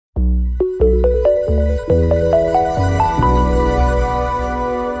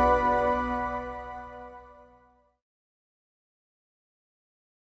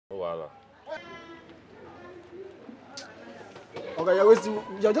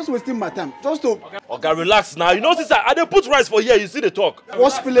just wasting my time. Just to... Okay, relax now. You know, since I didn't put rice for here, you see the talk.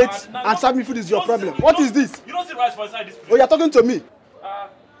 Wash plates and serve me food is your problem. What is this? You don't see rice for inside this plate. Oh, you're talking to me?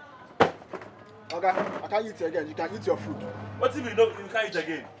 Okay, I can't eat again. You can eat your food. What if you can't eat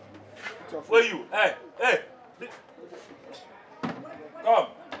again? Eat your food. Where you? Hey. Come.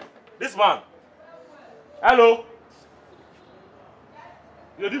 This man. Hello.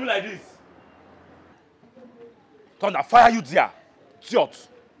 You do me like this. Thunder, fire you there. Idiot.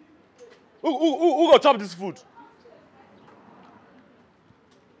 Who gonna chop this food?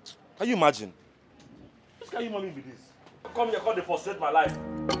 Can you imagine? Which can you mommy be this? Come here, come to frustrate my life.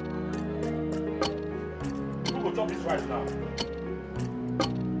 Who gonna chop this rice now? I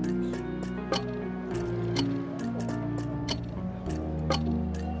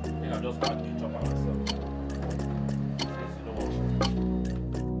think I just got to chop by myself. Yes, you know what?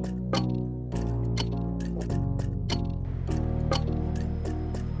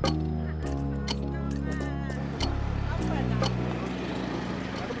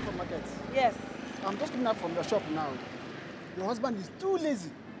 Yes. I'm just coming out from the shop now. Your husband is too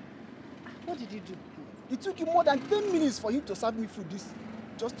lazy. What did you do? It took you more than 10 minutes for him to serve me food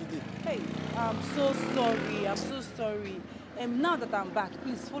just today. Hey, I'm so sorry. I'm so sorry. Now that I'm back,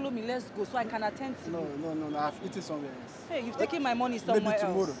 please follow me. Let's go so I can attend to you. No. I've eaten somewhere else. Hey, you've taken my money somewhere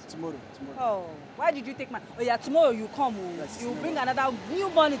else. Tomorrow. Oh, why did you take my... Oh yeah, tomorrow you come. Yes, you bring another new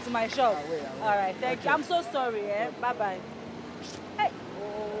money to my shop. I will. All right, thank you. I'm so sorry. Bye-bye. Hey.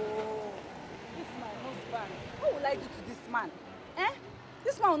 What will I do to this man?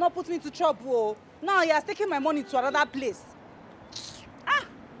 This man will not put me into trouble. Now he has taken my money to another place.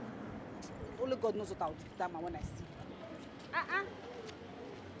 Only God knows what I'll do to that man when I see him.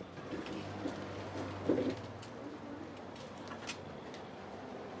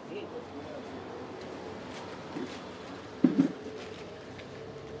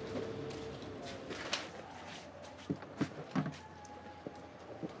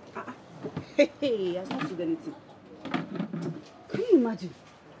 Hey, he has not stood anything. Can you imagine?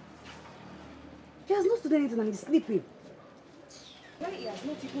 He has not stood anything and he's sleeping. Why he has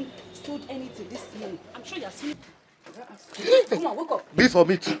not even stood anything this morning? I'm sure you are sleeping. Come on, wake up. Beef or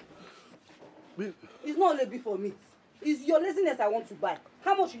meat? It's not only beef or meat. It's your laziness I want to buy.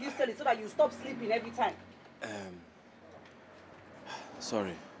 How much will you sell it so that you stop sleeping every time?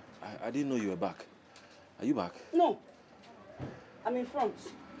 Sorry. I didn't know you were back. Are you back? No. I'm in front.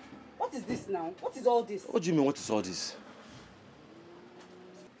 What is this now? What is all this? What do you mean, what is all this?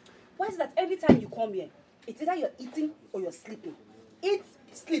 Why is it that every time you come here, it's either you're eating or you're sleeping? Eat,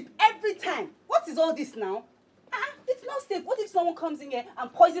 sleep, every time. What is all this now? It's not safe. What if someone comes in here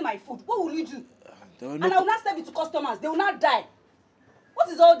and poison my food? What will you do? And I will not serve it to customers. They will not die. What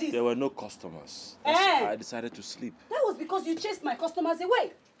is all this? There were no customers. I decided to sleep. That was because you chased my customers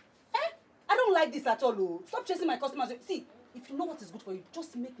away. I don't like this at all. Oh. Stop chasing my customers away. See, if you know what is good for you,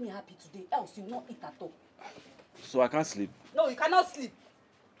 just make me happy today. Else you will not eat at all. So I can't sleep? No, you cannot sleep.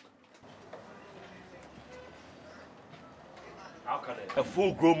 How can a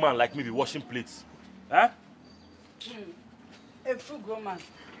full-grown man like me be washing plates? Huh? A full-grown man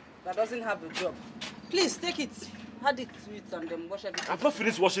that doesn't have a job. Please, take it. Add it to it and then wash everything. I've not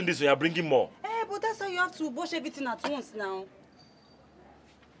finished washing this, so you're bringing more. But that's how you have to wash everything at once now.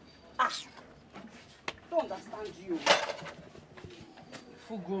 Don't understand you.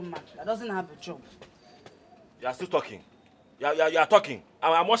 Full-grown man that doesn't have a job. You are still talking. You are talking.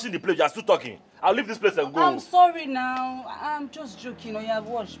 I'm washing the plate, you are still talking. I'll leave this place and go. I'm sorry now. I'm just joking. You have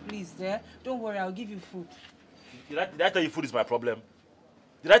washed, please. Don't worry, I'll give you food. Did I tell you food is my problem?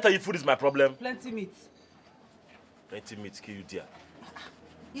 Did I tell you food is my problem? Plenty meat. Plenty meat, kill you there.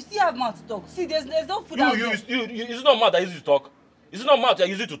 You still have mouth to talk. See, there's no food out there. Is it not mouth that I use to talk? Is it not mouth that I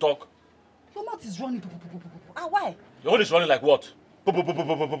use to talk? Your mouth is running. Why? Your own is running like what?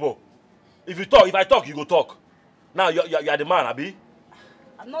 If I talk, you go talk. Now you are the man, Abi.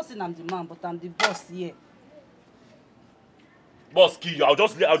 I'm not saying I'm the man, but I'm the boss here. Boss, kill you. I'll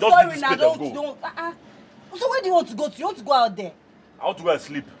just leave this place and go. So where do you want to go to? You want to go out there? I want to go and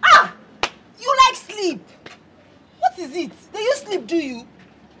sleep. You like sleep? What is it? Do you sleep, do you?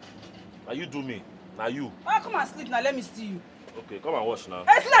 Now you do me. Now you. Come and sleep now. Let me see you. Okay, come and watch now.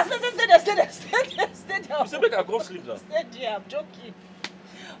 Hey, stay there. You said make I go sleep now. Stay there, I'm joking.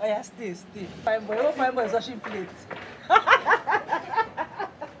 Oh yeah, stay. Fine boy is washing plates.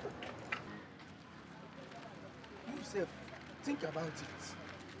 Yourself, think about it.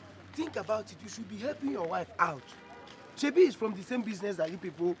 Think about it. You should be helping your wife out. Shebi is from the same business that you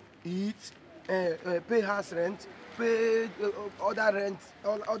people eat, pay house rent, pay other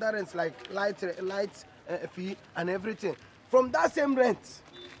rents like light fee and everything. From that same rent,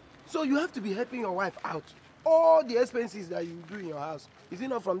 So you have to be helping your wife out. All the expenses that you do in your house, is it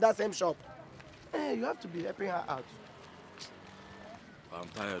not from that same shop? You have to be helping her out. I'm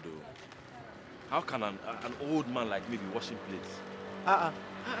tired though. How can an old man like me be washing plates? Why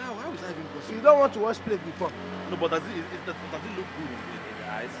was I even possible? You don't want to wash plate before? No, but does it look good in the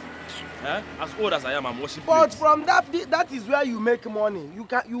eyes? As old as I am, I'm washing But plates. from that is where you make money.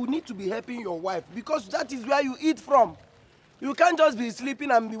 You need to be helping your wife because that is where you eat from. You can't just be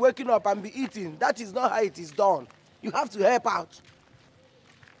sleeping and be waking up and be eating. That is not how it is done. You have to help out.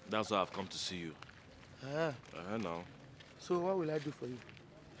 That's why I've come to see you. Now. So what will I do for you?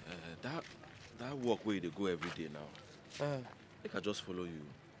 That work where you go every day now. I think I just follow you.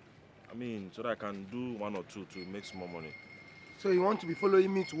 I mean, so that I can do 1 or 2 to make some more money. So you want to be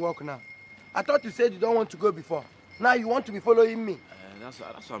following me to work now? I thought you said you don't want to go before. Now you want to be following me. That's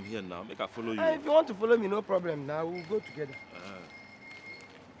why I'm here now. Make I follow you. If you want to follow me, no problem. Now we'll go together.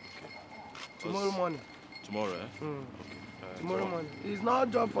 Okay. Tomorrow morning. Tomorrow, eh? Okay. Tomorrow morning. It's not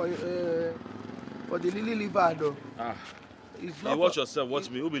a job for the lily liver though. It's not. You watch yourself. Watch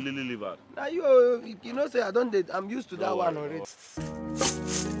me. Who be lily liver? Now you know say I don't date. I'm used to that one already.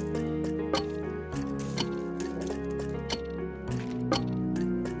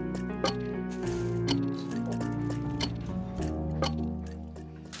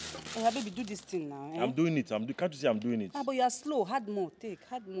 Baby, do this thing now. Eh? I'm doing it. Can't you see I'm doing it? But you are slow. Hard more.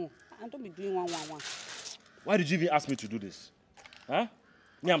 Hard more. And don't be doing one. Why did you even ask me to do this? Huh?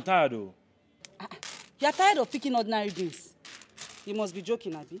 Me, I'm tired though. You are tired of picking ordinary beans. You must be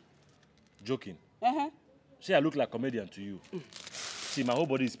joking, Abi. Joking? See, I look like a comedian to you. See, my whole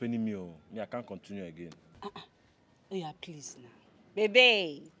body is paining me. Me, I can't continue again. Oh yeah, please now.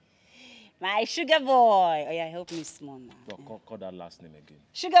 Baby. My sugar boy. Oh yeah, help me small now. Call that last name again.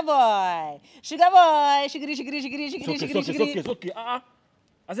 Sugar boy. Sugar boy. Sugary. It's okay. I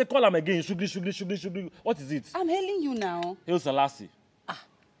said call him again. Sugary. What is it? I'm hailing you now. Hail Selassie.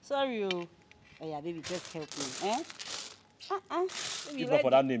 Sorry, oh. Oh yeah, baby, just help me. If not for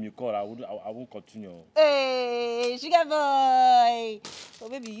that name you call, I won't continue. Hey, sugar boy. Oh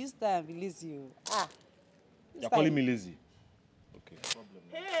baby, use time, be lazy. You're calling me lazy. Okay, no problem.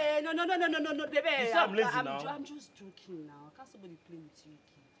 Hey, no, baby. You say I'm lazy now. I'm just joking now. Can't somebody play with you?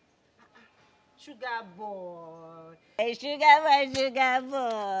 Sugar boy. Hey, sugar boy.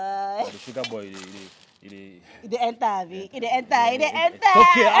 The sugar boy, It enter.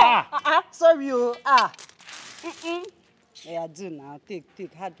 Okay, Sorry, oh. Yeah, do now.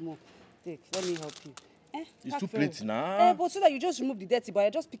 Take, hard more. Take, let me help you. It's too plenty now. But so that you just remove the dirty, but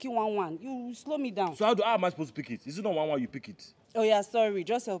you're just picking one. You slow me down. So how am I supposed to pick it? Is it not one you pick it? Oh yeah, sorry.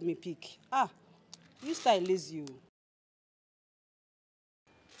 Just help me pick. You style lazy.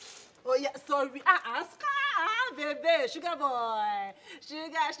 Oh yeah, sorry. Baby, sugar boy. Sugar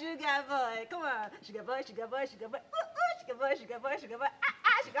boy. Come on. Sugar boy. Sugar boy.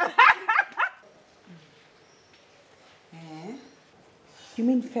 You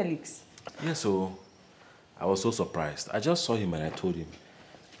mean Felix? Yeah, so I was so surprised. I just saw him and I told him,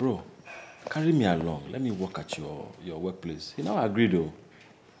 bro, carry me along. Let me work at your workplace. He now agreed though.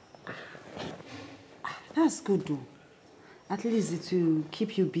 That's good though. At least it will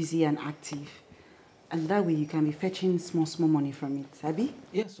keep you busy and active. And that way you can be fetching small money from it, Abi?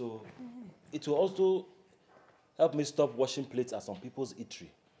 Yeah, so it will also help me stop washing plates at some people's eatery.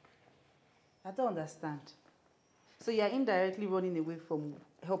 I don't understand. So you're indirectly running away from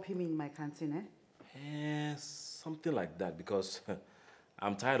helping me in my canteen, eh? Something like that, because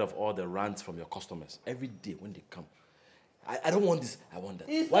I'm tired of all the rants from your customers. Every day when they come. I don't want this, I want that.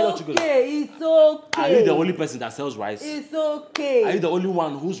 Why don't you go? It's okay. Are you the only person that sells rice? It's okay. Are you the only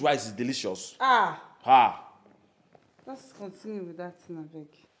one whose rice is delicious? Let's continue with that thing, I beg.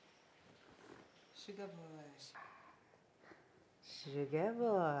 Sugar boy. Sugar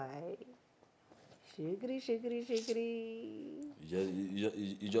boy. Sugary.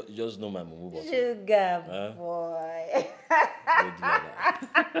 You just know my mumu boss. Sugar boy.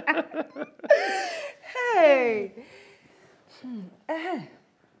 Hey.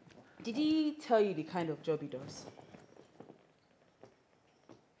 Did he tell you the kind of job he does?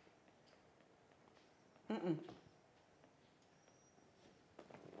 I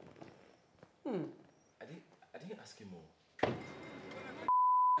didn't ask him more.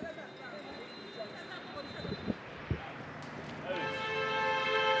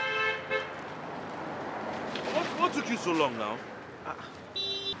 What took you so long now?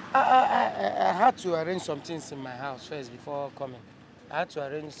 I had to arrange some things in my house first before coming. I had to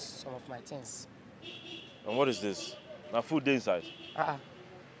arrange some of my things. And what is this? Now food day inside?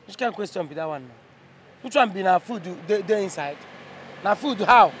 Which kind of question be that one now? Which one be now food they inside? Now food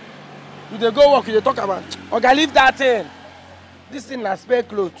how? You dey go work, you dey talk about, oga leave that thing. This thing na spare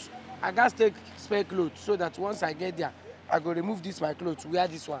clothes. I gats take spare clothes so that once I get there, I go remove this my clothes, wear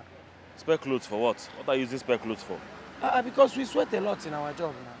this one. Spare clothes for what? What are you using spare clothes for? Because we sweat a lot in our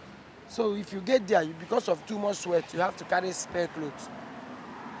job now. So if you get there, because of too much sweat, you have to carry spare clothes.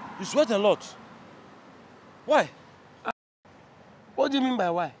 You sweat a lot. Why? What do you mean by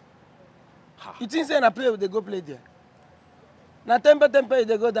why? You think say na play they go play there? Na temper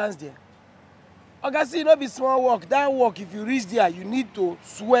they go dance there. Oga, see, no be small work. That work, if you reach there, you need to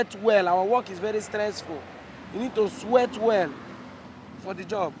sweat well. Our work is very stressful. You need to sweat well for the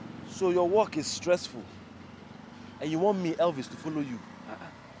job. So your work is stressful, and you want me, Elvis, to follow you?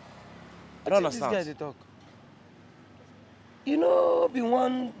 I don't understand. This guy they talk. You know, be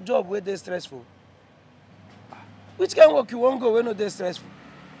one job where they stressful. Which kind of work you won't go when no they stressful?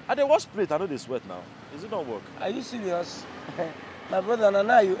 I dey wash plate, I know they sweat now. Is it not work? Are you serious? My brother,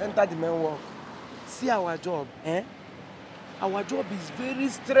 now you enter the main work. See our job, eh? Our job is very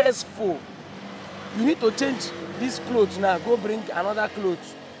stressful. You need to change this clothes now. Go bring another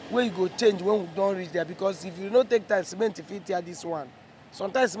clothes where you go change when we don't reach there. Because if you don't take time, cement if it tear this one.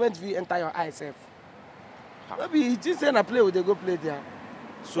 Sometimes cement will enter your eye self. Maybe it is saying a play where they go play there.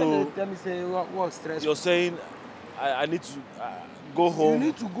 So tell me say what stressful. You're saying I need to go home. You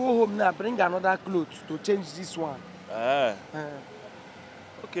need to go home now. Bring another clothes to change this one.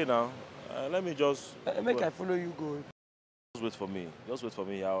 Okay now. Let me just make I follow you go. Just wait for me. Just wait for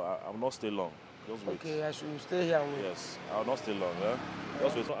me. I'll not stay long. Just wait. Okay, I should stay here and wait. Yes, I'll not stay long.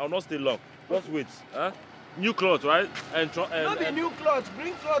 Just wait. I'll not stay long. Just wait. New clothes, right? Not be new clothes.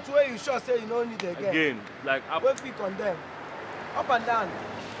 Bring clothes where you sure say you don't need again. Again, like up. Where feet on them. Up and down.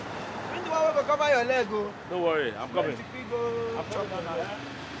 Bring the one where go cover your leg, go. Don't worry, I'm coming. I'm coming.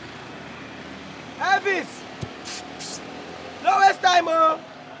 Elvis! No waste time, oh.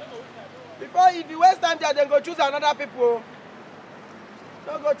 If you waste time there, then go choose another people.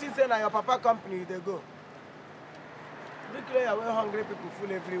 Don't go think say na your papa company they go. Bricklayer where hungry people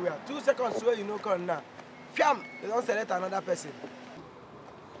full everywhere. 2 seconds where you no come now. Fiam, they don't select another person.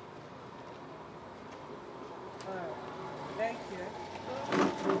 Thank you.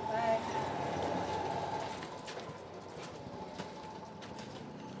 Bye.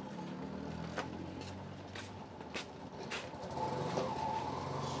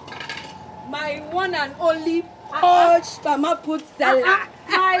 My one and only Poach Mama put salad.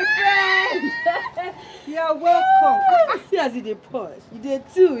 My friend. You're welcome. See as you dey Poach. You dey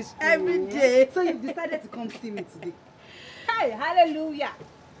touch every day. So you decided to come see me today. Hey, hallelujah.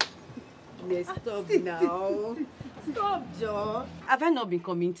 Yes, stop now. Stop, Joe. Have I not been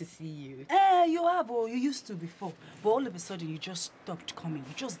coming to see you? You have, or you used to before. But all of a sudden, you just stopped coming.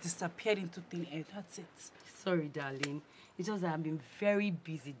 You just disappeared into thin air. That's it. Sorry, darling. It's just that I've been very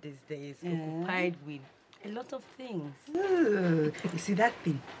busy these days, occupied with a lot of things. You see, that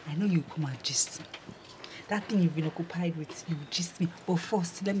thing, I know you come and gist me. That thing you've been occupied with, you gist me. But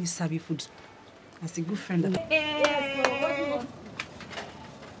first, let me serve you food. As a good friend. Hey. So what do you want?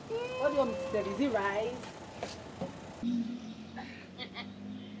 What do you want me to serve? Is it rice?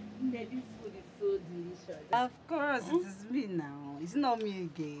 This food is so delicious. Of course, it is me now. It's not me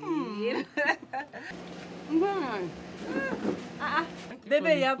again.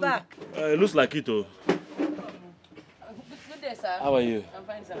 Baby, you're back. It looks like it, oh. Good day, sir. How are you? I'm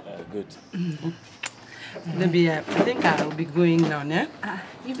fine, sir. Good. Baby, I think I'll be going now, yeah?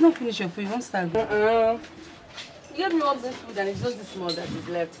 You've not finished your food. You won't start. You gave me all this food and it's just the small that is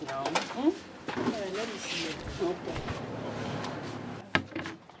left now. Let me see it. Okay.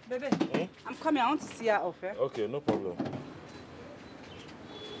 Baby, I'm coming. I want to see her off, eh? Okay, no problem.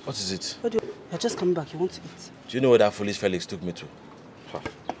 What is it? You're just coming back. You want to eat? Do you know where that foolish Felix took me to?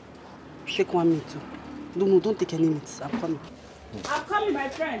 Take 1 minute too. No, don't take any minutes. I'm coming. I'm coming, my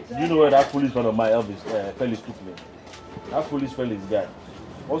friend. Do you know where that foolish friend of mine, Elvis, Felix took me? That foolish Felix guy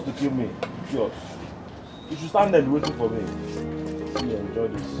wants to kill me. Yours. You should stand there waiting for me. Yeah, enjoy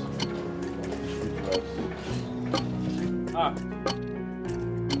this. Ah.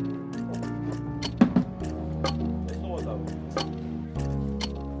 There's no water.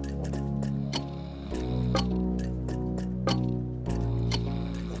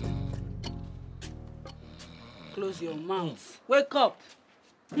 Close your mouth. Wake up.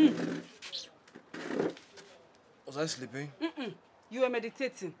 Was I sleeping? You were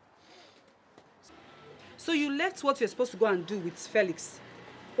meditating. So you left what you're supposed to go and do with Felix,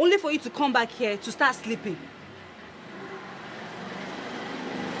 only for you to come back here to start sleeping.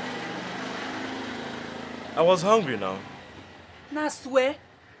 I was hungry now. Now swear.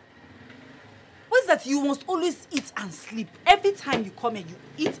 What is that you must always eat and sleep? Every time you come here, you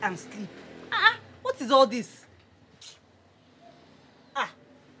eat and sleep. What is all this? Ah,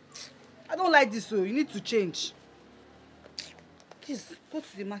 I don't like this, so you need to change. Please, go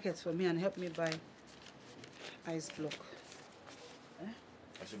to the market for me and help me buy ice block.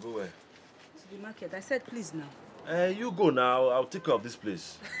 I should go where? To the market. I said please now. You go now. I'll take care of this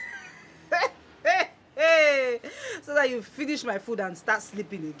place. Hey, so that you finish my food and start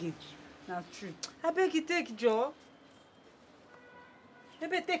sleeping again. That's true. I beg you take, Joe.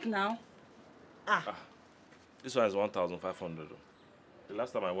 Maybe take now. This one is 1,500. The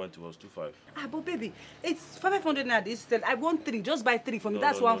last time I went, it was 2,500. But baby, it's 500 naira. This said I want 3. Just buy 3 for me.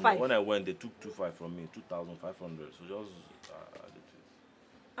 That's no, 1,500. When I went, they took 2,500 from me. 2,500. So just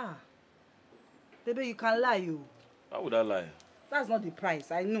add it. Baby, you can lie, you. How would I lie? That's not the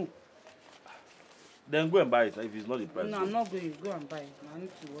price. I know. Then go and buy it if it's not the price. No, I'm not going. Go and buy it. I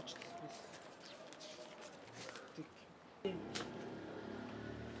need to watch this place.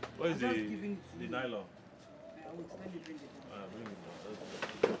 What is I'm just giving it to the you. nylon? Wait, let me bring it. Bring it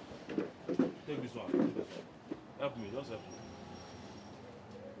down. Take this one. Take this one. Help me. Just help me.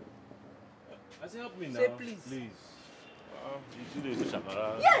 I say help me now. Say please. Please. You see the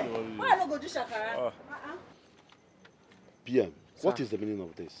shakara. Yeah. Why I not go do shakara? PM, what is the meaning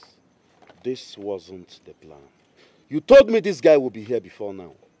of this? This wasn't the plan. You told me this guy would be here before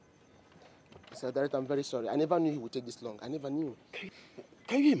now. Sir Director, I'm very sorry. I never knew he would take this long. I never knew.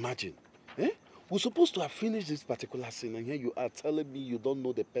 Can you imagine? We're supposed to have finished this particular scene, and here you are telling me you don't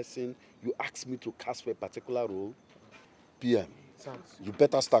know the person you asked me to cast for a particular role? PM, Sir, you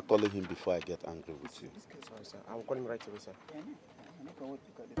better start calling him before I get angry with you. sorry, sir. I will call him right away, sir.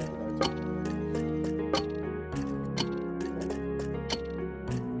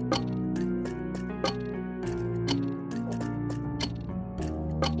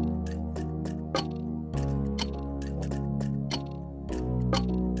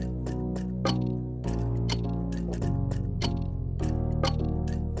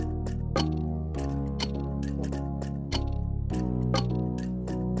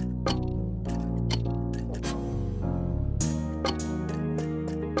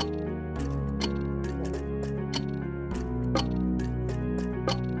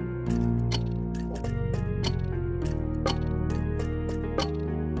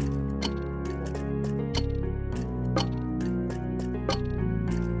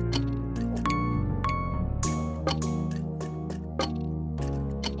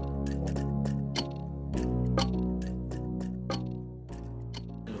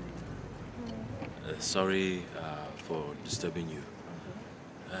 Sorry for disturbing you.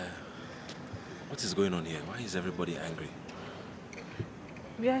 What is going on here? Why is everybody angry?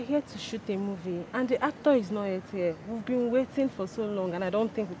 We are here to shoot a movie, and the actor is not yet here. We've been waiting for so long, and I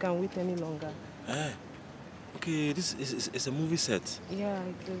don't think we can wait any longer. Okay, this is a movie set. Yeah,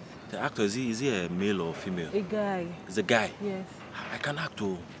 it is. The actor, is he a male or female? A guy. It's a guy? Yes. I can act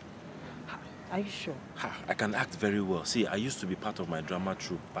too. Are you sure? I can act very well. See, I used to be part of my drama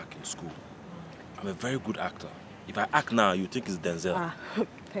troupe back in school. I'm a very good actor. If I act now, you think it's Denzel.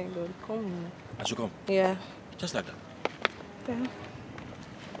 Thank God. Come in. I should come? Yeah. Just like that. Yeah.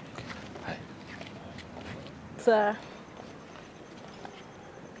 Okay. Hi. Sir.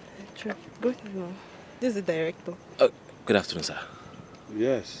 Good evening. This is the director. Good afternoon, sir.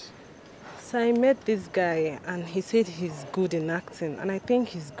 Yes. So I met this guy, and he said he's good in acting, and I think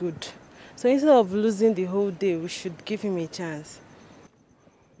he's good. So instead of losing the whole day, we should give him a chance.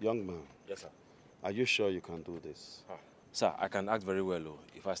 Young man. Yes, sir. Are you sure you can do this? Sir, I can act very well.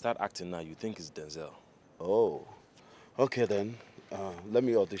 If I start acting now, you think it's Denzel. Oh. Okay then. Let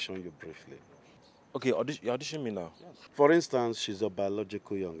me audition you briefly. Okay, you audition me now? Yes. For instance, she's your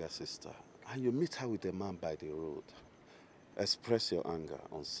biological younger sister, and you meet her with a man by the road. Express your anger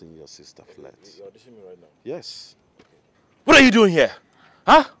on seeing your sister flirt. You audition me right now? Yes. What are you doing here?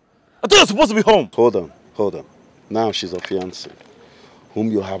 Huh? I thought you were supposed to be home. Hold on. Now she's a fiancé,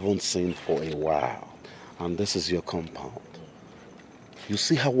 whom you haven't seen for a while. And this is your compound. You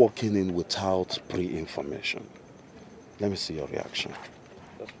see her walking in without pre-information. Let me see your reaction.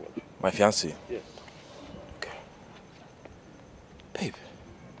 That's what. My fiancé? Yes. Okay. Babe,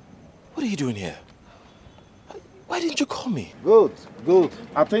 what are you doing here? Why didn't you call me? Good.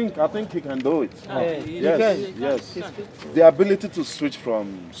 I think he can do it. Yes. The ability to switch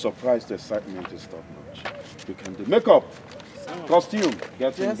from surprise to excitement is top notch. You can do makeup, costume,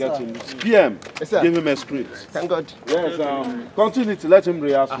 get him. PM, Yes, sir. give him a script. Thank God. Yes, continue to let him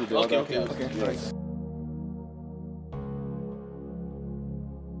rehearse with the other Okay. Yes.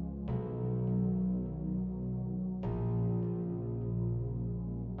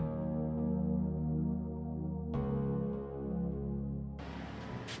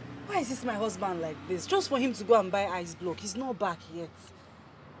 Why is this my husband like this? Just for him to go and buy ice block. He's not back yet.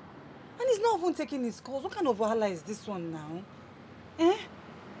 And he's not even taking his calls. What kind of wahala is this one now? Eh?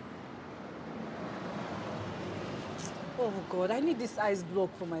 Oh God, I need this ice block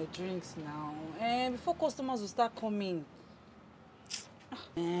for my drinks now. Before customers will start coming.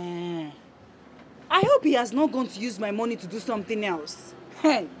 I hope he has not gone to use my money to do something else.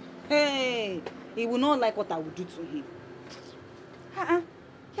 Hey, he will not like what I will do to him.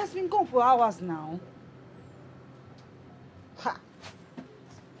 He has been gone for hours now. Ha!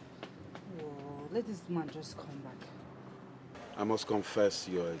 Oh, let this man just come back. I must confess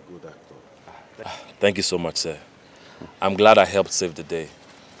you're a good actor. Thank you so much, sir. I'm glad I helped save the day.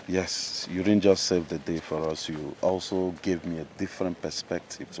 Yes, you didn't just save the day for us, you also gave me a different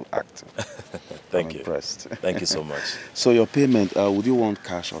perspective to acting. Thank I'm you. Impressed. Thank you so much. So your payment, would you want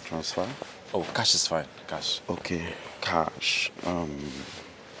cash or transfer? Oh, cash is fine. Cash. Okay, cash.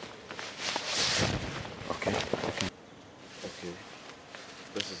 Okay.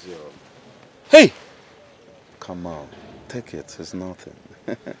 This is your... Hey! Come on, take it. It's nothing.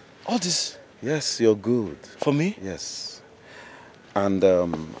 All this? Yes, you're good. For me? Yes. And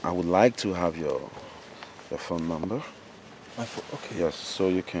I would like to have your phone number. My phone? Okay. Yes, so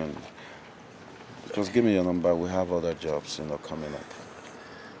you can... Just give me your number. We have other jobs, coming up.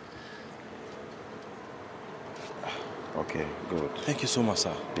 Okay, good. Thank you so much,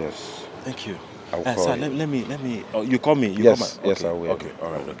 sir. Yes. Thank you. I'll call sir, you. let me... Oh, you call me? Yes, call my, yes, I will. Okay,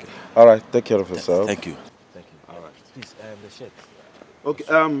 all right, okay. All right, take care of yourself. Thank you. Thank you. All right. Please, the shirt. Okay,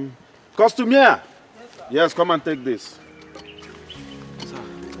 costumier. Yes, come and take this. Sir.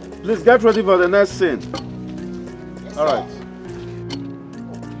 Please get ready for the next scene. Yes, all sir. right.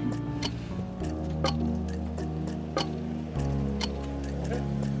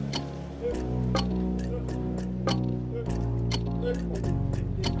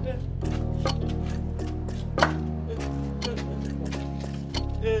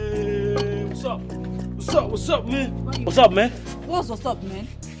 What's up, man? What's up, man? What's up, man?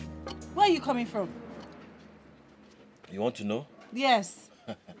 Where are you coming from? You want to know? Yes.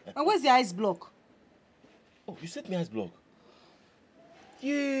 And where's the ice block? Oh, you sent me ice block.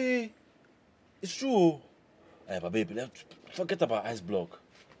 Yeah, it's true. But baby, forget about ice block.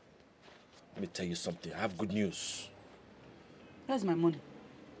 Let me tell you something. I have good news. Where's my money?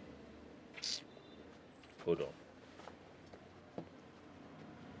 Hold on.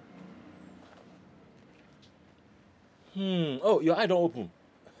 Oh, your eye don't open.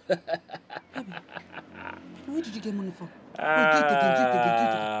 Baby, where did you get money from? Do it again.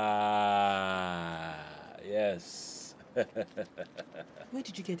 Yes. Where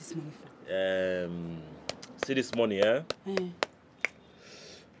did you get this money from? See this money, eh?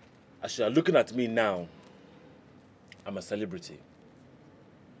 As you are looking at me now, I'm a celebrity.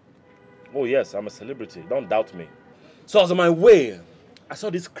 Oh yes, I'm a celebrity. Don't doubt me. So I was on my way. I saw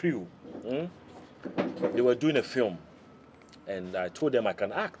this crew. They were doing a film. And I told them I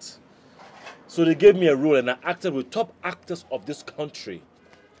can act. So they gave me a role and I acted with top actors of this country.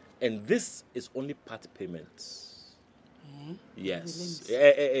 And this is only part payment. Yes.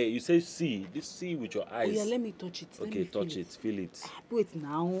 Hey, you say see. This see with your eyes. Oh yeah, let me touch it. Okay, touch it. Feel it. Wait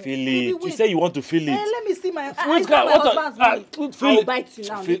now. Feel it. Baby, wait. You say you want to feel it. Let me see my... Feel It's not my husband's money. feel I'll it. bite you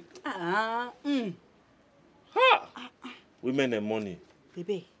now. Feel- Ha! Women and money.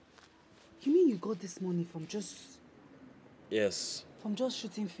 Baby, you mean you got this money from just... Yes. From just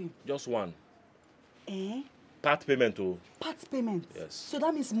shooting film? Just one. Eh? Part payment too. Part payment? Yes. So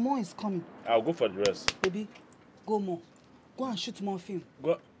that means more is coming. I'll go for the rest. Baby, go more. Go and shoot more film.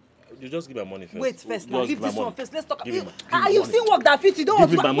 Go. You just give my money first. Wait first now. Just Leave give my this money. one first. Let's talk. Give me my You've money. seen work that fits. You don't Give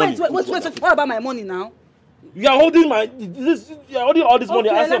want me to... my money. Wait. What about my money now? You are holding my this. You are holding all this money.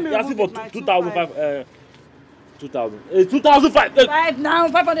 Okay, I let me asking for remove it, my 2,005. 2,005. 5 now.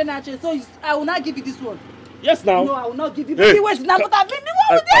 500 naira. So I will not give you this one. Yes, now. No, I will not give you. Hey. Baby, wait. Now what I've been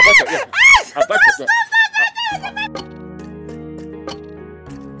doing.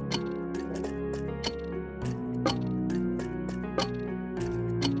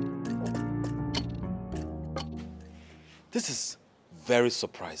 This is very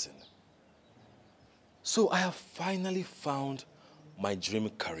surprising. So I have finally found my dream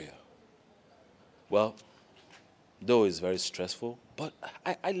career. Well, though it's very stressful, but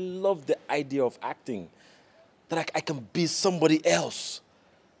I love the idea of acting. That I can be somebody else.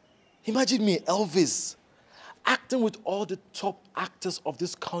 Imagine me, Elvis, acting with all the top actors of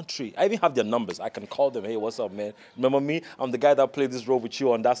this country. I even have their numbers. I can call them, hey, what's up, man? Remember me? I'm the guy that played this role with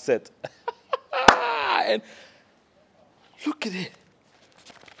you on that set. And look at it.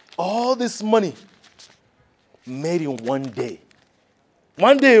 All this money made in one day.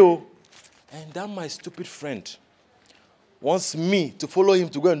 One day, oh, and that my stupid friend wants me to follow him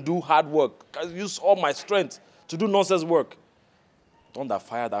to go and do hard work. I use all my strength to do nonsense work. Don't that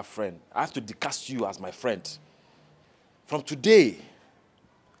fire that friend. I have to decast you as my friend. From today,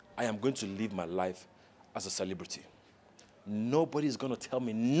 I am going to live my life as a celebrity. Nobody is going to tell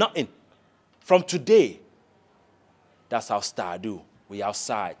me nothing. From today, that's how star do. We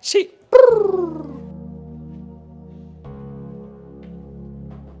outside. Cheap.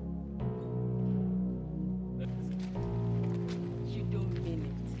 You don't mean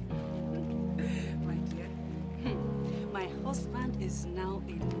it. My dear, my husband is now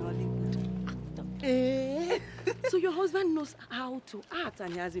a Nollywood actor. Eh? So your husband knows how to act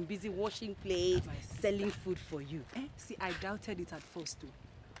and he has been busy washing plates, selling food for you. See, I doubted it at first too.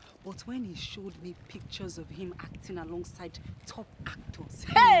 But when he showed me pictures of him acting alongside top actors,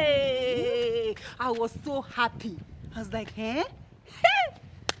 hey, I was so happy. I was like, hey,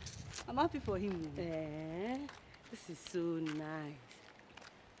 I'm happy for him. This is so nice.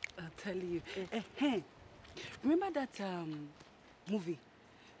 I'll tell you. Remember that movie?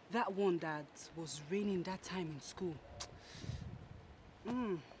 That one that was raining that time in school?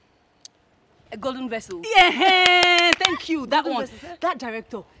 A Golden Vessel. Yeah, thank you. That one. That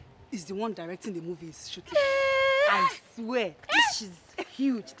director is the one directing the movie he's shooting. I swear, this is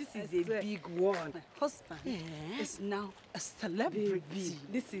huge. This is a big one. My husband is now a celebrity. Baby,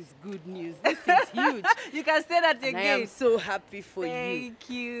 this is good news. This is huge. You can say that again. I am so happy for you. Thank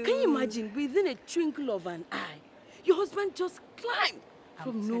you. Can you imagine, within a twinkle of an eye, your husband just climbed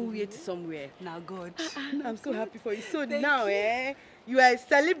from nowhere to somewhere? Now, God. I'm so happy for you. So now, you are a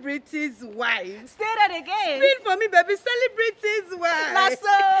celebrity's wife. Say that again. Spin for me, baby. Celebrity's wife. That's so.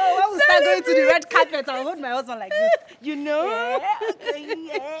 When we start going to the red carpet, I'll hold my husband like this. You know?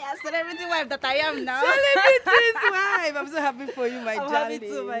 Yeah, celebrity wife that I am now. Celebrity's wife. I'm so happy for you, my darling. I'm happy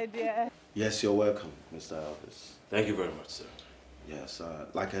too, my dear. Yes, you're welcome, Mr. Elvis. Thank you very much, sir. Yes,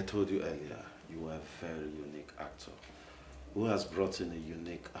 like I told you earlier, you are a very unique actor who has brought in a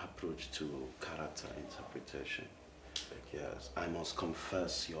unique approach to character interpretation. Yes, I must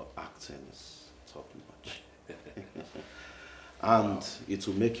confess your acting is top notch. And it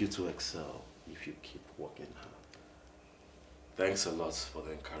will make you to excel if you keep working hard. Thanks a lot for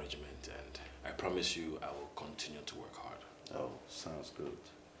the encouragement, and I promise you I will continue to work hard. Oh, sounds good.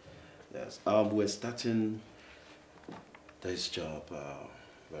 Yes, we're starting this job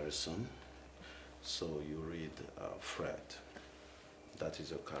very soon. So you read Fred. That is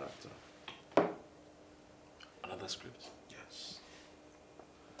your character. Another script? Yes.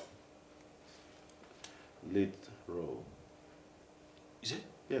 Lead role. Is it?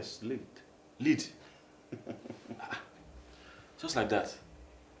 Yes, lead. Lead? Just like that?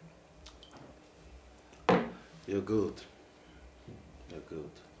 You're good. You're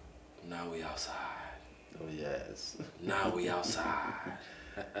good. Now we outside. Oh, yes. Now we outside.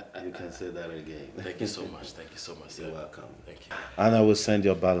 You can say that again. Thank you so much. Thank you so much, sir. You're welcome. Thank you. And I will send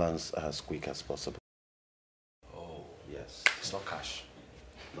your balance as quick as possible. Oh. Yes. It's not cash?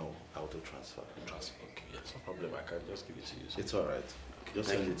 No, I'll do transfer. Transfer, okay. Yes, no problem. I can just give it to you. So. It's all right. Just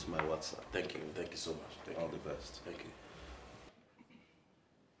Thank send you. it to my WhatsApp. Thank you. Thank you so much. Thank All you. the best. Thank you.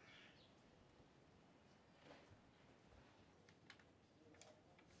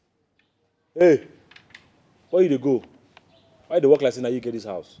 Hey, where you dey go? Why you dey work like say na you get this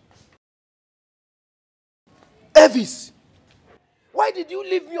house? Elvis, why did you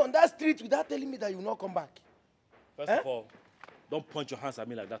leave me on that street without telling me that you will not come back? First of all, don't point your hands at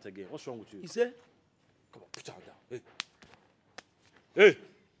me like that again. What's wrong with you? He said, Come on, put your hand down. Hey. Hey!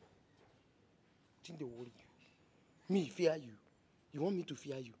 something they worry you. Me fear you. You want me to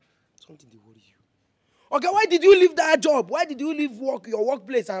fear you. Something they worry you. Okay, why did you leave that job? Why did you leave your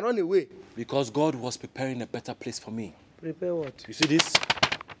workplace and run away? Because God was preparing a better place for me. Prepare what? You see this?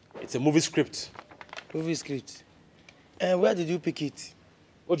 It's a movie script. Movie script. And where did you pick it?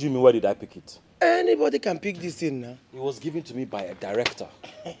 What do you mean, where did I pick it? Anybody can pick this thing now. It was given to me by a director.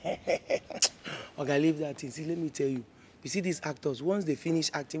 Okay, leave that thing. See, let me tell you. You see these actors, once they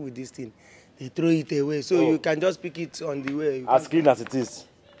finish acting with this thing, they throw it away. So you can just pick it on the way. As clean as it is.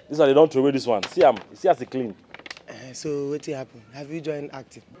 This one, they don't throw away this one. See, see as it clean. So what happened? Have you joined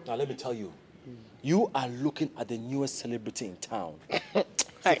acting? Now, let me tell you. You are looking at the newest celebrity in town.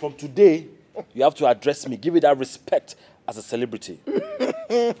 So from today, you have to address me. Give me that respect as a celebrity.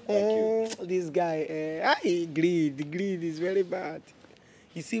 Thank you. This guy, greed is very bad.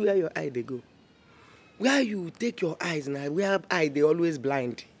 You see where your eye they go? Where you take your eyes now, where eye they always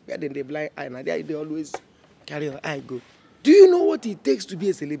blind. Where then they blind eye now, there they always carry your eye go. Do you know what it takes to be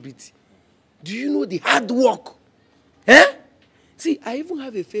a celebrity? Do you know the hard work? Eh? See, I even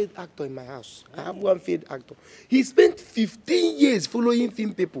have a failed actor in my house. I have one failed actor. He spent 15 years following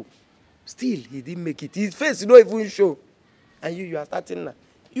film people. Still, he didn't make it. His face don't even show. And you are starting now.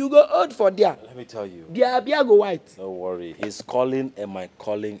 You go old for there. Let me tell you. Their beer go white. Don't worry. His calling and my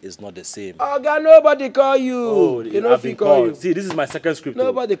calling is not the same. Oga, nobody call you. Oh, you know if he call you. See, this is my second script.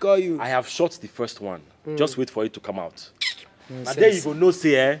 Nobody call you. I have shot the first one. Just wait for it to come out. And then you go no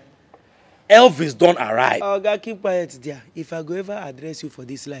say, Elvis don't arrive. Oga, keep quiet there. If I go ever address you for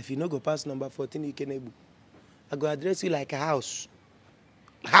this life, you no go pass number 14 Ikenebu. I go address you like a house.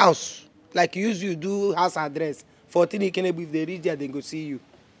 House. Like you do house address. 14 Ikenebu, if they reach there, they go see you.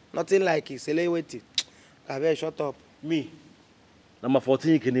 Nothing like it. Say, wait. I better shut up. Me? Number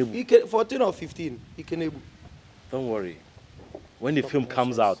 14 Ikenebu. 14 or 15 Ikenebu. Don't worry. When the film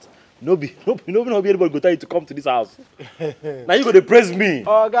comes out, nobody anybody go tell you to come to this house. Now you go to praise me.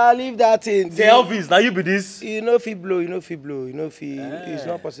 Oh God, leave that in. Say Elvis, now you be this. You know if he blow, it's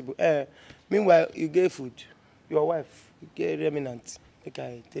not possible. Meanwhile, you get food. Your wife, you get remnant. Make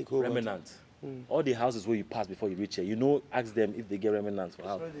I take over. Remnant. All the houses where you pass before you reach here, you know, ask them if they get remnants for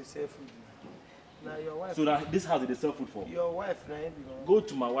house. So they sell food. Now your wife. So that this house they sell food for. Your wife, now. Go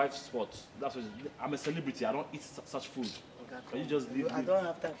to my wife's spot. That's what I'm a celebrity. I don't eat such food. Can you just leave? I don't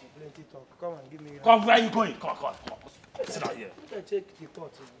have time for plenty talk. Come and give me. Come, where are you going? Come on. Sit down here. You can check the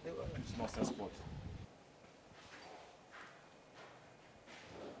pot. It's nonsense spot.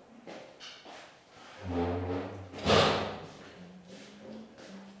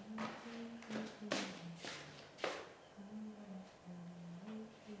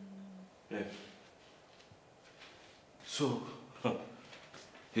 Yeah. So,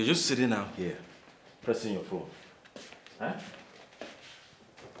 you're just sitting out here, pressing your phone. Huh?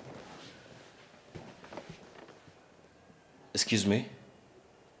 Excuse me?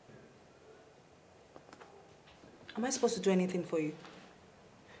 Am I supposed to do anything for you?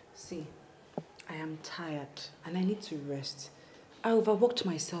 See, I am tired and I need to rest. I overworked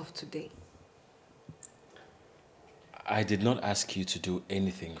myself today. I did not ask you to do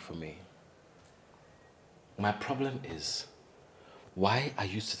anything for me. My problem is, why are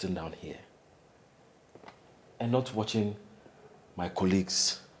you sitting down here and not watching my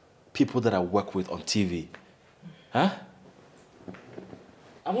colleagues, people that I work with on TV? Huh?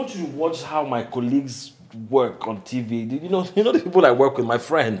 I want you to watch how my colleagues work on TV. You know the people I work with, my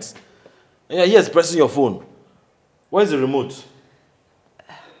friends. Yeah, yes, pressing your phone. Where's the remote?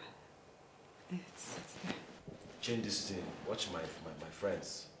 Change this thing. Watch my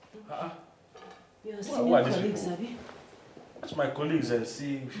friends. You're seeing your colleagues, have you? Watch my colleagues and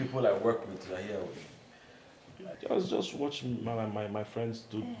see people I work with are here. Just watch my friends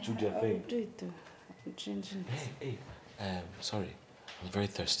do their thing. Do it though. I'm changing it. Hey, sorry. I'm very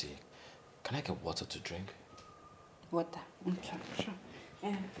thirsty. Can I get water to drink? Water? Okay, sure.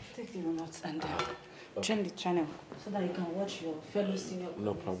 Take the remote and change the channel so that you can watch your fellow senior.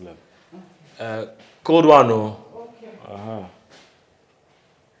 No problem. Cold one, no? Okay.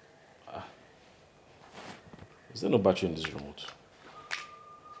 Is there no battery in this remote?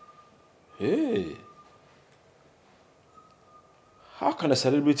 Hey. How can a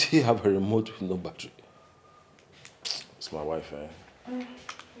celebrity have a remote with no battery? It's my wife, eh?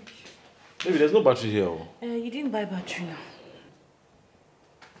 Maybe there's no battery here. You didn't buy battery now.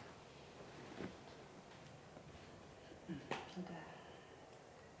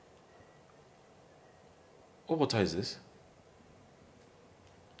 What water is this?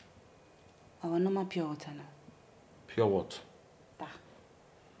 Our normal pure water now. Pure water. Da.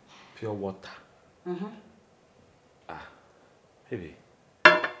 Pure water. Baby,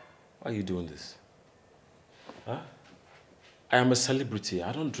 why are you doing this? Huh? I am a celebrity.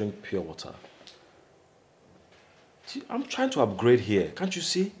 I don't drink pure water. See, I'm trying to upgrade here. Can't you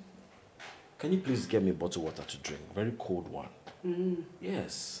see? Can you please get me bottled water to drink? Very cold one.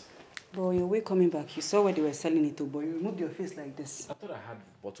 Yes. But on your way coming back, you saw where they were selling it to, but you removed your face like this. I thought I had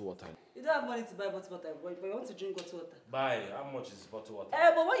bottled water. You don't have money to buy bottled water, but you want to drink bottled water. Buy. How much is bottled water?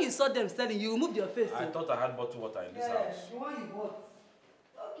 But when you saw them selling, you removed your face. I thought I had bottled water in this house. The one you bought.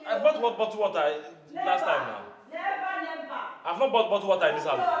 Okay. I bought what bottled water last time now. Never. I've not bought bottled water in this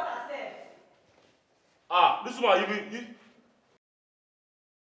house. This one, you...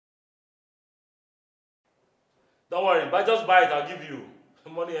 Don't worry, if I just buy it, I'll give you.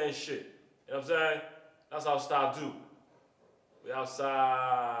 Money ain't shit. You know what I'm saying? That's how stars do. We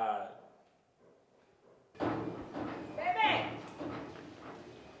outside. Baby,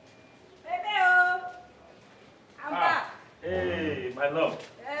 oh. I'm back. Hey, my love.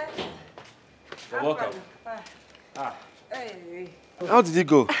 Yes. You're welcome. Bye. Hey. How did it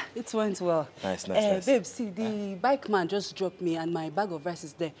go? It went well. Nice, nice. Babe, see, the bike man just dropped me and my bag of rice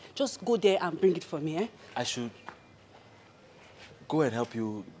is there. Just go there and bring it for me, eh? I should go and help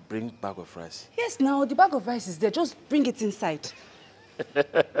you bring bag of rice. Yes, now the bag of rice is there. Just bring it inside.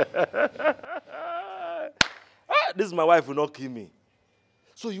 This is my wife will not kill me.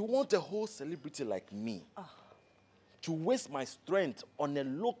 So you want a whole celebrity like me to waste my strength on a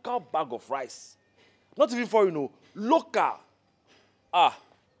local bag of rice? Not even for, local. I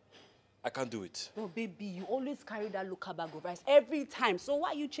can't do it. No, baby, you always carry that local bag of rice every time. So why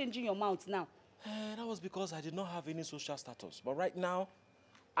are you changing your mouth now? That was because I did not have any social status. But right now,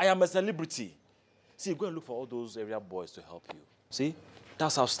 I am a celebrity. See, go and look for all those area boys to help you. See?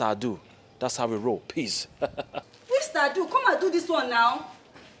 That's how Star do. That's how we roll. Peace. Which Star do? Come and do this one now.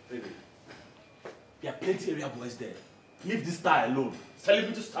 Baby, there are plenty area boys there. Leave this star alone.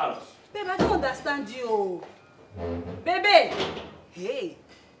 Celebrity stars. Babe, I don't understand you. Baby! Hey!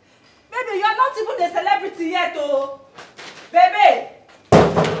 Baby, you are not even a celebrity yet, oh! Baby! I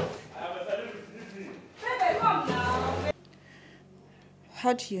am a celebrity. Baby, come now!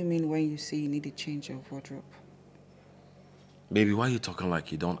 How do you mean when you say you need a change of wardrobe? Baby, why are you talking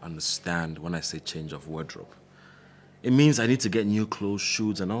like you don't understand when I say change of wardrobe? It means I need to get new clothes,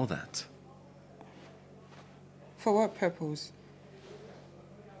 shoes, and all that. For what purpose?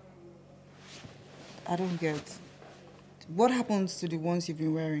 I don't get. What happens to the ones you've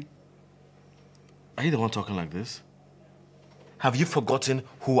been wearing? Are you the one talking like this? Have you forgotten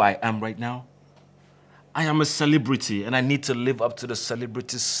who I am right now? I am a celebrity and I need to live up to the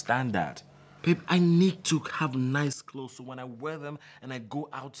celebrity standard. Babe, I need to have nice clothes so when I wear them and I go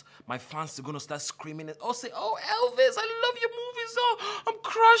out, my fans are going to start screaming and say, oh, Elvis, I love your movies. Oh, I'm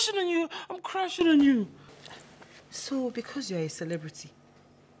crushing on you. I'm crushing on you. So, because you're a celebrity,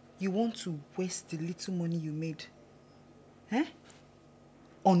 you want to waste the little money you made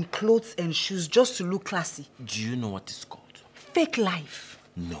on clothes and shoes just to look classy? Do you know what it's called? Fake life.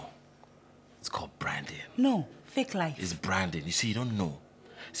 No. It's called branding. No, fake life. It's branding. You see, you don't know.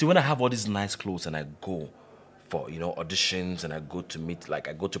 See, when I have all these nice clothes and I go for, auditions and I go to meet,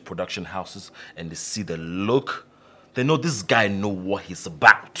 I go to production houses and they see the look, they know this guy knows what he's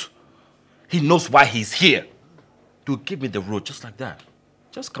about. He knows why he's here. To give me the road just like that.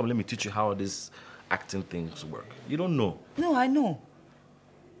 Just come, let me teach you how these acting things work. You don't know. No, I know.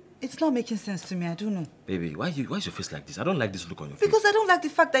 It's not making sense to me, I don't know. Baby, why is your face like this? I don't like this look on your face. Because I don't like the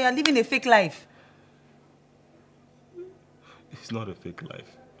fact that you're living a fake life. It's not a fake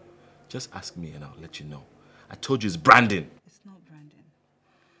life. Just ask me and I'll let you know. I told you it's branding. It's not branding.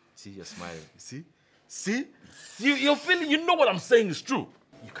 See, you're smiling. See? See? You're feeling, you know what I'm saying is true.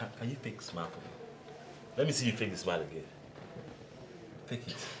 Can you fake a smile for me? Let me see you fake the smile again. Fake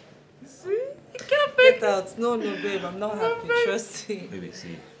it. See? You can't fake it. Out. No, babe, I'm not happy. Trust me. Baby,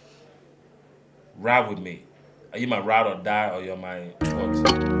 see. Ride with me. Are you my ride or die or you're my what?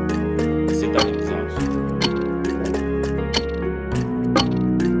 Sit down in this house.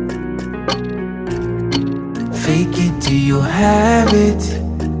 Fake it till you have it.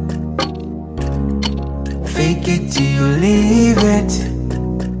 Fake it till you leave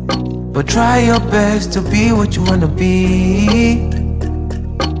it. But try your best to be what you wanna be.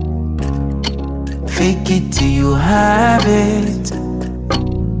 Fake it till you have it.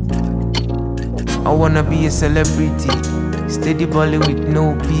 I wanna be a celebrity, steady balling with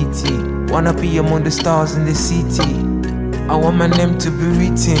no PT. Wanna be among the stars in the city. I want my name to be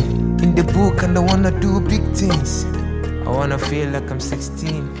written in the book and I wanna do big things. I wanna feel like I'm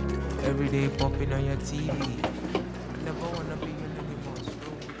 16, every day popping on your TV. Never wanna be anymore.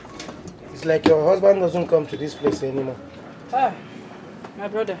 It's like your husband doesn't come to this place anymore. Ah, my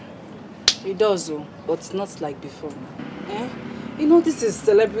brother. He does, though, but not like before. This is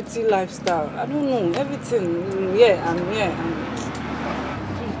celebrity lifestyle. I don't know, everything. Hey,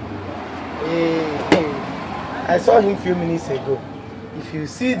 I saw him a few minutes ago. If you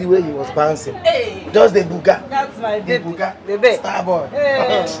see the way he was bouncing, just the buga. That's my baby. The buga. Baby. Star boy.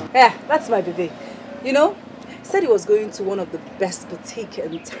 Yeah, that's my baby. He said he was going to one of the best boutiques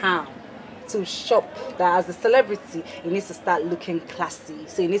in town to shop. That as a celebrity, he needs to start looking classy.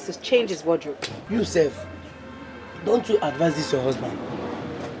 So he needs to change his wardrobe. You, Seth, don't you advise this your husband?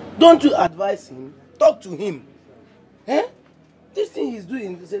 Don't you advise him? Talk to him. This thing he's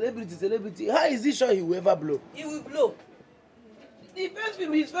doing, celebrity, how is he sure he will ever blow? He will blow. His first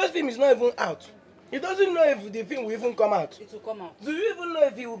film is not even out. He doesn't know if the film will even come out. It will come out. Do you even know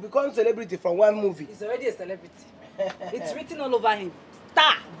if he will become celebrity from one movie? He's already a celebrity. It's written all over him.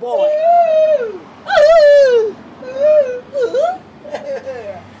 Star boy.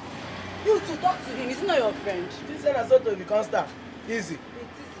 You two talk to to him? He's not your friend. This is not to become star. Easy.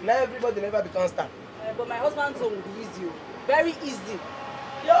 Now everybody never become star. But my husband's own will be easy. Very easy.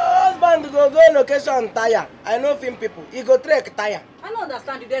 Your husband go location tire. I know film people. He go trek tire. I don't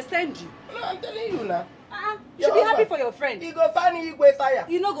understand you. They send you. No, I'm telling you now. You should be happy for your friend. He go find Igwe tire.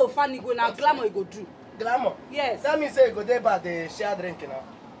 You no go find Igwe now. Glamour you go do. Glamour? Yes. That means say you go there bar they share drink now.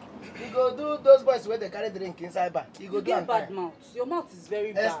 You go do those boys where they carry drink inside bar. You go you do get bad mouth. Your mouth is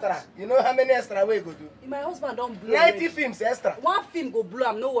very bad. Extra. You know how many extra way you go do? My husband don't blow. 90 already. films extra. One film go blow.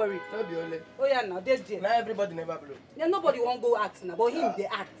 I'm no worry. No be only. Oh yeah, now there's there. Now everybody never blow. Yeah, nobody won't go act now, but him they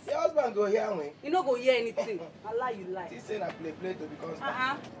act. Your husband go here me. You no go hear anything. I lie, you lie. He say I play to become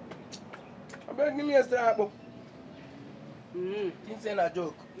star. I beg give me extra apple. He say na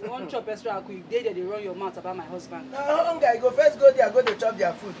joke. You want chop extra apple? You dey there, they run your mouth about my husband. Now hunger, you go first go there, go to chop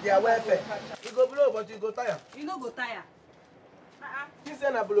their food, their welfare. You go blow, but you go tire. You no go tire. He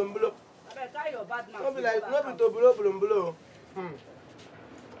say na blow. I better carry your bad mouth. No be like, no be to blow.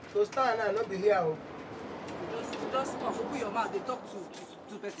 So stand now, no be here. Just talk, open your mouth. They talk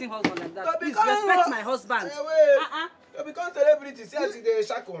to person husband like that. So Please respect my husband. You become celebrity, see as you dey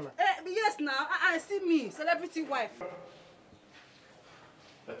shackle now. Yes now, see me, celebrity wife.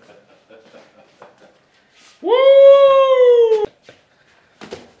 Woo!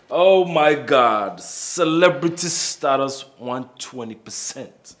 Oh my God, celebrity status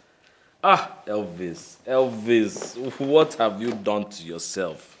 120%. Ah, Elvis, what have you done to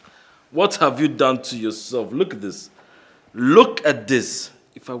yourself? What have you done to yourself? Look at this. Look at this.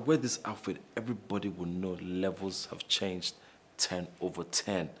 If I wear this outfit, everybody will know levels have changed 10 over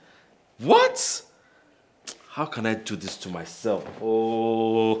 10. What? How can I do this to myself?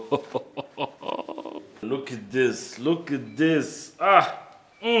 Oh, look at this. Look at this.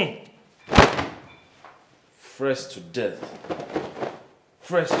 Fresh to death.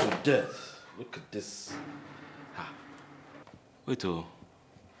 Fresh to death. Look at this. Wait,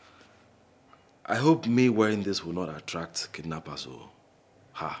 I hope me wearing this will not attract kidnappers.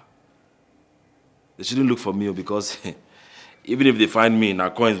 They shouldn't look for me because even if they find me, now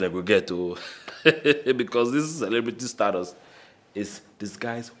coins they will get because this celebrity status is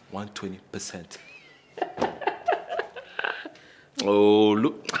disguised 120%. Oh,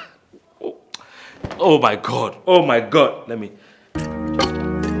 look. Oh my God. Oh my God. Let me. If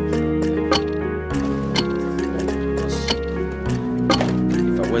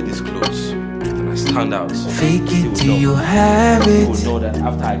I wear these clothes and I stand out, fake it till you have it. You will know that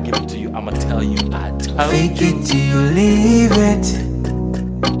after I give it to you, I'ma tell you. Fake it till you leave it.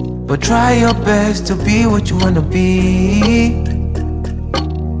 But try your best to be what you wanna be.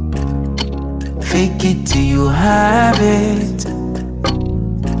 Fake it till you have it.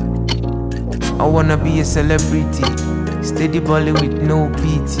 I wanna be a celebrity, steady balling with no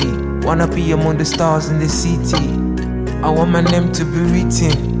PT. Wanna be among the stars in the city. I want my name to be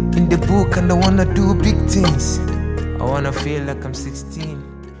written in the book, and I wanna do big things. I wanna feel like I'm 16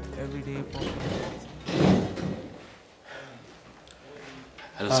 every day.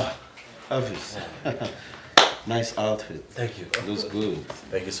 Hello, sir. Elvis. Nice outfit. Thank you. Looks good.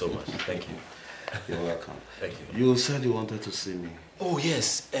 Thank you so much. Thank you. You're welcome. Thank you. You said you wanted to see me. Oh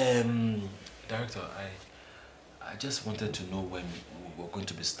yes, Director, I just wanted to know when we were going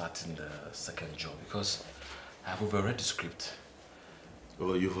to be starting the second job because I've overread the script.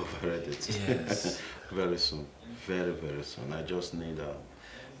 Oh, you've overread it? Yes. Very soon. Very, very soon. I just need a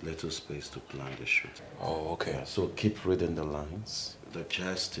little space to plan the shoot. Oh, okay. Yeah, so keep reading the lines. The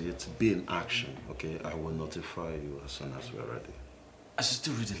gist, it's be in action, okay? I will notify you as soon as we're ready. I should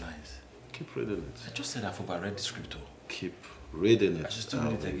still read the lines? Keep reading it. I just said I've overread the script. Keep reading it. I should still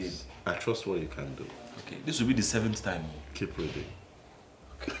read it again. I trust what you can do. Okay, this will be the 7th time. Keep reading.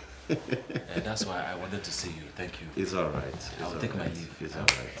 Okay. That's why I wanted to see you. Thank you. It's all right. I'll take my leave. It's all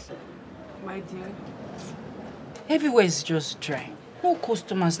right. My dear, everywhere is just dry. No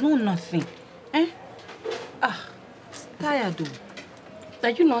customers, no nothing. Tired. Are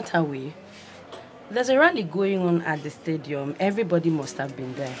you not aware? There's a rally going on at the stadium. Everybody must have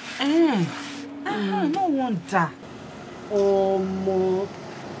been there. No wonder. Oh, Mo.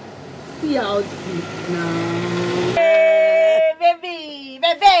 See outfit now. Hey, baby.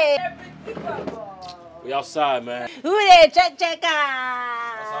 We outside, man. Who they check?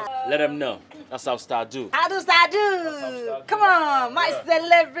 Let them know. That's how Star do. How do Star do? Come on, my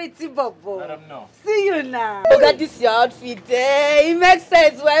celebrity bubble. Let them know. See you now. Look at this your outfit. It makes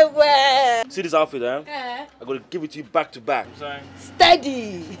sense well. See this outfit, I'm going to give it to you back to back.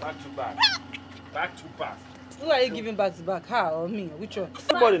 Steady. Back to back. Back to back. Who are you giving back to back? Her or me? Which one?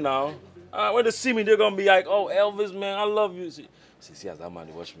 Everybody now. When they see me, they're gonna be like, "Oh, Elvis, man, I love you." See as that man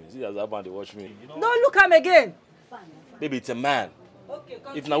they watch me. See as that man they watch me. You know? Don't look at him again. Baby, it's a man. Okay,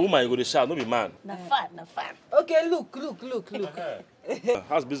 come. If na woman, you go to shout, no be man. Na fine. Okay, look.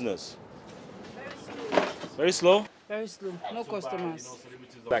 How's business? Very slow. Very slow. No customers.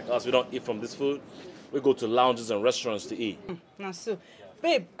 Like us, we don't eat from this food. We go to lounges and restaurants to eat. Now so,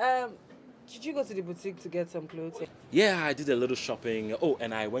 babe, did you go to the boutique to get some clothes? Yeah, I did a little shopping. Oh,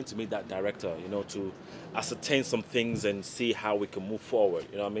 and I went to meet that director, you know, to ascertain some things and see how we can move forward.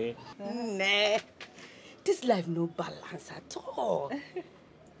 You know what I mean? Nah, this life no balance at all.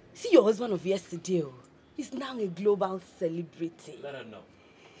 See your husband of yesterday. He's now a global celebrity. Let her know.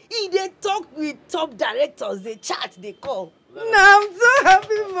 They talk with top directors, they chat, they call. Now I'm so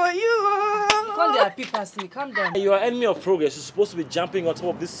happy for you. Come there, happy past me. Calm down. You are enemy of progress. You're supposed to be jumping on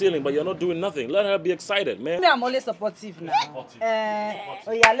top of this ceiling, but you're not doing nothing. Let her be excited, man. Me, I'm always supportive now.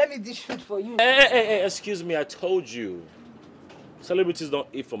 Oh yeah, let me dish food for you. Hey, excuse me, I told you. Celebrities don't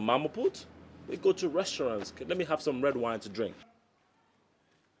eat from mama put. We go to restaurants. Let me have some red wine to drink.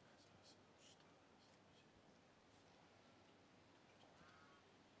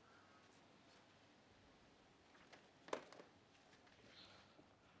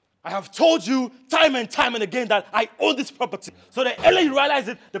 I have told you time and time and again that I own this property. So the earlier you realize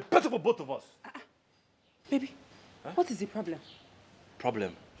it, the better for both of us. Baby, what is the problem?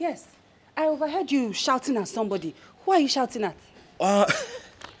 Problem? Yes. I overheard you shouting at somebody. Who are you shouting at?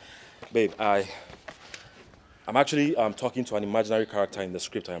 Babe, I'm actually talking to an imaginary character in the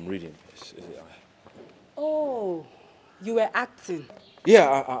script I am reading. Oh, you were acting.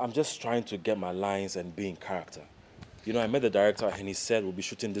 Yeah, I'm just trying to get my lines and be in character. You know, I met the director and he said we'll be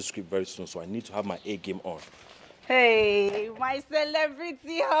shooting this script very soon, so I need to have my A game on. Hey, my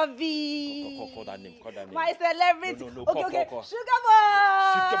celebrity hobby. Call that name, call that name. My celebrity. No, Okay. call. Sugar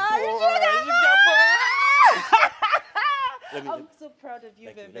boy. I'm so proud of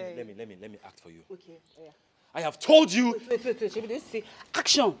you, baby. Let me act for you. Okay, yeah. I have told you. Wait. Should we say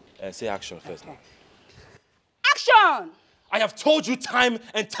action? Say action first now. Action! I have told you time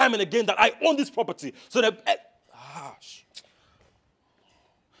and time and again that I own this property, so that.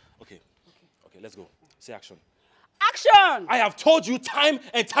 Okay, let's go. Say action. Action! I have told you time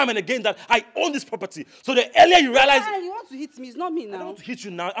and time and again that I own this property. So the earlier you realize... You want to hit me. It's not me now. I don't want to hit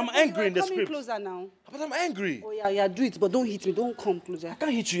you now. I'm angry in the script. Come closer now. But I'm angry. Oh, yeah, do it. But don't hit me. Don't come closer. I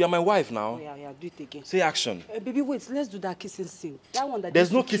can't hit you. You're my wife now. Oh, yeah, do it again. Say action. Baby, wait. Let's do that kissing scene. That one that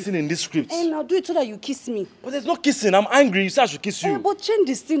there's no kissing in this script. Now do it so that you kiss me. But there's no kissing. I'm angry. You said I should kiss you. But change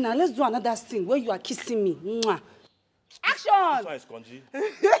this scene now. Let's do another scene where you are kissing me. Mwah. Action! This one is congee.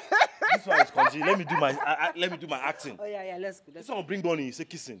 This one is congee. Let me do my acting. Oh yeah, let's go. This one will bring Bonnie. You say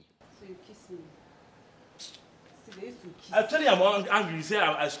kissing. So you kiss me. See, they used to kiss. I tell you I'm angry. You say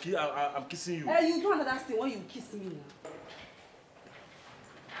I'm kissing you. You do another scene when you kiss me now.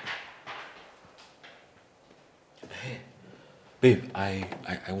 Hey, babe, I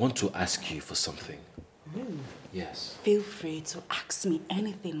want to ask you for something. Yes. Feel free to ask me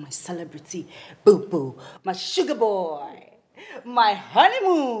anything, my celebrity. Boo-boo, my sugar boy, my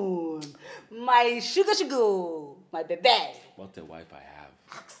honeymoon, my sugar, my baby. What a wife I have.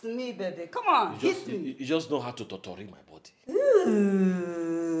 Ask me, baby. Come on, hit me. You just know how to torture my body.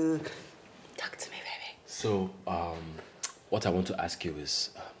 Ooh. Talk to me, baby. So, what I want to ask you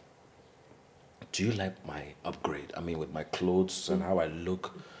is, do you like my upgrade? I mean, with my clothes and how I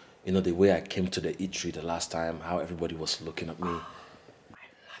look. You know, the way I came to the eatery the last time, how everybody was looking at me. I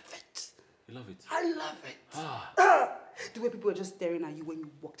love it. You love it? I love it. The way people were just staring at you when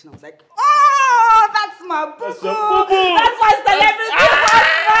you walked in, I was like, oh, that's my boo-boo. That's my celebrity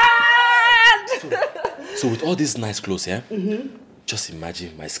husband. So with all these nice clothes, yeah? Just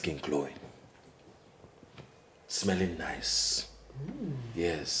imagine my skin glowing. Smelling nice.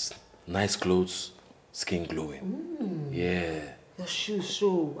 Yes. Nice clothes, skin glowing. Yeah. Your shoes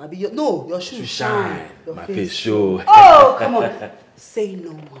show. Your shoes shine. My face show. Oh, come on. Say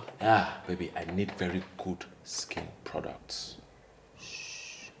no more. Baby, I need very good skin products.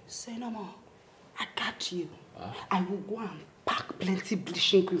 Shh. Say no more. I got you. I will go and pack plenty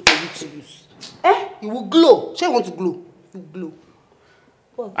bleaching cream for you to use. You will glow. She want to glow. You glow.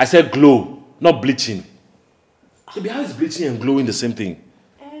 What? I said glow, not bleaching. Baby, how is bleaching and glowing the same thing?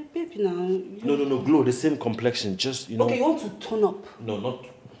 Baby, now. No, glow, the same complexion, just, you know. Okay, you want to turn up? No, not.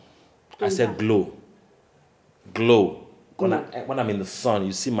 I said glow. Glow. When I'm in the sun,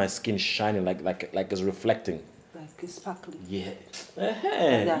 you see my skin shining like it's reflecting. Like it's sparkling. Yeah.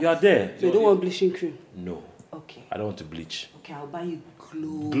 You are there. So you don't want bleaching cream? No. Okay. I don't want to bleach. Okay, I'll buy you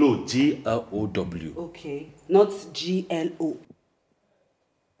glow. Glow, Glow. Okay, not GLO.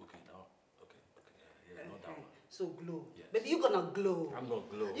 Okay, now. So glow. Yes. Baby, you gonna glow. I'm gonna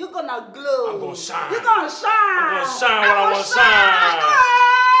glow. You gonna glow. I'm gonna shine. You gonna shine. I'm gonna shine when I want to shine.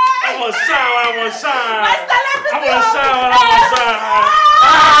 I'm gonna shine when I want to shine. My celebrity. I'm gonna shine when I want to shine.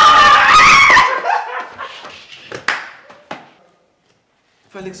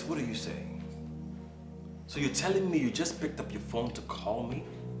 Felix, what are you saying? So you're telling me you just picked up your phone to call me?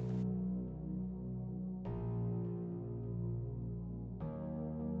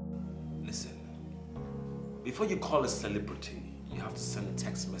 Listen, before you call a celebrity, you have to send a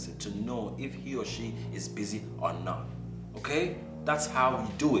text message to know if he or she is busy or not. Okay? That's how we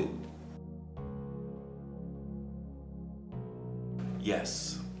do it.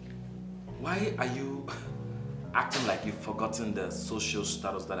 Yes. Why are you acting like you've forgotten the social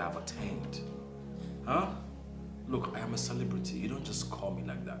status that I've attained? Huh? Look, I am a celebrity. You don't just call me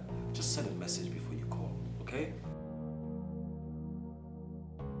like that. Just send a message before you call, okay?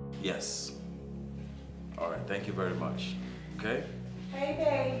 Yes. All right, thank you very much. Okay? Hey,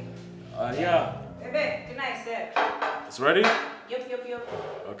 babe. Yeah. Hey, babe. Good night, sir. It's ready? Yup.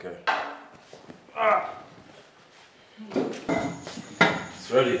 Okay.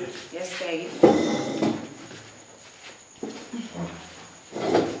 It's ready. Yes, babe.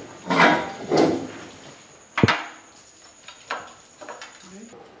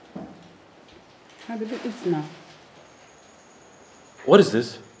 How did it eat now? What is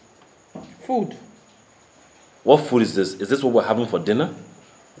this? Food. What food is this? Is this what we're having for dinner?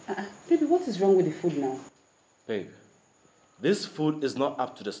 Baby, what is wrong with the food now? Babe, this food is not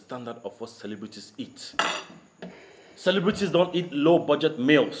up to the standard of what celebrities eat. Celebrities don't eat low-budget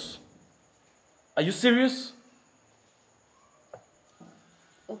meals. Are you serious?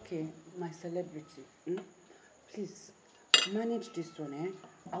 Okay, my celebrity. Please, manage this one, eh?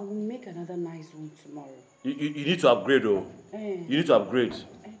 I will make another nice one tomorrow. You need to upgrade, though. You need to upgrade.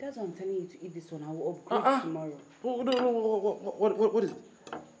 That's why I'm telling you to eat this one. I will upgrade tomorrow. What is it?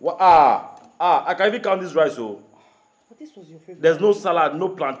 I can even count this rice, oh. But this was your favorite. There's no salad, no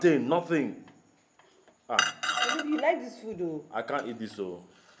plantain, nothing. Maybe you like this food, though. I can't eat this, oh.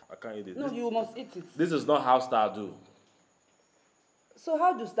 I can't eat it. No, you must eat it. This is not how Star do. So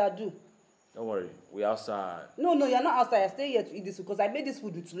how does that do? Don't worry, we're outside. No, you're not outside. I stay here to eat this food because I made this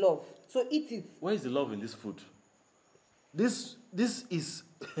food with love. So eat it. Where is the love in this food? This is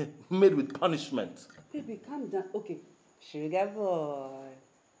made with punishment. Baby, calm down. Okay. Sugar boy.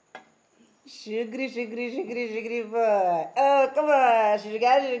 Sugary boy. Oh, come on.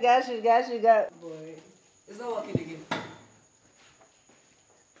 Sugar. Boy. It's not working again.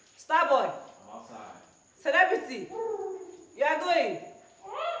 Star boy. I'm outside. Celebrity. You are going.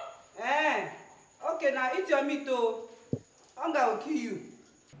 Okay, now eat your meat, though. Hunger will kill you.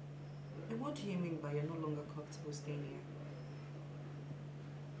 And what do you mean by you're no longer comfortable staying here?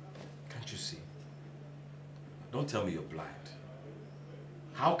 Can't you see? Don't tell me you're blind.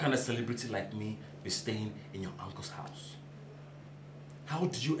 How can a celebrity like me be staying in your uncle's house? How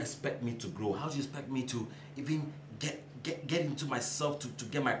do you expect me to grow? How do you expect me to even get into myself to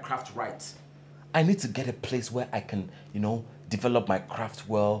get my craft right? I need to get a place where I can, develop my craft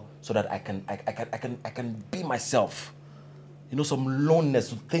well so that I can be myself. Some loneliness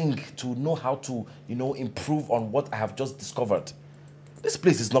to think, to know how to, improve on what I have just discovered. This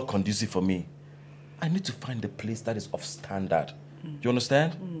place is not conducive for me. I need to find a place that is of standard. Do you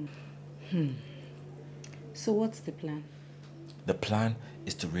understand? So what's the plan? The plan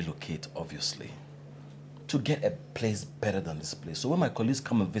is to relocate, obviously. To get a place better than this place. So when my colleagues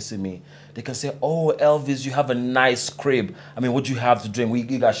come and visit me, they can say, oh, Elvis, you have a nice crib. I mean, what do you have to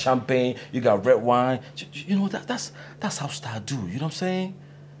drink? You got champagne, you got red wine. That's how Star do. You know what I'm saying?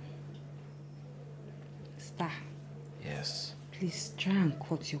 Star. Yes. Please try and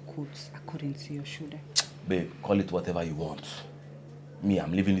cut your coat according to your shoulder. Babe, call it whatever you want. Me,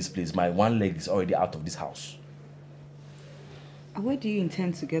 I'm leaving this place. My one leg is already out of this house. And where do you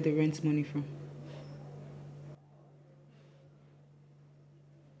intend to get the rent money from?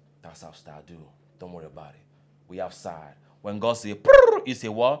 That's how Star do. Don't worry about it. We outside. When God say, you say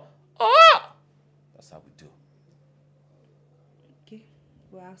what? Ah! That's how we do. Okay,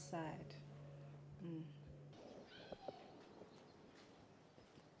 we're outside.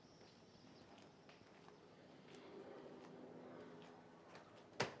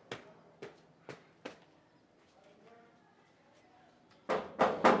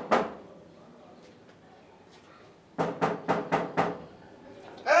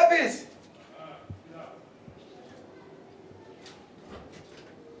 Elvis!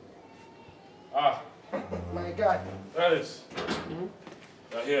 My God. Alice.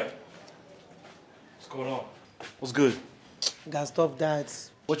 Right here. What's going on? What's good? Guys, stop that.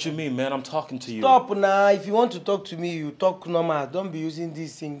 What you mean, man? I'm talking to you. Stop now. If you want to talk to me, you talk normal. Don't be using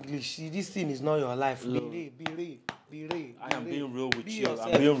this English. This thing is not your life. Look, be real. I am being real with you.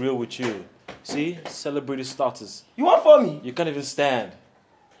 Yourself. I'm being real with you. See? Celebrity status. You want for me? You can't even stand.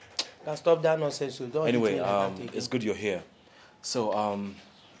 Guys, stop that nonsense. So don't Anyway, hit me like that it's good you're here. So,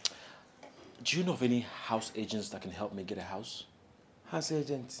 do you know of any house agents that can help me get a house? House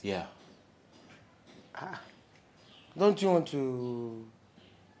agent? Yeah. Don't you want to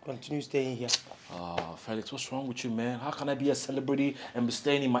continue staying here? Felix, what's wrong with you, man? How can I be a celebrity and be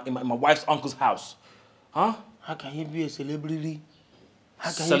staying in my wife's uncle's house? Huh? How can you be a celebrity?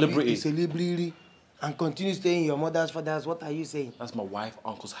 How can Celebrity. you be a celebrity and continue staying in your mother's father's? What are you saying? That's my wife's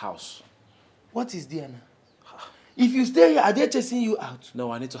uncle's house. What is there now? If you stay here, are they chasing you out?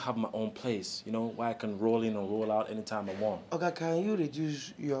 No, I need to have my own place, you know, where I can roll in or roll out anytime I want. Okay, can you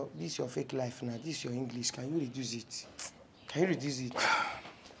reduce this your fake life now? This your English. Can you reduce it? Can you reduce it?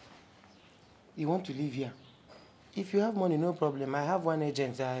 You want to live here? If you have money, no problem. I have one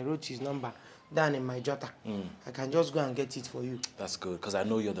agent that I wrote his number down in my jotter. I can just go and get it for you. That's good, because I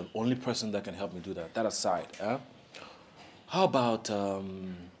know you're the only person that can help me do that. That aside, how about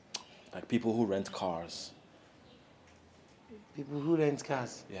like people who rent cars? People who rent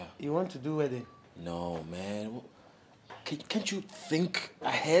cars? Yeah. You want to do wedding? No, man. Can't you think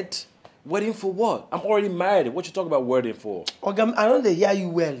ahead? Wedding for what? I'm already married. What you talking about wedding for? Okay, I don't hear you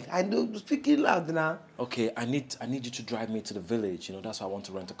well. I know, speaking loud now. Okay, I need you to drive me to the village. You know, that's why I want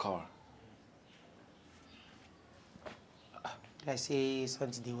to rent a car. I say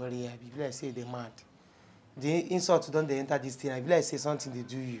something they worry. I be like say they mad. The insult don't they enter this thing. I be like say something they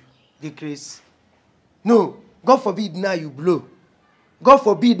do you. They crazy. No. God forbid now you blow. God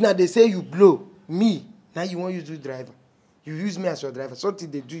forbid now they say you blow. Me. Now you want you to driver. You use me as your driver. Something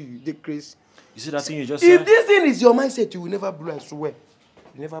they do you. They crazy. You see that thing you just said? If this thing is your mindset, you will never blow, I swear.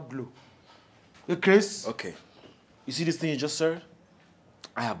 You never blow. You crazy? Okay. You see this thing you just said?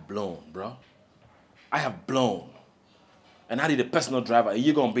 I have blown, bro. I have blown. And I need a personal driver.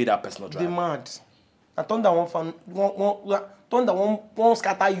 You're going to be that personal driver. They mad. I thunder one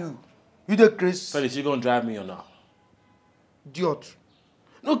scatter you. You the crazy. Felix, you going to drive me or not? Idiot.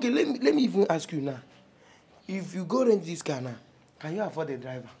 Okay, let me even ask you now. If you go rent this car now, can you afford a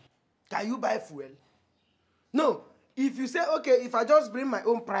driver? Can you buy fuel? No. If you say, okay, if I just bring my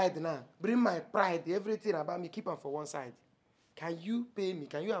own pride now, bring my pride, everything about me, keep them for one side. Can you pay me?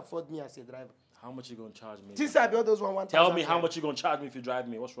 Can you afford me as a driver? How much you going to charge me? Since I built those 1,000. Tell me how much you going to charge me if you drive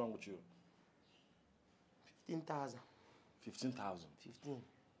me. What's wrong with you? 15,000. 15,000? 15.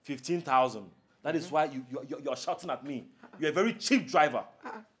 15,000. That is why you're shouting at me. You're a very cheap driver.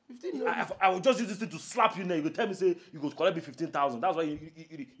 15, I will just use this thing to slap you now. You will tell me, say, you go collect me 15,000. That's why you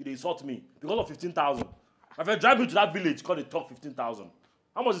insult me. Because of 15,000. If I drive me to that village, call it talk 15,000.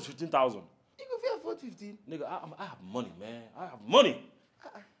 How much is 15,000? You can afford 15. Nigga, I have money, man. I have money.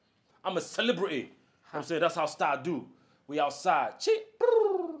 I'm a celebrity. I'm saying that's how star do. We outside. Cheap.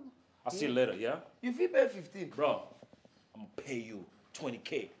 I'll see you later, yeah? You feel pay 15. Bro, I'm gonna pay you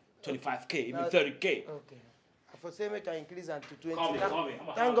 20K, 25K, even 30K. Okay. For say make I increase and to 20. Call me.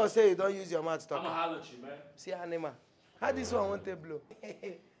 Thank God say you don't use your mouth talk. I'm gonna holler at you, man. See animal. How this one want to blow?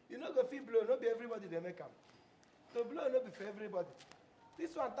 You know go feel blow, not be everybody they make them. To blow not be for everybody.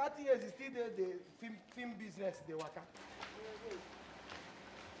 This one 30 years is still the film business they work at.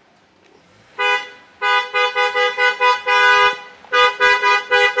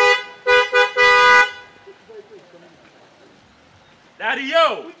 Daddy,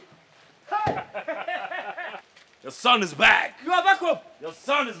 yo! Your son is back. You are welcome. Your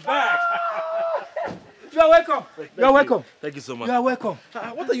son is back. You are welcome. You are welcome. Thank you so much. You are welcome.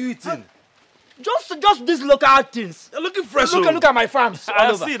 What are you eating? Just these local things. You're looking fresh. Look at my farms.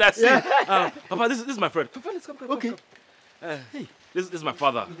 I see. Papa, this is my friend. Felix, come. Okay. Hey, this is my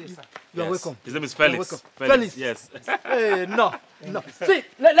father. You are welcome. His name is Felix. Welcome. Felix. Yes. Hey, no. See,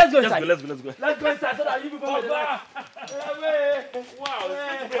 let's go inside. Let's go. Let's go inside so that you people will Wow,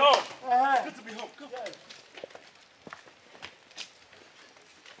 it's good to be home. It's good to be home. Come.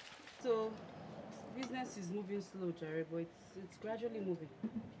 So, business is moving slow, Jerry, but it's gradually moving.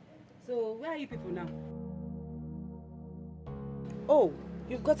 So, where are you people now? Oh,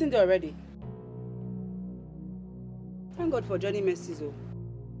 you've gotten there already. Thank God for joining Mercy's.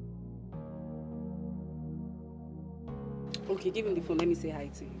 Okay, give him the phone. Let me say hi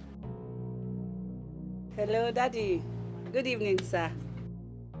to him. Hello, Daddy. Good evening, sir.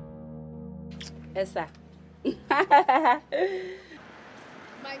 Yes, sir.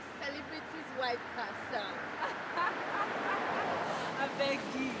 My celebrity's wife, Casa. I beg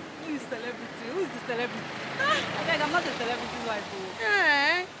you. Who is celebrity? Who is the celebrity? I beg, I'm not a celebrity's wife.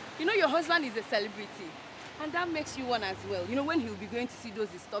 Eh, you know your husband is a celebrity. And that makes you one as well. You know, when he'll be going to see those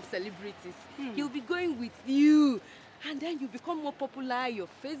top celebrities, he'll be going with you. And then you become more popular, your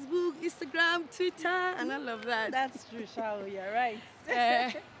Facebook, Instagram, Twitter, and all of that. That's true, Shao. You're right.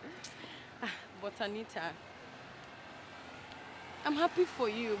 But Anita, I'm happy for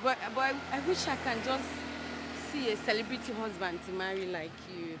you, but I wish I can just see a celebrity husband to marry like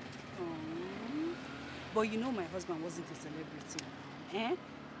you. But you know my husband wasn't a celebrity. Eh?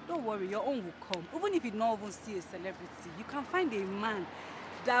 Don't worry, your own will come. Even if you don't even see a celebrity, you can find a man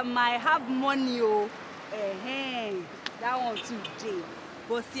that might have money, that one today.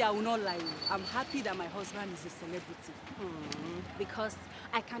 But see, I will not lie. I'm happy that my husband is a celebrity. Because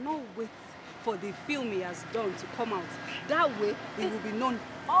I cannot wait for the film he has done to come out. That way, it will be known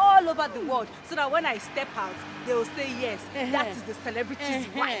all over the world. So that when I step out, they will say, yes, that is the celebrity's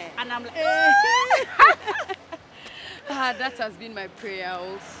wife. And I'm like, that has been my prayer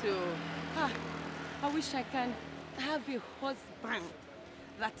also. I wish I can have a husband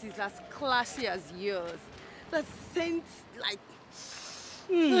that is as classy as yours. That scent like...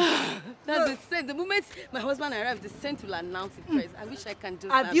 That's the scent. The moment my husband arrives, the scent will announce it first. I wish I can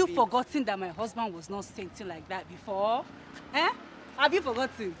just have you forgotten that my husband was not scenting like that before? Eh? Have you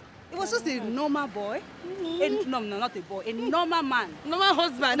forgotten? It was just a normal boy. No, not a boy. A normal man. Normal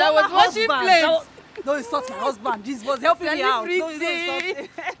husband. That was washing plates. Don't insult my husband. This was helping me out. Don't insult him.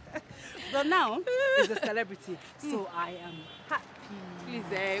 But now, he's a celebrity. So I am happy.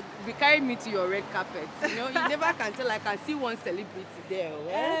 Please, be carrying me to your red carpet. You know, you never can tell. I can see one celebrity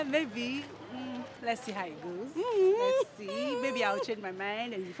there. Maybe. Let's see how it goes. Let's see. Maybe I'll change my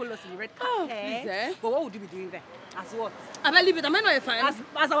mind and you follow us in the red carpet. Please, But what would you be doing there? As what? Am I leave it? Am I not a fan?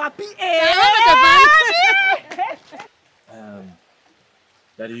 As our PA. Am I not a fan?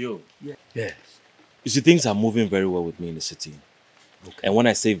 Daddy, yo. Yeah. Yes. You see, things are moving very well with me in the city. Okay. And when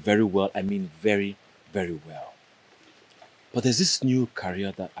I say very well, I mean very, very well. But there's this new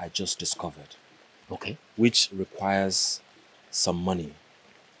career that I just discovered. Okay. Which requires some money.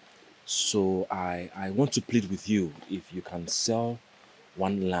 So I want to plead with you if you can sell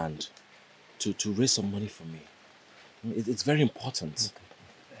one land to raise some money for me. It's very important.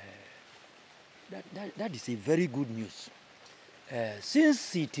 Okay. That is a very good news.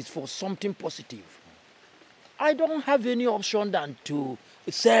 Since it is for something positive, I don't have any option than to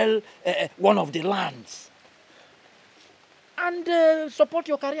sell one of the lands and support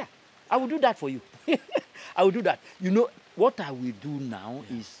your career. I will do that for you. I will do that. You know, what I will do now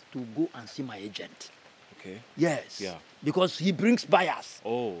is to go and see my agent. Okay. Yes. Yeah. Because he brings buyers.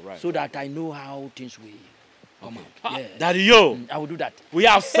 Oh, right. So that I know how things will come out. Yeah. Daddy, yo. I will do that. We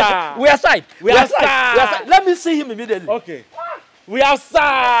outside. We outside. We outside. We outside. Let me see him immediately. Okay. We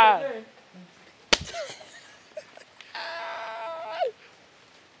outside.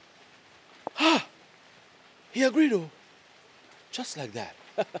 He agreed, though. Just like that.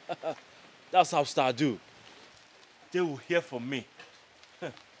 That's how Star do. They will hear from me.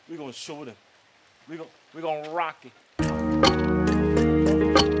 We're gonna show them. We're gonna rock it.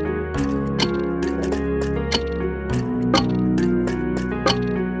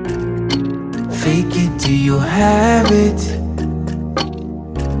 Fake it till you have it.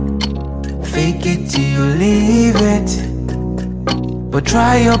 Fake it till you leave it. But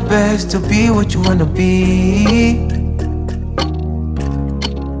try your best to be what you wanna be.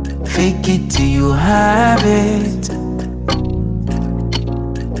 Fake it till you have it.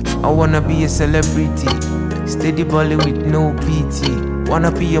 I wanna be a celebrity, steady balling with no pity.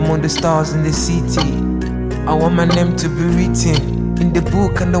 Wanna be among the stars in the city. I want my name to be written in the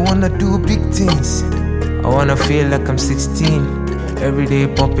book and I wanna do big things. I wanna feel like I'm 16, every day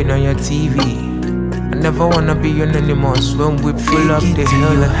popping on your TV. I never wanna be anonymous when we pull up the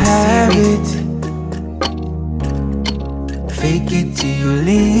hill like the sea. Fake it till you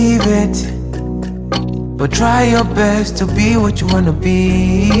leave it. But try your best to be what you wanna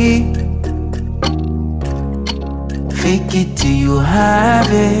be. Fake it till you have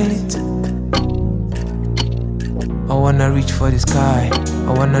it. I wanna reach for the sky.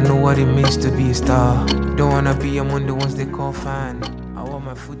 I wanna know what it means to be a star. Don't wanna be among the ones they call fan. I want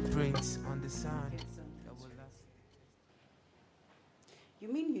my footprints on the sand.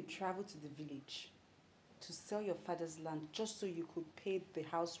 You mean you traveled to the village to sell your father's land just so you could pay the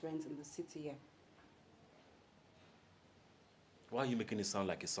house rent in the city here? Why are you making it sound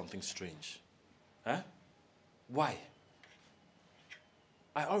like it's something strange? Huh? Why?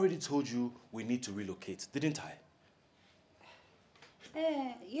 I already told you we need to relocate, didn't I?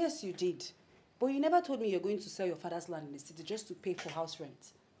 Yes, you did. But you never told me you're going to sell your father's land in the city just to pay for house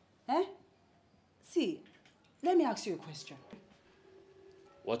rent. Eh? See, let me ask you a question.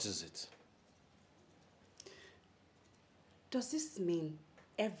 What is it? Does this mean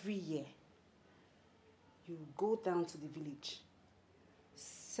every year you go down to the village,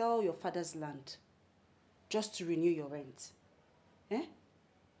 sell your father's land just to renew your rent? Eh?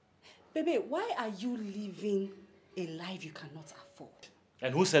 Baby, why are you living a life you cannot afford?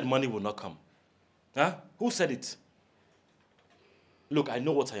 And who said money will not come? Huh? Who said it? Look, I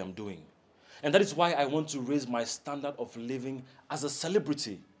know what I am doing. And that is why I want to raise my standard of living as a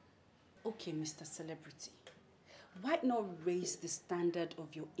celebrity. Okay, Mr. Celebrity. Why not raise the standard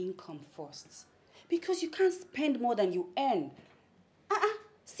of your income first? Because you can't spend more than you earn.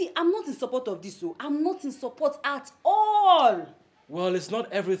 See, I'm not in support of this, so I'm not in support at all. Well, it's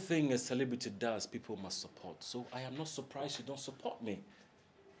not everything a celebrity does people must support. So I am not surprised you don't support me.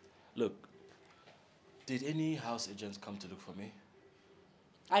 Look, did any house agents come to look for me?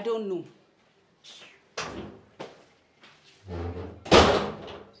 I don't know.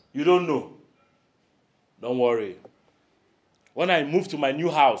 You don't know? Don't worry. When I move to my new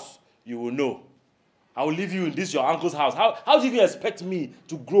house, you will know. I will leave you in this your uncle's house. How do you even expect me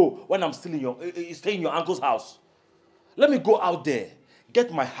to grow when I'm still staying in your uncle's house? Let me go out there,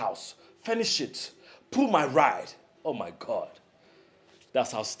 get my house, finish it, pull my ride. Oh my God.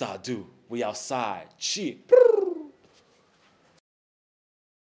 That's how stars do. We outside. Cheap.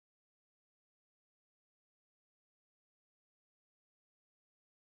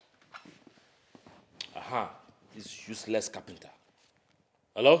 Aha. This useless carpenter.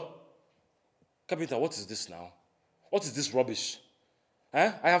 Hello? Carpenter, what is this now? What is this rubbish?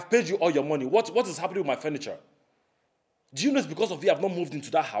 Eh? I have paid you all your money. What is happening with my furniture? Do you know it's because of you I've not moved into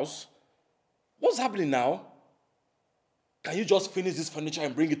that house? What's happening now? Can you just finish this furniture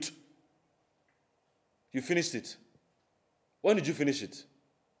and bring it? You finished it. When did you finish it?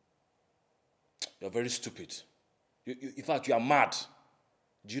 You're very stupid. In fact, you are mad.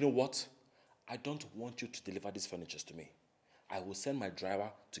 Do you know what? I don't want you to deliver these furniture to me. I will send my driver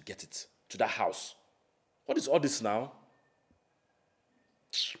to get it to that house. What is all this now?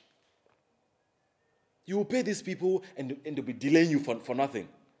 You will pay these people and they'll be delaying you for nothing.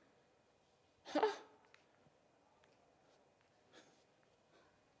 Huh?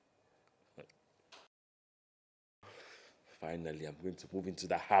 Finally, I'm going to move into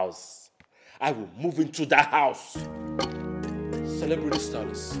the house. I will move into the house. Celebrity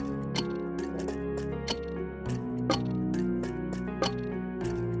status.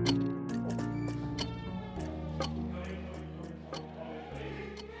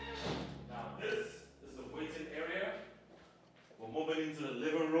 Into the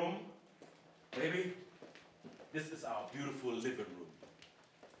living room. Baby, this is our beautiful living room.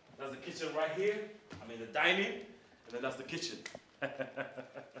 That's the kitchen right here. I mean the dining, and then that's the kitchen.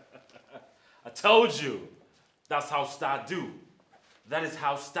 I told you, that's how stars do. That is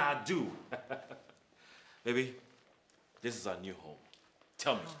how stars do. Baby, this is our new home.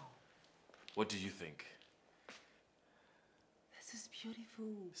 Tell me, what do you think? This is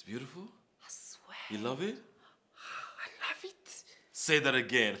beautiful. It's beautiful? I swear. You love it? I love it. Say that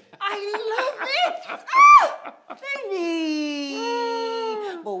again. I love it! Baby!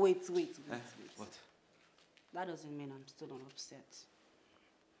 But wait. What? That doesn't mean I'm still not upset.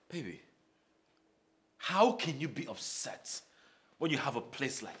 Baby, how can you be upset when you have a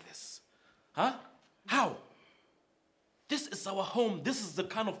place like this? Huh? How? This is our home. This is the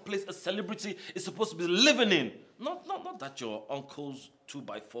kind of place a celebrity is supposed to be living in. Not that your uncle's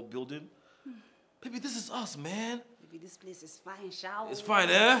 2x4 building. Baby, this is us, man. Baby, this place is fine, shall we? It's fine,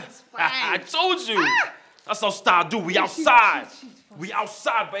 eh? It's fine. I told you. That's how stars do. We outside. We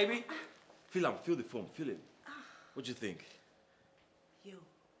outside, baby. Feel the foam. Feel it. What do you think? Yo.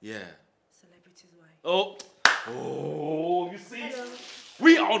 Yeah. Celebrities, why? Oh, you see? Hello.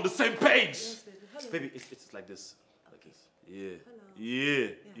 We are on the same page. Yes, baby. Hello. Baby, it's like this. Like this. Yeah. Hello.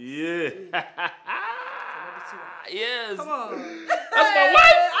 Yeah. Yes. Yeah. Yes. Come on. That's my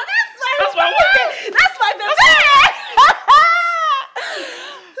wife. That's my wife. That's my baby.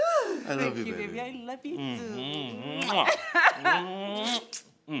 I love you, baby. I love you too.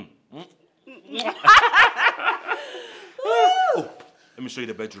 Oh, let me show you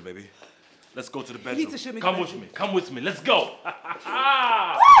the bedroom, baby. Let's go to the bedroom. You need to show me Come the with bedroom. me. Come with me. Let's go.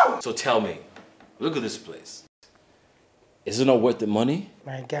 So tell me, look at this place. Is it not worth the money?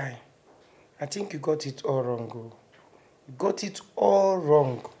 My guy, I think you got it all wrong. Oh. You got it all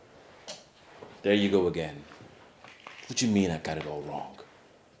wrong. There you go again. What do you mean I got it all wrong?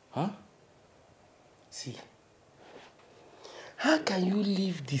 Huh? See, how can you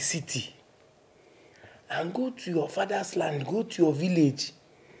leave the city and go to your father's land, go to your village,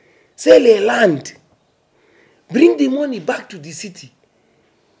 sell a land, bring the money back to the city,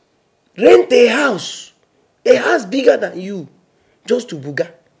 rent a house bigger than you, just to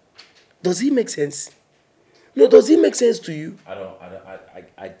buga. Does it make sense? No, does it make sense to you? I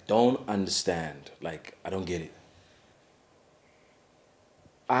don't understand. Like, I don't get it.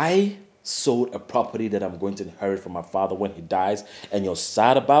 I sold a property that I'm going to inherit from my father when he dies, and you're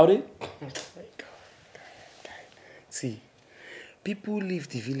sad about it? See, people leave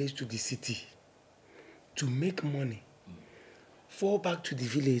the village to the city to make money, fall back to the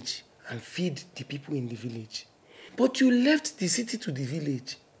village and feed the people in the village. But you left the city to the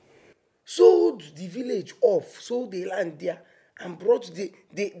village, sold the village off, sold the land there, and brought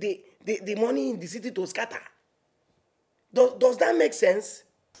the money in the city to scatter. Does that make sense?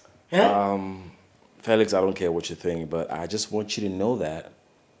 Huh? Felix, I don't care what you think, but I just want you to know that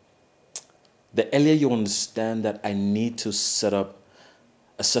the earlier you understand that I need to set up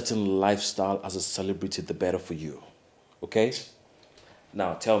a certain lifestyle as a celebrity, the better for you. Okay?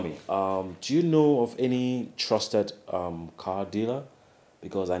 Now, tell me, do you know of any trusted car dealer?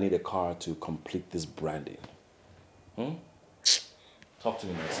 Because I need a car to complete this branding. Talk to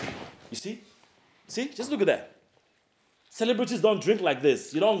me, Nancy. You see? See? Just look at that. Celebrities don't drink like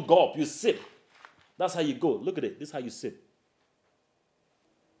this. You don't gulp, you sip. That's how you go. Look at it. This is how you sip.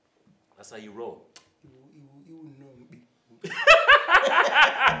 That's how you roll.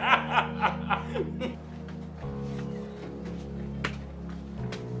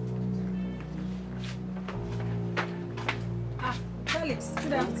 Felix,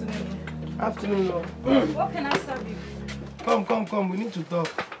 good afternoon. Afternoon, love. What can I serve you? Come. We need to talk.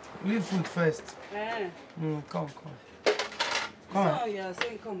 Leave food first. Come. Come on. So you're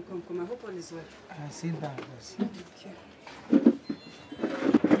saying come. I hope all is well. Sit down first. Okay.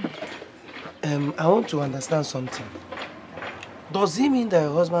 I want to understand something. Does it mean that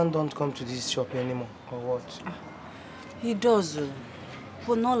your husband don't come to this shop anymore, or what? He does,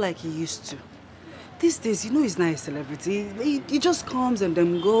 but not like he used to. These days, you know he's not a celebrity. He just comes and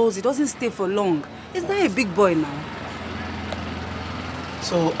then goes. He doesn't stay for long. He's not a big boy now.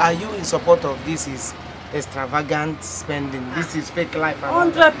 So, are you in support of this is extravagant spending? This is fake life?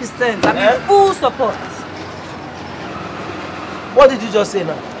 100%. I'm in full support. What did you just say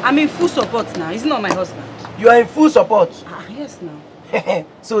now? I'm in full support now. He's not my husband. You are in full support? Yes, now.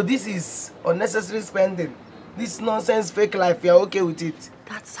 So this is unnecessary spending. This nonsense fake life, you're okay with it?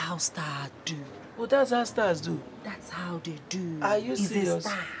 That's how stars do. Well, that's how stars do? That's how they do. Are you serious? A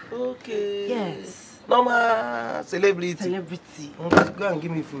star. Okay. Yes. Normal celebrity. Celebrity. Okay, go and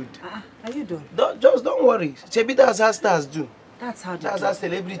give me food. Are you done? Don't worry. Shebi, that's how stars do. That's how they That's do. how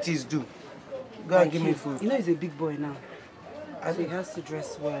celebrities do. Go and give me food. You know he's a big boy now. So he has to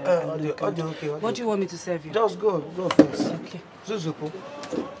dress well. And look good. Okay. What do you want me to serve you? Just go first. Okay. Zuzupu.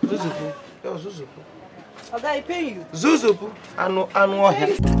 Yo, Zuzupu. Okay, I pay you. Zuzupu.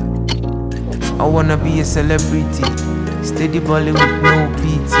 I wanna be a celebrity, steady balling with no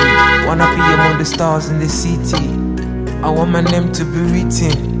PT. Wanna be among the stars in the city. I want my name to be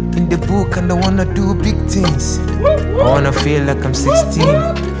written in the book, and I wanna do big things. I wanna feel like I'm 16,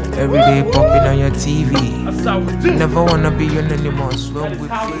 every day popping on your TV. Never wanna be an animal, swim with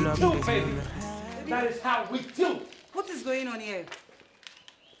full of That is how we do. What is going on here?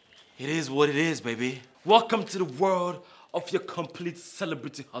 It is what it is, baby. Welcome to the world of your complete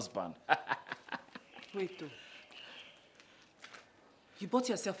celebrity husband. Wait, though. You bought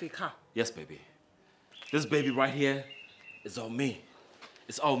yourself a car? Yes, baby. This baby right here is all me.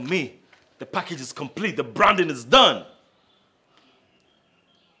 It's all me. The package is complete. The branding is done.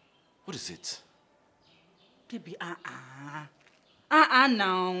 What is it? Baby, now.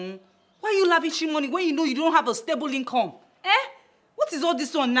 Why are you lavishing money when you know you don't have a stable income? What is all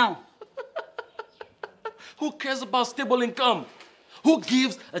this on now? Who cares about stable income? Who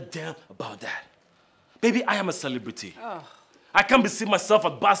gives a damn about that? Baby, I am a celebrity. I can't be seeing myself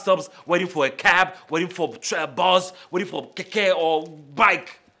at bus stops waiting for a cab, waiting for a bus, waiting for keke or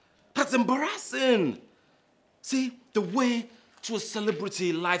bike. That's embarrassing. See, the way to a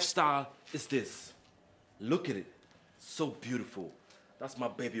celebrity lifestyle is this. Look at it. So beautiful. That's my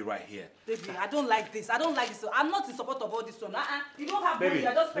baby right here. Baby, I don't like this. I'm not in support of all this one. You don't have money.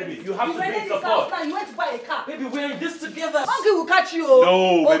 You're just baby, you have to be in support. Now. You went to buy a car. Baby, we're in this together. Hungry will catch you.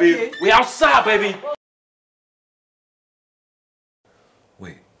 No, baby. We're outside, baby.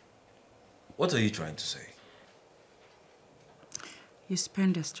 Wait. What are you trying to say? You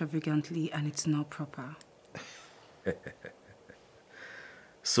spend extravagantly and it's not proper.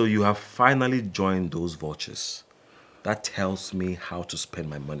 So you have finally joined those vultures. That tells me how to spend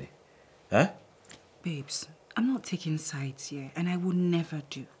my money. Huh? Babes, I'm not taking sides here, and I would never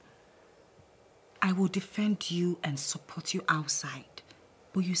do. I will defend you and support you outside.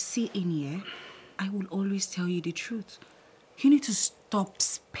 But you see in here, I will always tell you the truth. You need to stop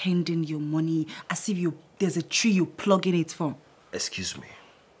spending your money as if there's a tree you're plugging it from. Excuse me.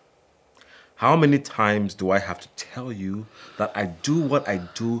 How many times do I have to tell you that I do what I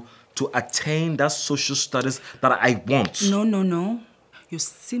do to attain that social status that I want? No. You're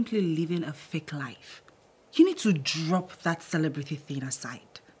simply living a fake life. You need to drop that celebrity thing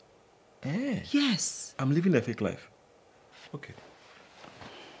aside. Eh? Yes. I'm living a fake life. Okay.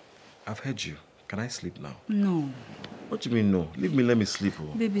 I've heard you. Can I sleep now? No. What do you mean no? Leave me, let me sleep.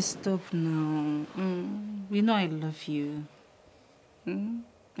 Oh. Baby, stop now. You know I love you.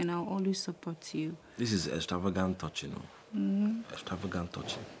 And I'll always support you. This is extravagant touch, you know. Extravagant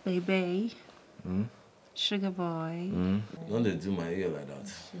touching. Baby. Sugar boy. You want to do my ear like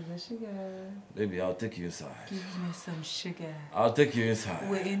that? Sugar. Baby, I'll take you inside. Give me some sugar. I'll take you inside.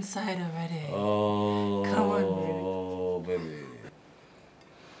 We're inside already. Oh. Come on, baby. Baby.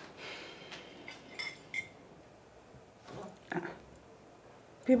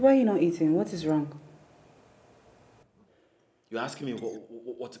 Babe, why are you not eating? What is wrong? You're asking me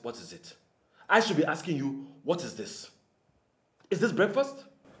what is it? I should be asking you, what is this? Is this breakfast?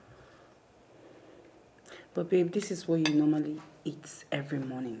 But babe, this is what you normally eat every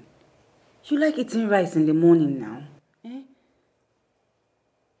morning. You like eating rice in the morning now. Eh?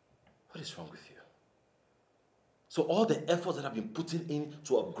 What is wrong with you? So all the efforts that I've been putting in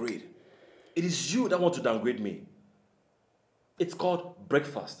to upgrade, it is you that want to downgrade me. It's called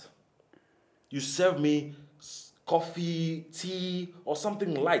breakfast. You serve me coffee, tea, or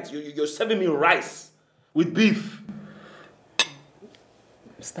something light. You're serving me rice with beef.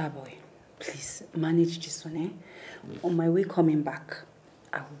 Starboy, please manage this one, eh? On my way coming back,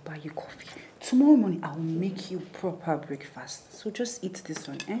 I will buy you coffee. Tomorrow morning, I will make you proper breakfast. So just eat this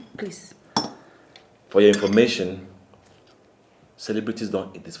one, eh? Please. For your information, celebrities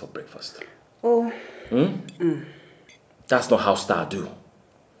don't eat this for breakfast. Oh. That's not how Star do.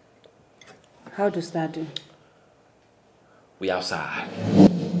 How does Star do? We outside.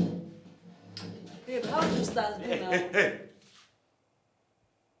 Babe, how do Stars do now?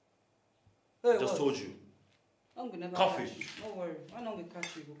 Hey, just what? told you. Coffee. Don't worry. Why not we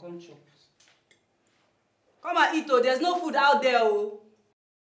catch you? We'll come chop. Come and eat, oh. There's no food out there, oh.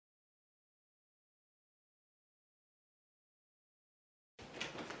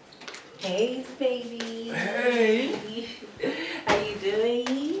 Hey, baby. Hey. How you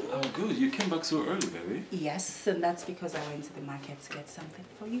doing? I'm good. You came back so early, baby. Yes, and that's because I went to the market to get something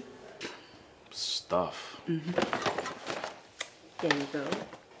for you. Stuff. There you go.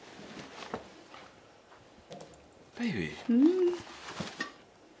 Baby. You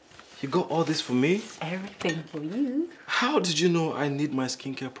got all this for me? Everything for you. How did you know I need my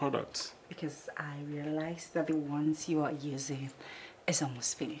skincare products? Because I realized that the ones you are using is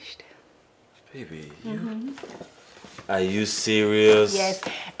almost finished. Baby, are you serious? Yes,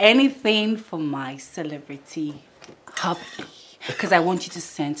 anything for my celebrity hubby. Because I want you to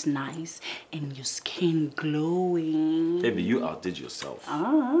scent nice and your skin glowing. Baby, you outdid yourself.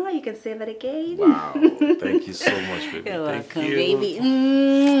 Ah, you can say that again. Wow, thank you so much, baby. You're Thank welcome, you. baby.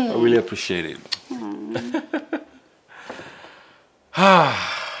 I really appreciate it.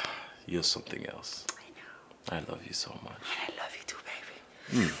 You're something else. I know. I love you so much. I love you too, baby.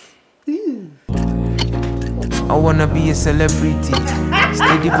 I wanna be a celebrity,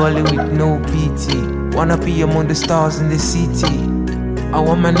 steady balling with no PT. Wanna be among the stars in the city. I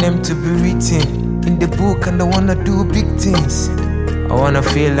want my name to be written in the book, and I wanna do big things. I wanna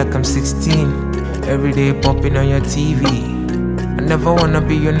feel like I'm 16, every day popping on your TV. I never wanna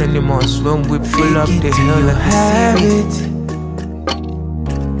be an animal, swim whip full up the hill like a seaweed.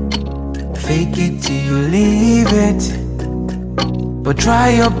 Fake it till you leave it. But try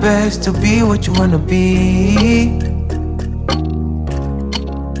your best to be what you wanna be.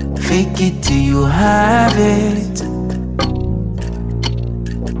 Fake it till you have it.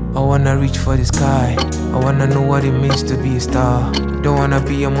 I wanna reach for the sky. I wanna know what it means to be a star. Don't wanna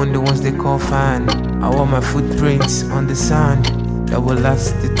be among the ones they call fan. I want my footprints on the sand that will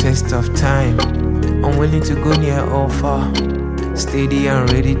last the test of time. I'm willing to go near or far, steady and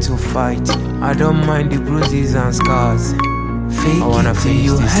ready to fight. I don't mind the bruises and scars. Fake I wanna it till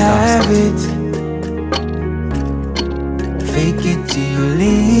you have it. Fake it till you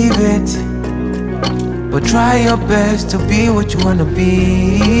leave it. But try your best to be what you wanna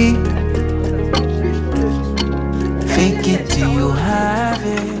be. Fake it till you have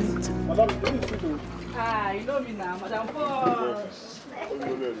it. Ah, you know me now, Madam Posh.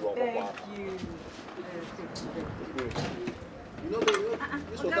 Thank you.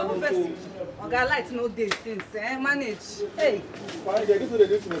 this water no cold. Oga light no dey since, manage. Hey. Fine, get into the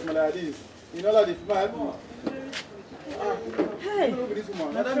business like this. You know like this man. Hey.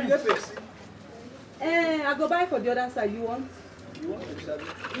 Madam, you get Pepsi? I go buy for the other side. You want? You want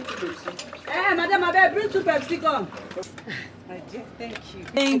Pepsi? Bring 2 Pepsi. Madam, I beg, bring 2 Pepsi, come. My dear, thank you.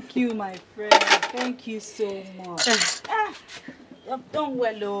 Thank you, my friend. Thank you so much. You've done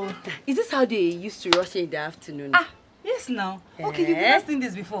well, oh. Is this how they used to rush in the afternoon? Yes, now. Okay, you've never seen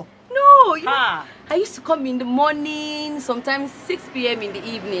this before. No, you know, I used to come in the morning, sometimes 6 p.m. in the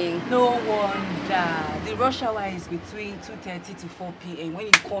evening. No wonder. The rush hour is between 2:30 to 4 p.m. When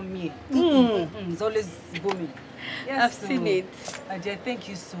you come here, it's always booming. Yes, I've seen it. Ajay, thank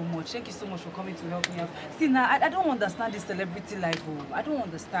you so much. Thank you so much for coming to help me out. See, now, I don't understand this celebrity life. I don't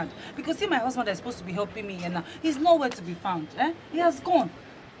understand. Because see, my husband is supposed to be helping me here now. He's nowhere to be found. He has gone.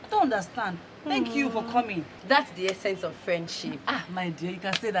 I don't understand. Thank you for coming. That's the essence of friendship. My dear, you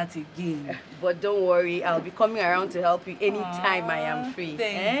can say that again. But don't worry, I'll be coming around to help you anytime I am free.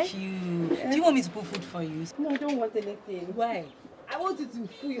 Thank you. Do you want me to put food for you? No, I don't want anything. Why? I want you to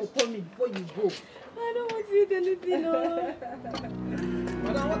fill your tummy before you go. I don't want to eat anything, no.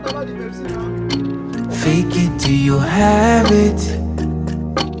 Madam, what about the Pepsi now? Fake it till you have it.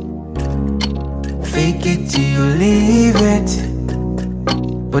 Fake it till you leave it.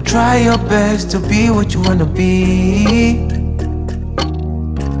 But try your best to be what you wanna be.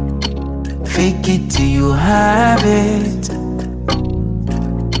 Fake it till you have it.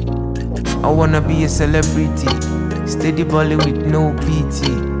 I wanna be a celebrity, steady balling with no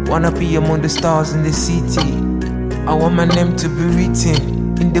pity. Wanna be among the stars in the city. I want my name to be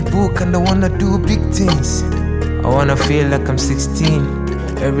written in the book, and I wanna do big things. I wanna feel like I'm 16,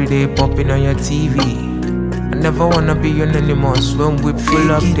 every day popping on your TV. I never wanna be your anonymous when we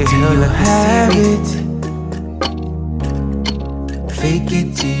pull up the hill like have it. Fake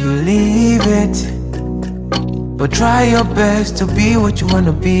it till you leave it. But try your best to be what you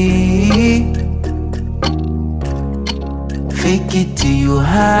wanna be. Fake it till you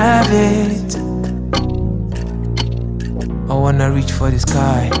have it. I wanna reach for the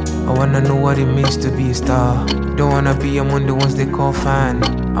sky. I wanna know what it means to be a star. Don't wanna be among the ones they call fan.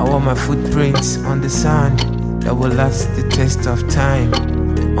 I want my footprints on the sand that will last the test of time.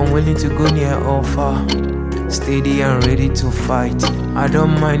 I'm willing to go near or far, steady and ready to fight. I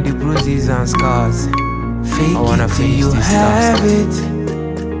don't mind the bruises and scars. Fake I wanna it till you have it.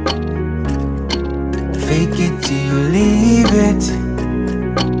 Fake it till you leave it.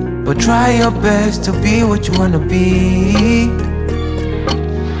 But try your best to be what you wanna be.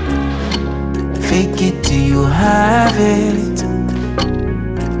 Fake it till you have it.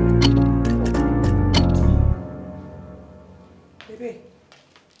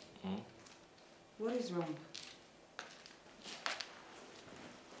 What is wrong?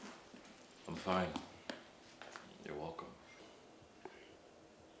 I'm fine. You're welcome.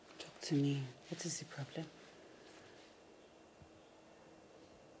 Talk to me. What is the problem?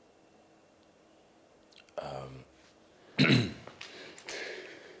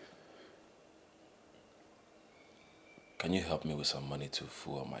 Can you help me with some money to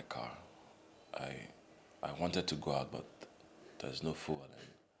fuel my car? I wanted to go out, but there's no fuel and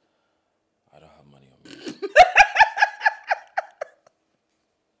I don't have money on me.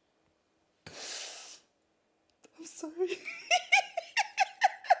 I'm sorry.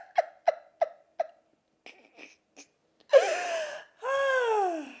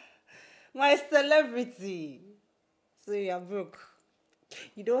 My celebrity. So you are broke.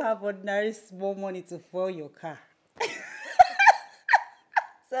 You don't have ordinary small money to fuel your car.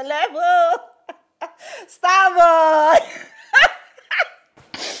 Celebo! Starboy!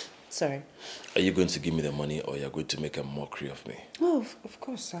 Sorry. Are you going to give me the money or you're going to make a mockery of me? Oh, of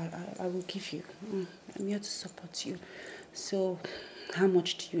course, I will give you. I'm here to support you. So, how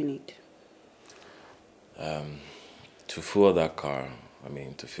much do you need? To fuel that car,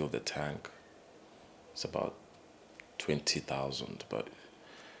 to fill the tank, it's about 20,000, but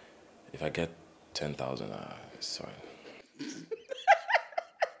if I get 10,000, it's fine.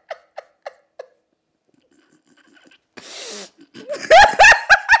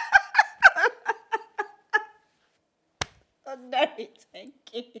 Thank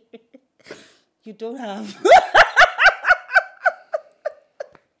you. You don't have.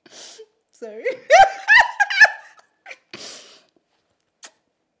 Sorry.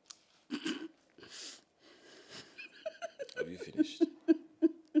 Have you finished?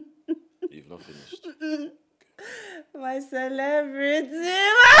 You've not finished. Okay. My celebrity.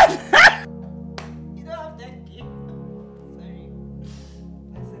 You don't have thank you. Sorry.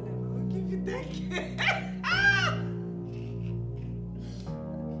 My celebrity will give you thank you.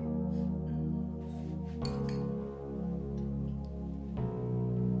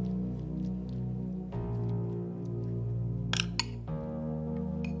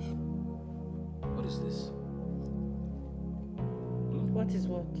 What is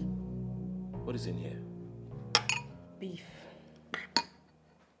what? What is in here? Beef.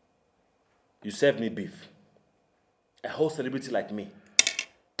 You served me beef. A whole celebrity like me.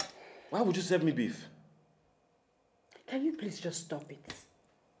 Why would you serve me beef? Can you please just stop it?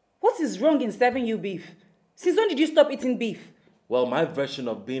 What is wrong in serving you beef? Since when did you stop eating beef? Well, my version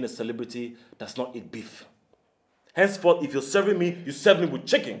of being a celebrity does not eat beef. Henceforth, if you're serving me, you serve me with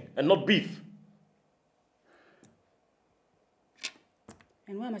chicken and not beef.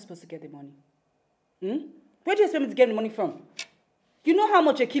 And where am I supposed to get the money? Where do you expect me to get the money from? You know how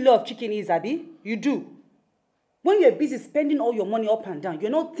much a kilo of chicken is, Abby? You do. When you're busy spending all your money up and down,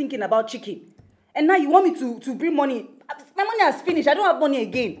 you're not thinking about chicken. And now you want me to bring money. My money has finished. I don't have money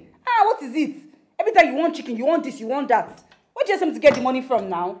again. What is it? Every time you want chicken, you want this, you want that. Where do you expect me to get the money from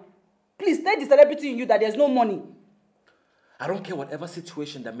now? Please tell the celebrity in you that there's no money. I don't care whatever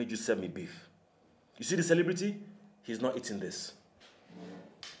situation that made you serve me beef. You see the celebrity? He's not eating this.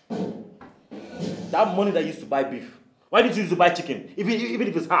 That money that you used to buy beef, why did you use to buy chicken, even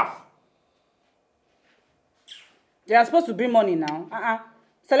if it's half? They are supposed to bring money now.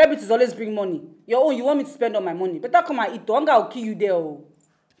 Celebrities always bring money. Your own, you want me to spend all my money. Better come and eat. Hunger will kill you there. Oh.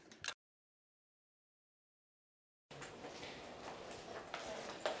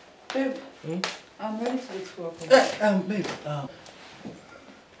 Babe, I'm ready to eat work. Babe.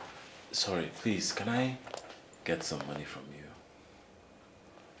 Sorry, please, can I get some money from you?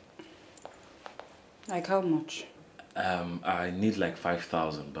 Like how much? I need like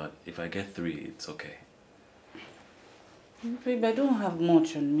 5,000, but if I get 3, it's okay. Babe, I don't have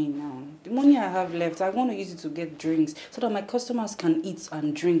much on me now. The money I have left, I want to use it to get drinks so that my customers can eat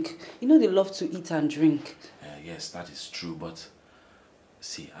and drink. You know they love to eat and drink. Yes, that is true, but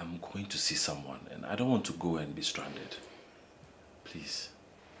see, I'm going to see someone and I don't want to go and be stranded. Please.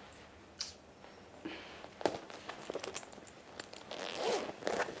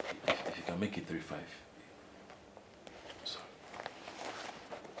 If you can make it 3-5. Sorry.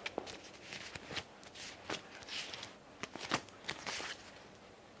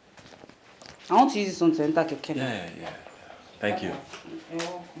 I want to use this one to enter Keke. Yeah. Thank you. You're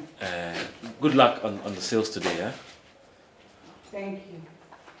welcome. Good luck on the sales today, yeah? Thank you.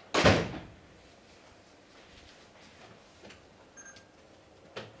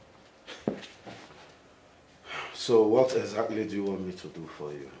 So what exactly do you want me to do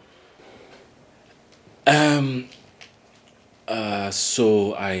for you?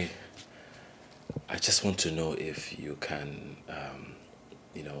 So I just want to know if you can,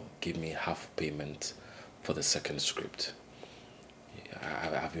 give me half payment for the second script.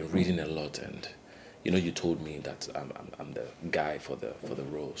 I've been reading a lot, and you told me that I'm the guy for the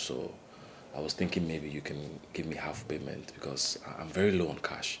role. So I was thinking maybe you can give me half payment because I'm very low on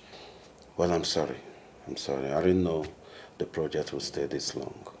cash. Well, I'm sorry. I didn't know the project would stay this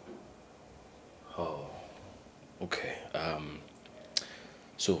long. Oh, okay.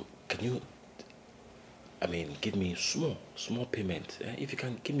 So can you, give me small payment? If you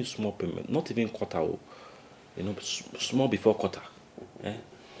can give me small payment, not even quarter, small before quarter.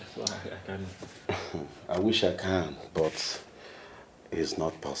 So I can. I wish I can, but it's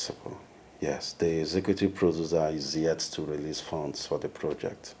not possible. Yes, the executive producer is yet to release funds for the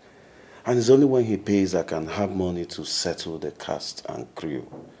project. And it's only when he pays I can have money to settle the cast and crew.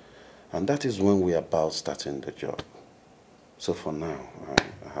 And that is when we are about starting the job. So for now,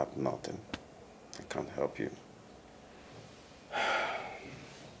 I have nothing. I can't help you.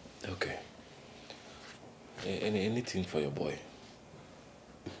 Okay. Anything for your boy.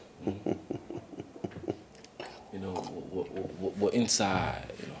 We're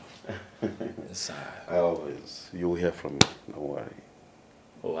inside, Inside. I always. You'll hear from me. Don't worry.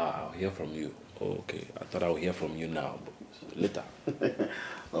 Oh, I'll hear from you. Oh, okay. I thought I'll hear from you now, but later.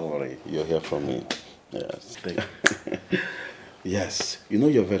 Don't worry. You'll hear from me. Yes. Thank you. Yes.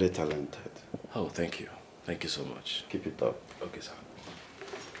 You're very talented. Oh, thank you. Thank you so much. Keep it up. Okay, sir.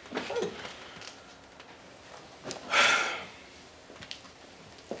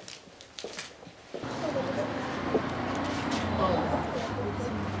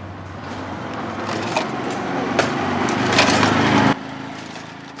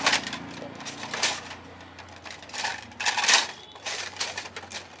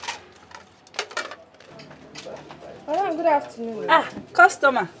 Good afternoon.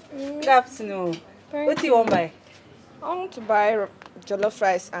 Customer. Good afternoon. What do you want to buy? I want to buy jollof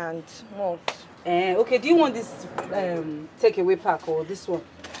rice and malt. Okay, do you want this takeaway pack or this one?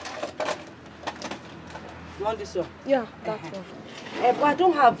 You want this one? Yeah, that one. But I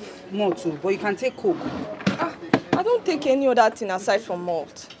don't have malt too, but you can take Coke. I don't take any other thing aside from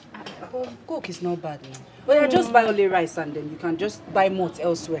malt. Coke is not bad now. Well, yeah, just buy only rice and then you can just buy more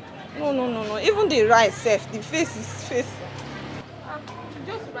elsewhere. No. Even the rice, the face is face.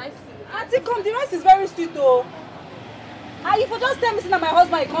 Just rice. Auntie, come, the rice is very sweet though. You for just tell me that my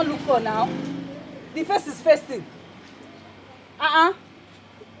husband you can't look for now. The face is facing.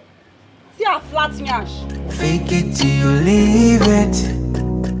 See how flat yash. Fake it till you leave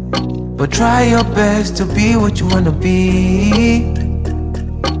it, but try your best to be what you wanna be.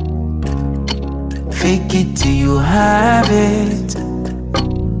 Fake it till you have it.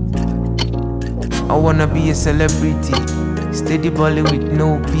 I wanna be a celebrity, steady balling with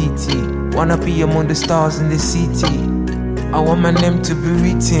no pity. Wanna be among the stars in the city. I want my name to be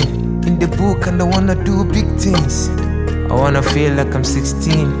written in the book, and I wanna do big things. I wanna feel like I'm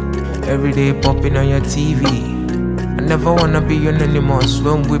 16, every day popping on your TV. I never wanna be an anonymous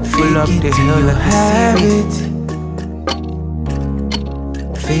when we pull up the hill like you see me.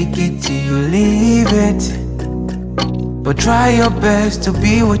 Fake it till you leave it, but try your best to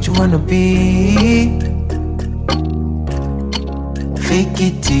be what you wanna be. Fake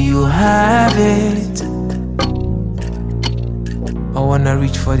it till you have it. I wanna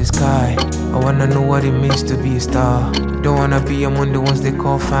reach for the sky, I wanna know what it means to be a star. Don't wanna be among the ones they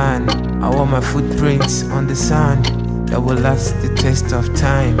call fan. I want my footprints on the sand that will last the test of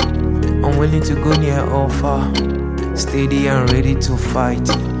time. I'm willing to go near or far, steady and ready to fight.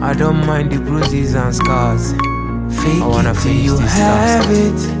 I don't mind the bruises and scars. Fake I wanna it till you have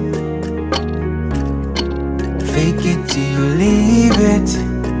it. Fake it till you leave it,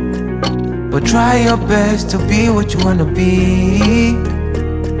 but try your best to be what you wanna be.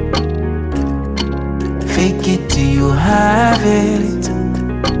 Fake it till you have it.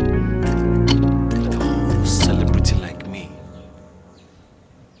 Oh, celebrity like me,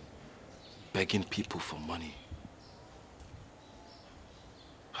 begging people for money.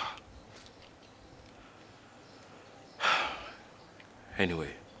 Anyway,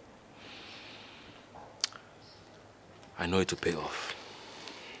 I know it will pay off.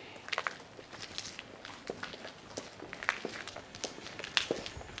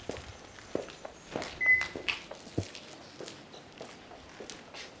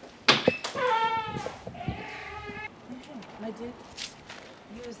 My dear,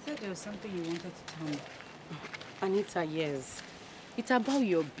 you said there was something you wanted to tell me. Anita, yes. It's about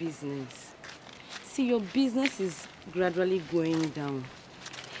your business. See, your business is gradually going down.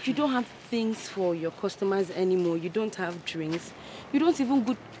 You don't have things for your customers anymore. You don't have drinks. You don't even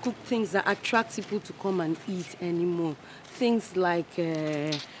cook things that attract people to come and eat anymore. Things like...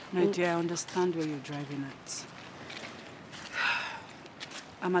 My dear, I understand where you're driving at.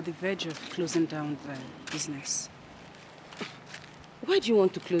 I'm at the verge of closing down the business. Why do you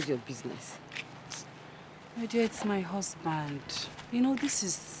want to close your business? My dear, it's my husband. You know, this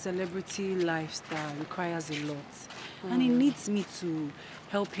is celebrity lifestyle, requires a lot. And he needs me to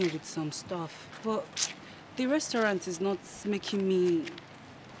help him with some stuff. But the restaurant is not making me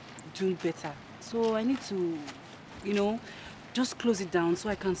do better. So I need to, you know, just close it down so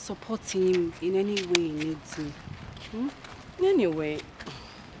I can support him in any way he needs me. Anyway,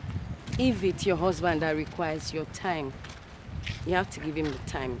 if it's your husband that requires your time, you have to give him the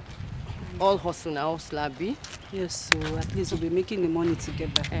time. All hustle now, hustle, Abi. Yes, so at least we'll be making the money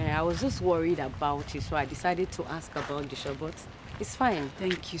together. I was just worried about you, so I decided to ask about the shop, but it's fine.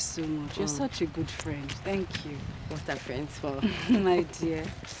 Thank you so much. You're such a good friend. Thank you. What are friends for? My dear.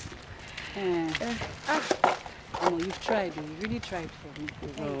 Oh, you've tried. You really tried for me.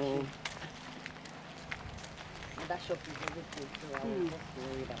 No. That shop is really good, so I was just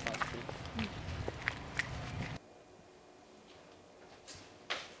worried about it.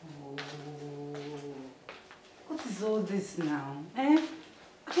 What is all this now? I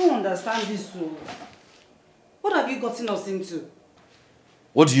don't understand this. What have you gotten us into?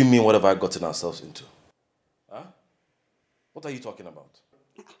 What do you mean, what have I gotten ourselves into? Huh? What are you talking about?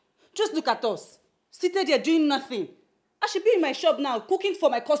 Just look at us. Seated here doing nothing. I should be in my shop now, cooking for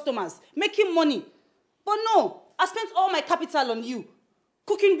my customers, making money. But no, I spent all my capital on you.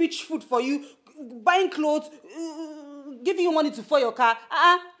 Cooking rich food for you, buying clothes, giving you money for your car,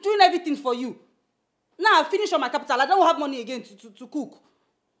 doing everything for you. Now I finished all my capital. I don't have money again to cook.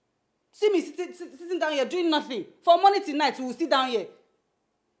 See me sitting down here doing nothing. For money tonight, we will sit down here.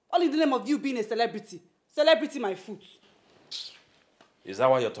 All in the name of you being a celebrity. Celebrity my foot. Is that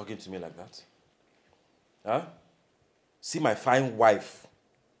why you're talking to me like that? Huh? See my fine wife.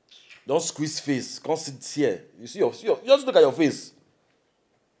 Don't squeeze face. Come sit here. You just look at your face.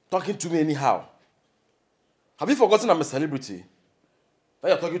 Talking to me anyhow. Have you forgotten I'm a celebrity? Now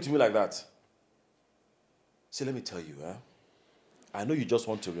you're talking to me like that. See, let me tell you, I know you just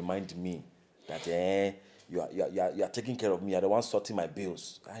want to remind me that You are taking care of me. You're the one sorting my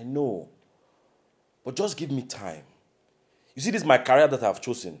bills. I know. But just give me time. You see, this is my career that I've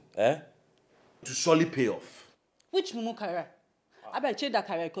chosen. To surely pay off. Which mumu career? I better change that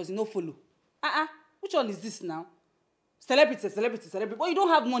career because you no follow. Which one is this now? Celebrity. But you don't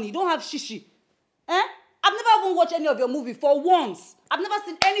have money. You don't have shishi. I've never even watched any of your movie for once. I've never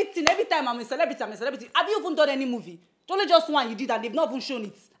seen anything. Every time I'm a celebrity. Have you even done any movie? It's only just one you did and they've not even shown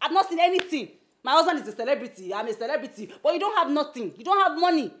it. I've not seen anything. My husband is a celebrity. I'm a celebrity. But you don't have nothing. You don't have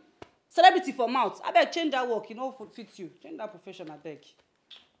money. Celebrity for mouth. I better change that work. You know, fit you. Change that profession, I beg.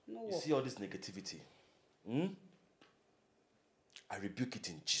 No work. You see all this negativity? I rebuke it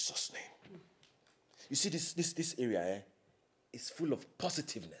in Jesus' name. You see this area is full of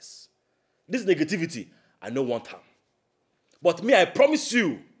positiveness. This negativity, I don't want her. But me, I promise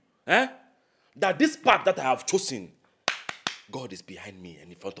you, that this path that I have chosen, God is behind me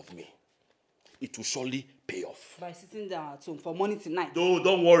and in front of me. It will surely pay off. By sitting down at home for morning to night. No,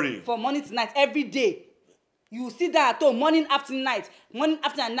 don't worry. For morning to night, every day. You sit down at home, morning, afternoon, night. Morning,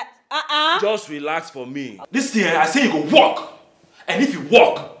 afternoon, night. Just relax for me. This thing, I say you go walk. And if you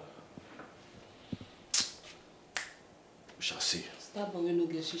walk, we shall see. Stop, but we no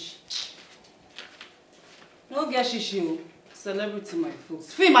get shishi. No get shishi. Celebrity, my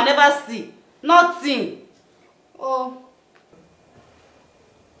folks. Film I never see. Nothing. Oh.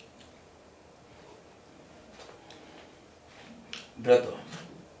 Brother,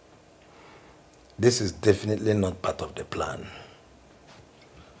 this is definitely not part of the plan.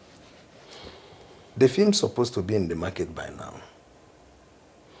 The film's supposed to be in the market by now.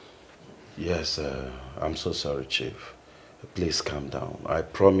 Yes, I'm so sorry, Chief. Please calm down. I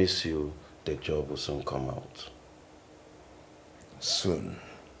promise you the job will soon come out. Soon.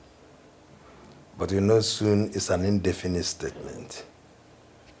 But you know soon is an indefinite statement.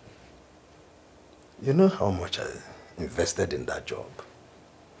 You know how much I invested in that job.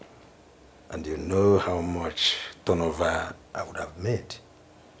 And you know how much turnover I would have made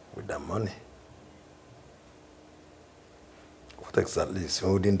with that money. What exactly is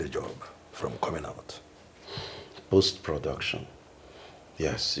holding the job from coming out? Post-production.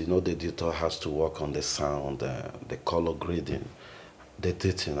 Yes, you know the editor has to work on the sound, the color grading, the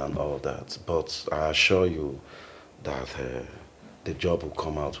editing and all that. But I assure you that the job will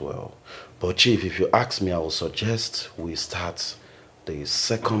come out well. But Chief, if you ask me, I will suggest we start the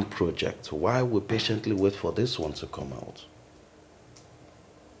second project. Why we patiently wait for this one to come out?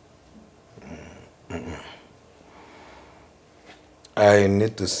 I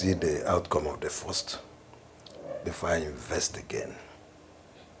need to see the outcome of the first before I invest again.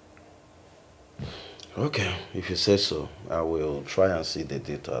 Okay, if you say so, I will try and see the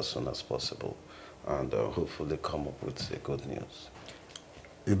data as soon as possible and hopefully come up with a good news.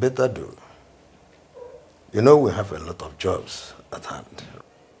 You better do. You know we have a lot of jobs at hand.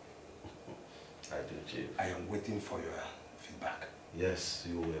 I do, Chief. I am waiting for your feedback. Yes,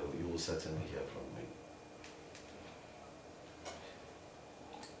 you will. You will certainly hear from me.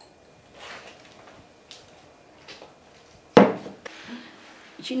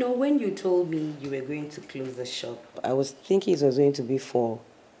 You know, when you told me you were going to close the shop, I was thinking it was going to be for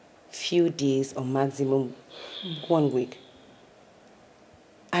a few days or maximum 1 week.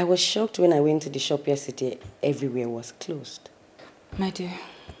 I was shocked when I went to the shop yesterday. Everywhere was closed. My dear,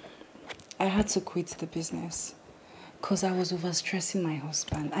 I had to quit the business because I was overstressing my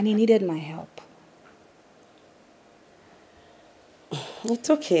husband and he needed my help. It's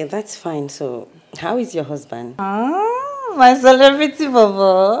okay, that's fine. So, how is your husband? My celebrity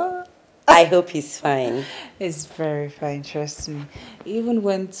Bobo. I hope he's fine. He's very fine, trust me. He even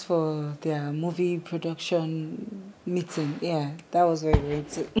went for their movie production meeting. Yeah, that was where he went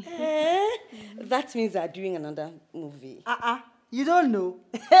to. That means they're doing another movie. You don't know.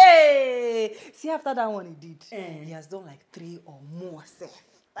 Hey! See, after that one he did, he has done like 3 or more.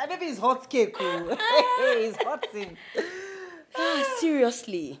 Like maybe it's hot cake. It's hot thing.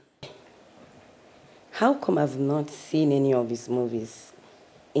 Seriously. How come I've not seen any of his movies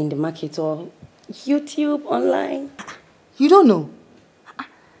in the market or YouTube, online? You don't know?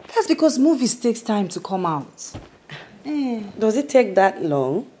 That's because movies takes time to come out. Does it take that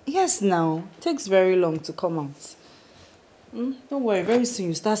long? Yes, now. It takes very long to come out. Don't worry, very soon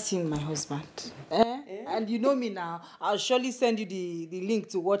you start seeing my husband. And you know me now. I'll surely send you the link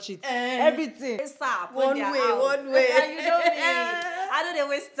to watch it. Everything. One way. You know me. I don't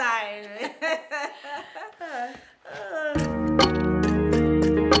waste time.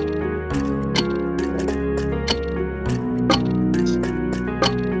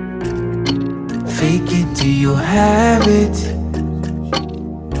 Fake it till you have it.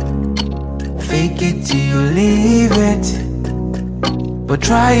 Fake Fake it till you leave it. But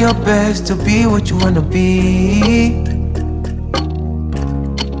try your best to be what you wanna be.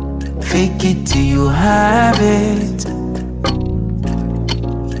 Fake it till you have it.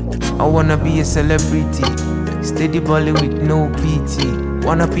 I wanna be a celebrity, steady balling with no pity.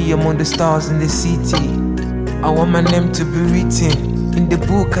 Wanna be among the stars in the city. I want my name to be written in the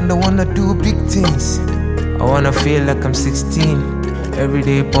book, and I wanna do big things. I wanna feel like I'm 16, every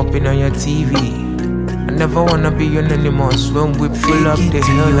day popping on your TV. I never wanna be an animal, swim whip full up the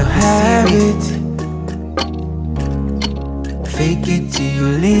hill like a seaweed. Fake it till you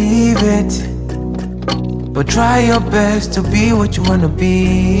leave it. But try your best to be what you wanna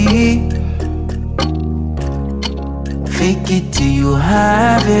be. Fake it till you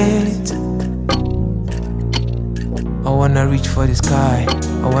have it. I wanna reach for the sky.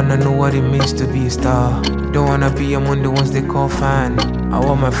 I wanna know what it means to be a star. Don't wanna be among the ones they call fan. I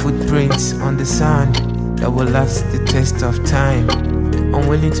want my footprints on the sand that will last the test of time. I'm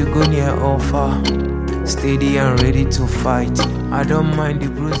willing to go near or far, steady and ready to fight. I don't mind the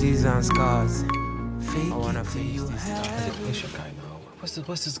bruises and scars. I wanna finish this time. Where's your guy now? Where's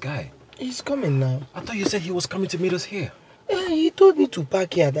this guy? He's coming now. I thought you said he was coming to meet us here. He told me to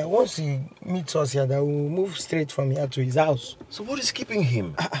park here, that once he meets us here, that we'll move straight from here to his house. So what is keeping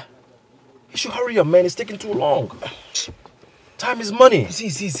him? You should hurry up, man. It's taking too long. Time is money. See. I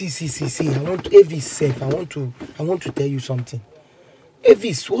want to, Avis safe. I want to tell you something.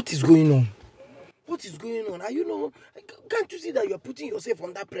 Avis, what is going on? What is going on? Are you know? Can't you see that you are putting yourself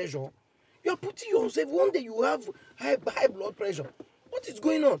under pressure? You are putting yourself. One day you have high blood pressure. What is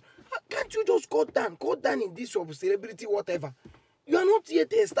going on? Can't you just cut down in this your celebrity, whatever? You are not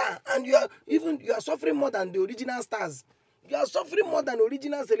yet a star, and you are suffering more than the original stars. You are suffering more than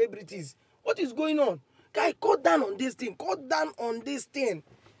original celebrities. What is going on? Guy, cut down on this thing. Cut down on this thing.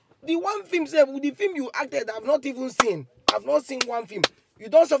 The one film, the film you acted, I've not even seen. I've not seen one film. You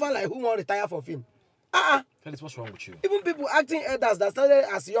don't suffer like who want to retire for film. Felix, what's wrong with you? Even people acting elders that started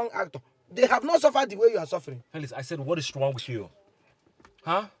as a young actor, they have not suffered the way you are suffering. Felix, I said, what is wrong with you?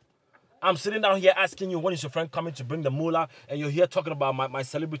 Huh? I'm sitting down here asking you, when is your friend coming to bring the moolah, and you're here talking about my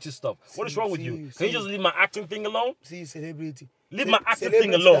celebrity stuff. What is wrong with you? Can you just leave my acting thing alone? See, celebrity. Leave my acting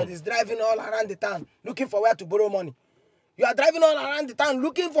thing alone. That is driving all around the town, looking for where to borrow money. You are driving all around the town,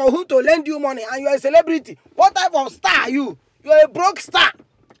 looking for who to lend you money, and you are a celebrity. What type of star are you? You are a broke star.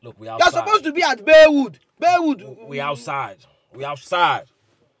 Look, we outside. You are supposed to be at Baywood. We outside. We outside.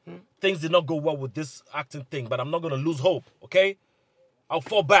 Things did not go well with this acting thing, but I'm not going to lose hope, okay? I'll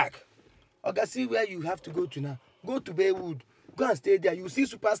fall back. Okay, see where you have to go to now. Go to Baywood. Go and stay there. You see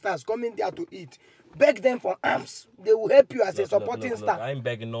superstars coming there to eat. Beg them for arms. They will help you as a supporting star. I ain't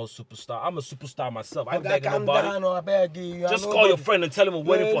begging no superstar. I'm a superstar myself. I ain't okay, begging nobody. Down, I beg you. Just call your friend and tell him I'm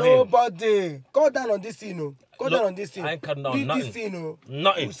waiting for him. Nobody. Call down on this thing, no. Call down on this thing. I ain't cutting down Leave nothing. This thing, no.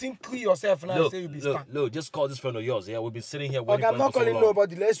 Nothing. You seem clear yourself now and say you be star. Look, just call this friend of yours. Yeah, we've been sitting here waiting okay, for him for so long. I'm not calling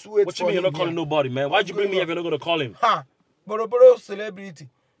nobody. Let's wait. What you mean you're not calling nobody, man? Why'd you bring me if you're not going to call him? Boro celebrity.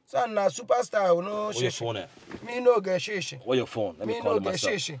 So na superstar, no. Where your phone at? Me no get shishi. Where your phone? Let me call him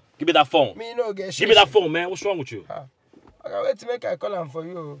myself. Shishi. Give me that phone. Me no get shishi. Give me that phone, man. What's wrong with you? Okay, wait to make I call him for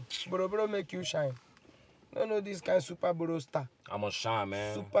you. Boro make you shine. No, this kind of super Boro star. I'm on shine,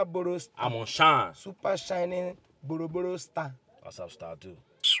 man. Super Boro star. I'm on shine. Super shining Boro star. That's how star do.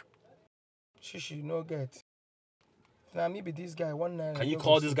 Shishi, no get. Now me be this guy, 1night. Can you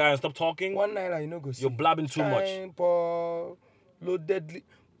call this guy and stop talking? 1night, you know go see. You're blabbing too much. Poor, loaded.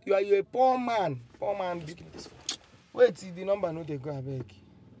 You are a poor man. Poor man. Wait, see the number, no, they go abeg.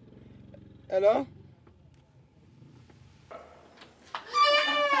 Hello?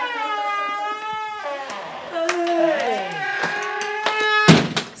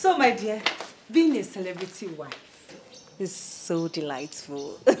 So, my dear, being a celebrity wife is so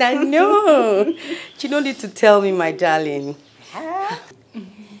delightful. I know. You don't need to tell me, my darling.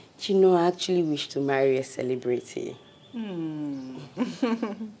 You know, I actually wish to marry a celebrity. I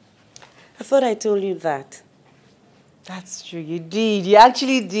thought I told you that. That's true, you did. You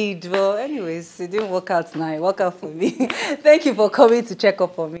actually did. Well, anyways, it didn't work out now. It worked out for me. Thank you for coming to check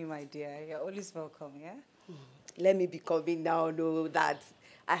up on me, my dear. You're always welcome, yeah? Let me be coming now, know that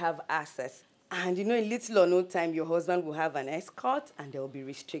I have access. And you know, in little or no time, your husband will have an escort and there will be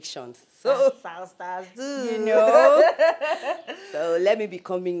restrictions. So, South stars do. You know. So, let me be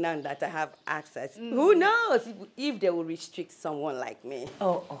coming now that I have access. Who knows if they will restrict someone like me?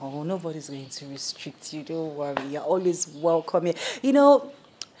 Oh, nobody's going to restrict you. Don't worry. You're always welcome here. You know,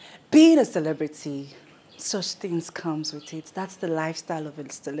 being a celebrity, such things comes with it. That's the lifestyle of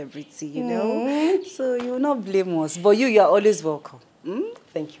a celebrity, you know. So, you will not blame us. But you're always welcome.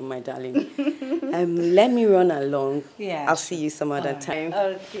 Thank you, my darling. Let me run along. Yeah. I'll see you some other time.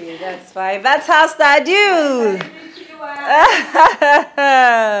 Okay, that's fine. That's how I do.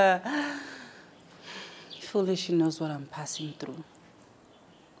 If only she knows what I'm passing through,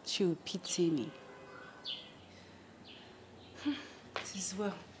 she will pity me. It is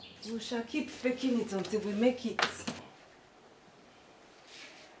well. We shall keep faking it until we make it.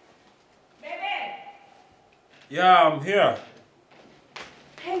 Baby! Yeah, I'm here.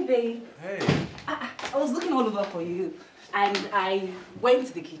 Hey, babe. Hey. I was looking all over for you, and I went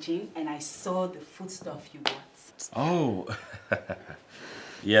to the kitchen and I saw the foodstuff you bought. Oh.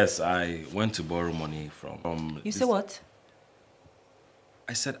 Yes, I went to borrow money from... You say what?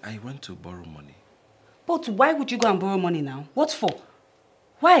 I said I went to borrow money. But why would you go and borrow money now? What for?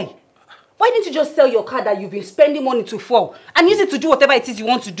 Why? Why didn't you just sell your car that you've been spending money to for and use it to do whatever it is you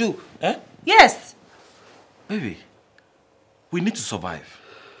want to do? Eh? Yes. Baby, we need to survive.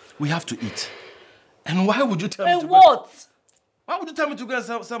 We have to eat. And why would you tell me to what? Why would you tell me to go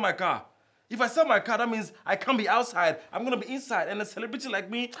and sell my car? If I sell my car, that means I can't be outside. I'm going to be inside. And a celebrity like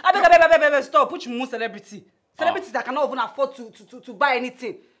me... I beg, stop. Put your celebrity. Celebrity that cannot even afford to buy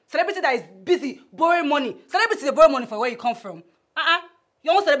anything. Celebrity that is busy borrowing money. Celebrity they borrow money for where you come from.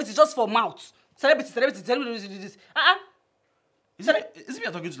 Your own celebrity just for mouth. Celebrity. Is it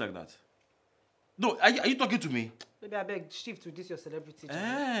me talking to like that? No, are you talking to me? Maybe I beg, shift to this your celebrity.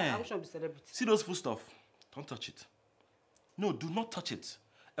 Eh. I wish I be celebrity. See those food stuff? Don't touch it. No, do not touch it.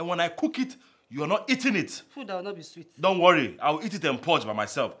 And when I cook it, you are not eating it. Food that will not be sweet. Don't worry, I'll eat it and purge by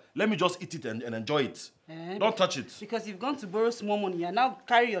myself. Let me just eat it and enjoy it. Don't touch it. Because you've gone to borrow small money and now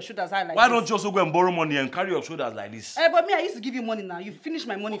carry your shoulders high like Why this. don't you also go and borrow money and carry your shoulders like this? But me, I used to give you money now. You finished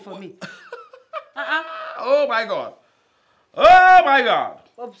my money for me. Oh my God. Oh my God.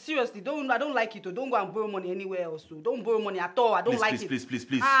 Oh, seriously, I don't like it. Don't go and borrow money anywhere else. Don't borrow money at all. I don't like it.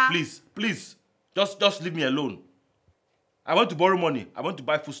 Please. Just leave me alone. I want to borrow money. I want to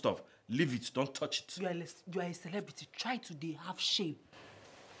buy food stuff. Leave it. Don't touch it. You are a celebrity. Try to have shame.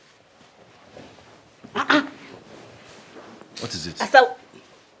 What is it?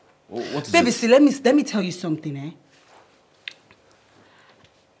 What is Baby, it? see, let me tell you something,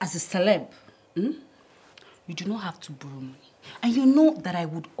 As a celeb, you do not have to borrow money. And you know that I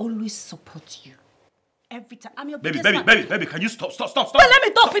would always support you. Every time. I'm your biggest fan. Baby, can you stop? Well, let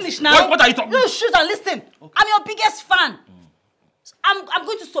me talk finish now. What are you talking? You shoot and listen. Okay. I'm your biggest fan. I'm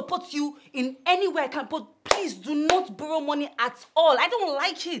going to support you in any way I can, but please do not borrow money at all. I don't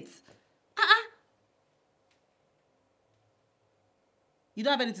like it. You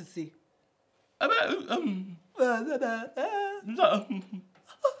don't have anything to say?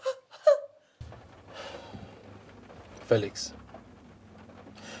 Felix,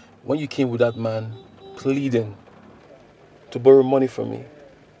 when you came with that man pleading to borrow money from me,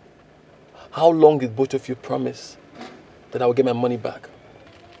 how long did both of you promise that I would get my money back?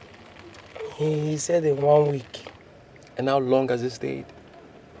 He said in 1 week. And how long has it stayed?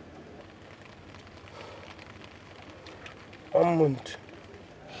 1 month.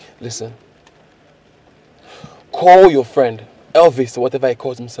 Listen, call your friend, Elvis, or whatever he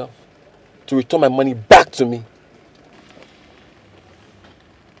calls himself, to return my money back to me.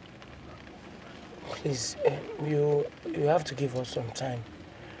 Please, you have to give us some time.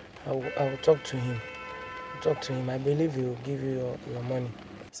 I will talk to him. I believe he will give you your money.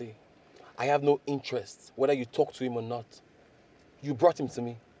 See, I have no interest whether you talk to him or not. You brought him to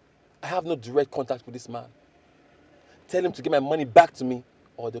me. I have no direct contact with this man. Tell him to get my money back to me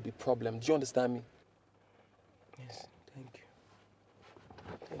or there'll be problem. Do you understand me? Yes, thank you.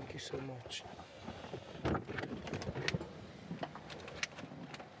 Thank you so much.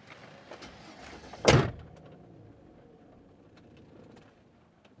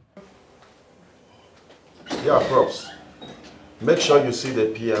 Yeah, props. Make sure you see the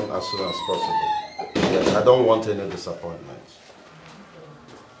PM as soon as possible. Yes, I don't want any disappointments.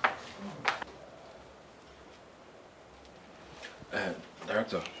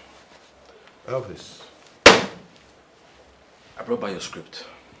 Director. Elvis. I brought by your script.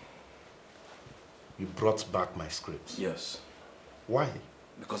 You brought back my script? Yes. Why?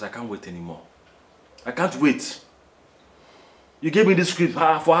 Because I can't wait anymore. I can't wait. You gave me this script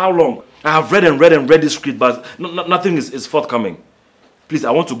for how long? I have read and read this script, but nothing is forthcoming. Please,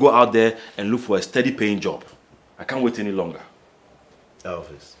 I want to go out there and look for a steady paying job. I can't wait any longer.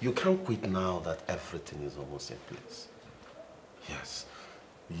 Elvis, you can't quit now that everything is almost in place. Yes,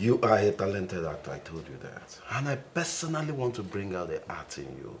 you are a talented actor, I told you that. And I personally want to bring out the art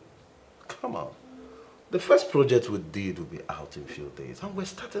in you. Come on. The first project we did will be out in a few days, and we're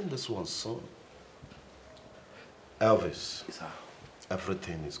starting this one soon. Elvis,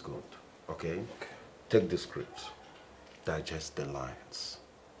 Everything is good, okay? Take the script, digest the lines,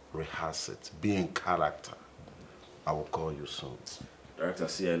 rehearse it, be in character. I will call you soon. Director,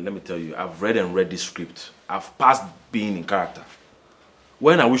 see, let me tell you, I've read this script. I've passed being in character.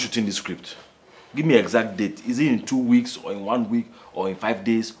 When are we shooting this script? Give me an exact date. Is it in 2 weeks, or in 1 week, or in 5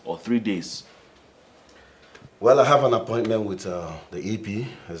 days, or 3 days? Well, I have an appointment with the EP,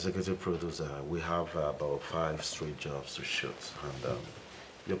 executive producer. We have about 5 straight jobs to shoot, and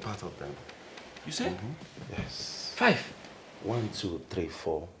you're part of them. You say? Yes. 5? 1, 2, 3,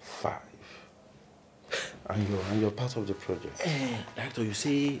 4, 5. And you're part of the project. Director, you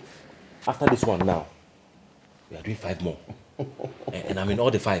say after this one now, we are doing 5 more. And I'm in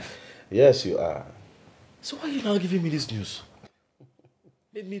all the 5. Yes, you are. So why are you now giving me this news?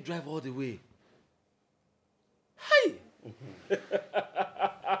 Made me drive all the way. Hi!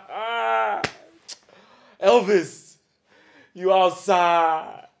 Elvis, you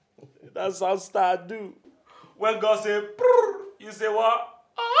outside. That's how stars do. When God say, you say what?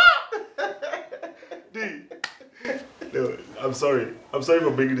 D. No, I'm sorry. I'm sorry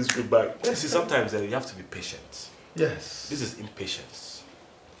for bringing this script back. See, sometimes you have to be patient. Yes. This is impatience.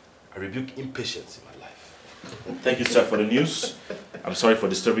 I rebuke impatience in my life. Thank you, sir, for the news. I'm sorry for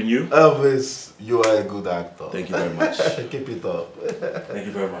disturbing you. Elvis, you are a good actor. Thank you very much. Keep it up. Thank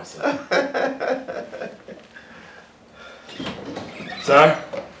you very much, sir. Sir?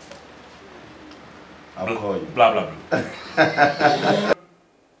 I'll call you. Blah, blah, blah.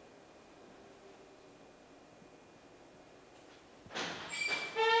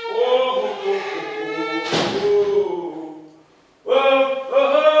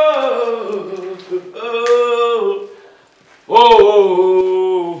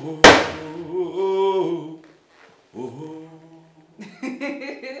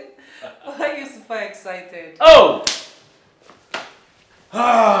 Why are you super excited? Oh!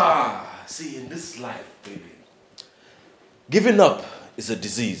 See, in this life, baby, giving up is a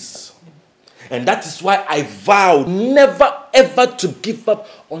disease. And that is why I vow never ever to give up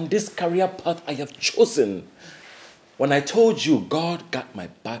on this career path I have chosen. When I told you God got my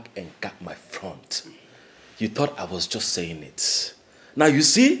back and got my front, you thought I was just saying it. Now you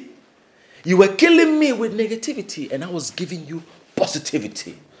see, you were killing me with negativity and I was giving you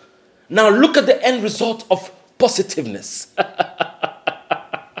positivity. Now look at the end result of positiveness.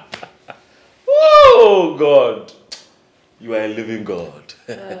 Oh God, you are a living God.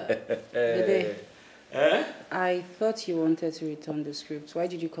 Bebe, I thought you wanted to return the script. Why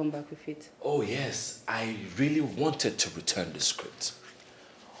did you come back with it? Oh yes, I really wanted to return the script.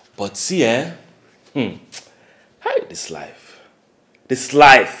 But see, this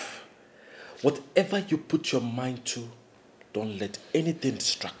life, whatever you put your mind to, don't let anything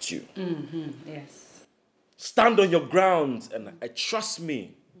distract you. Yes. Stand on your ground and trust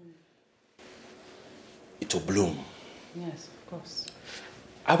me, it will bloom. Yes, of course.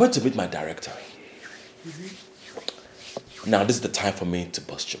 I went to meet my director. Now this is the time for me to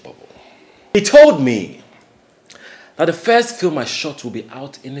bust your bubble. He told me that the first film I shot will be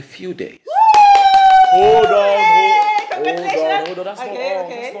out in a few days. Hold on. That's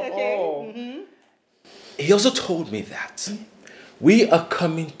not all. He also told me that we are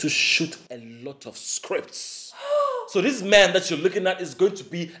coming to shoot a lot of scripts. So this man that you're looking at is going to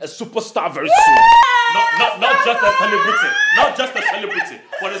be a superstar very soon. Not just a celebrity. Not just a celebrity,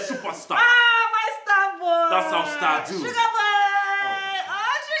 but a superstar. My star boy. That's how stars do. Sugar boy.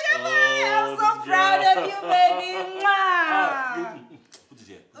 Oh, sugar boy. I'm so proud of you, baby.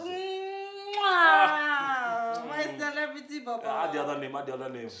 My celebrity baba. Add the other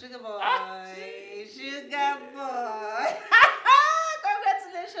name. Sugar boy. Sugar boy.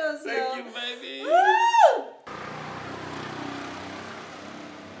 Congratulations. Thank you, baby. Woo!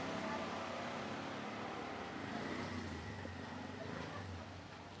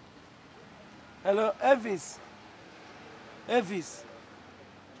 Hello, Elvis. Elvis.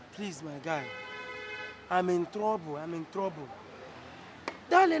 Please, my guy. I'm in trouble.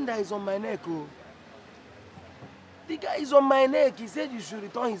 That lender is on my neck, oh. The guy is on my neck. He said you should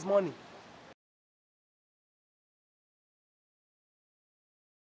return his money.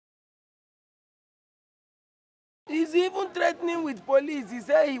 He's even threatening with police. He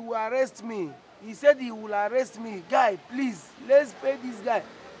said he will arrest me. Guy, please, let's pay this guy.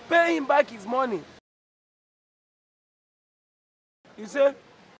 Pay him back his money. You say?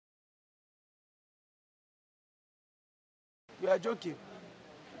 You are joking.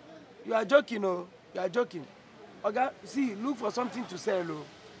 Oh. You are joking. Okay, see, look for something to sell, oh.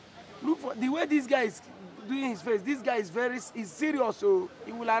 Look for the way this guy is doing his face. This guy is serious, oh.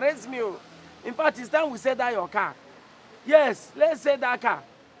 He will arrest me, oh. In fact, it's time we set down your car. Yes, let's say that car.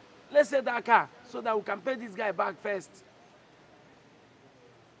 Let's say that car so that we can pay this guy back first.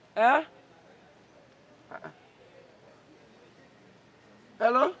 Eh?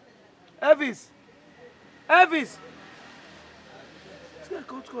 Hello? Elvis? Elvis? This guy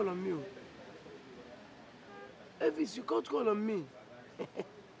can't call on me. Elvis, you can't call on me.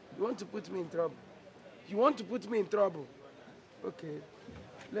 You want to put me in trouble? You want to put me in trouble? Okay.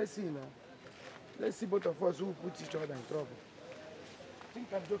 Let's see now. Let's see both of us who put each other in trouble. I think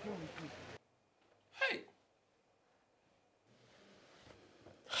I'm joking with you. Hey!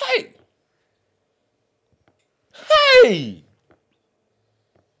 Hey!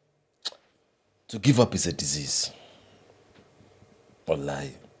 To give up is a disease. Or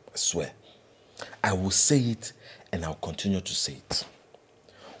lie, I swear. I will say it and I'll continue to say it.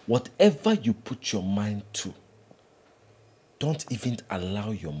 Whatever you put your mind to, don't even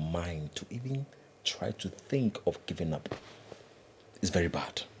allow your mind to even try to think of giving up. It's very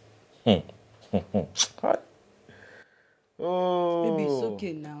bad. Oh. Baby, it's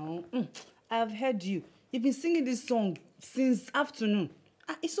okay now. I've heard you. You've been singing this song since afternoon.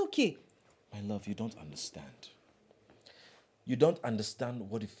 It's okay. My love, you don't understand. You don't understand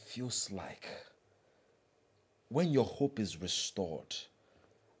what it feels like when your hope is restored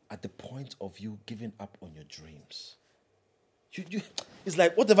at the point of you giving up on your dreams. It's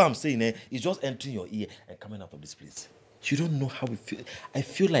like whatever I'm saying is just entering your ear and coming out of this place. You don't know how it feels. I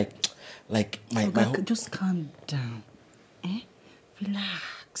feel like my hope... Just calm down.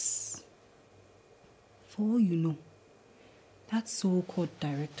 Relax. For all you know, that so-called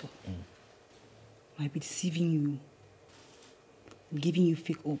director might be deceiving you, giving you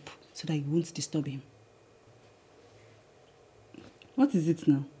fake hope so that you won't disturb him. What is it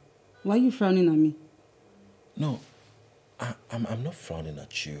now? Why are you frowning at me? No, I'm not frowning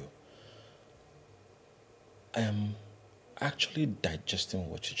at you. I am actually digesting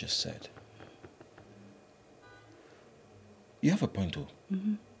what you just said. You have a point, though.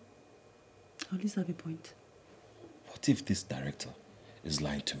 At least have a point. What if this director is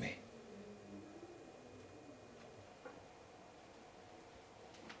lying to me?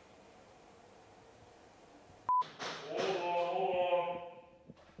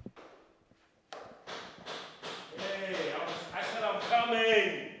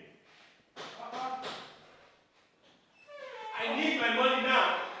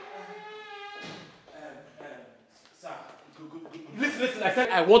 Listen, I said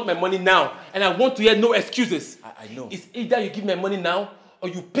I want my money now, and I want to hear no excuses. I know. It's either you give me money now, or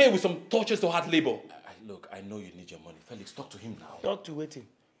you pay with some tortures or hard labor. Look, I know you need your money. Felix, talk to him now. Talk to waiting.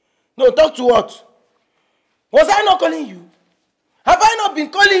 No, talk to what? Was I not calling you? Have I not been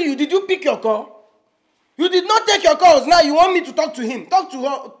calling you? Did you pick your call? You did not take your calls. Now you want me to talk to him. Talk to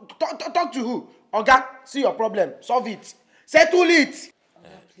her. Talk to who? Oga, see your problem. Solve it. Settle it.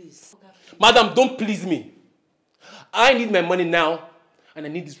 Please. Madam, don't please me. I need my money now, and I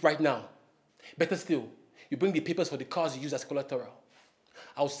need this right now. Better still, you bring the papers for the cars you use as collateral.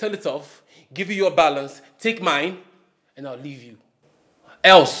 I'll sell it off, give you your balance, take mine, and I'll leave you.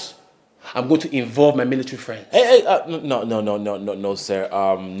 Else, I'm going to involve my military friends. Hey, no, sir.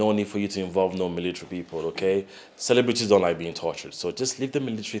 No need for you to involve no military people, okay? Celebrities don't like being tortured, so just leave the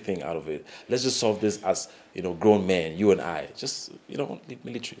military thing out of it. Let's just solve this as, grown men, you and I. Just, leave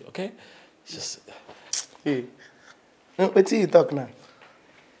military, okay? Just... Hey, what do you talk now?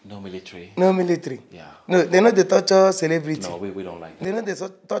 No military. No military? Yeah. No, they know the torture celebrity. No, we don't like that. They know the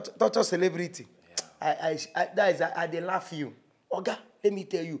torture celebrity. Yeah. They laugh you. Oga, let me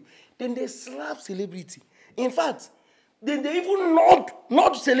tell you. Then they slap celebrity. In fact, then they even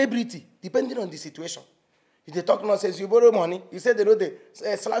nod celebrity, depending on the situation. If they talk nonsense, you borrow money, you say they know they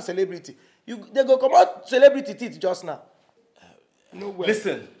slap celebrity. They go come out celebrity teeth just now. No way.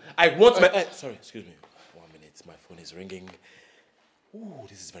 Listen, I want my... sorry, excuse me. 1 minute, my phone is ringing. Ooh,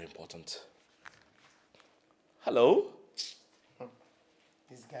 this is very important. Hello?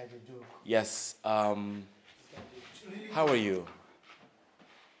 This guy's a joke. Yes, how are you?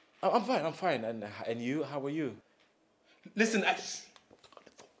 I'm fine. And you, how are you? Listen,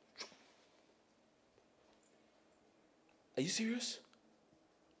 Are you serious?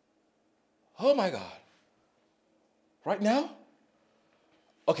 Oh my God. Right now?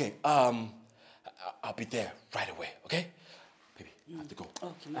 Okay, I'll be there right away, okay? Baby, I have to go.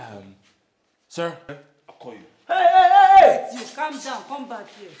 Okay. Sir, I'll call you. Hey! You calm down. Come back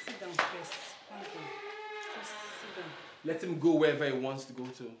here. Sit down first. Calm down. Just sit down. let him go wherever he wants to go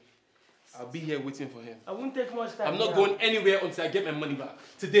to. I'll be here waiting for him. I won't take much time. I'm not going anywhere until I get my money back.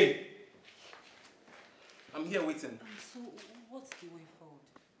 Today. I'm here waiting. So, what's the way forward?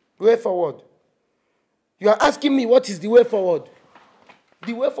 Way forward? You are asking me what is the way forward.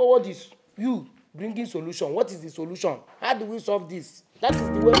 The way forward is you bringing solution. What is the solution? How do we solve this? That is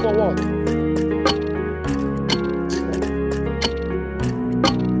the way forward.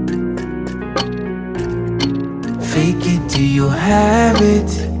 Fake it till you have it.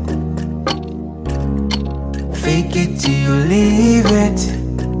 Fake it till you leave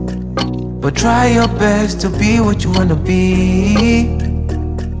it. But try your best to be what you wanna be.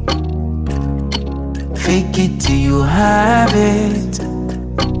 Fake it till you have it.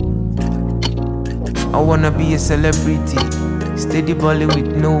 I wanna be a celebrity, steady balling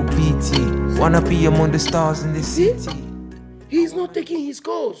with no pity. Wanna be among the stars in the city. He is not taking his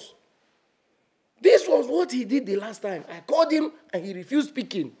calls. This was what he did the last time. I called him and he refused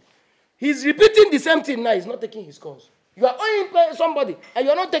speaking. He's repeating the same thing now. He's not taking his calls. You are owing somebody and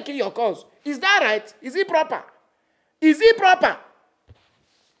you're not taking your calls. Is that right? Is it proper? Is it proper?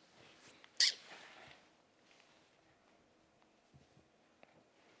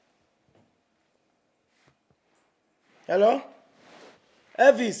 Hello?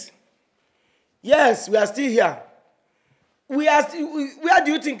 Elvis? Yes, we are still here. Where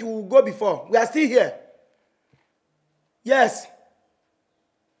do you think we will go before? We are still here. Yes.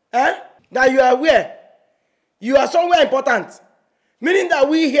 Eh? That you are where? You are somewhere important. Meaning that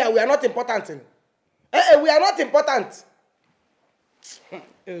we here, we are not important. We are not important.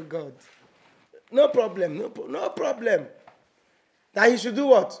 Oh God. No problem. No problem. That he should do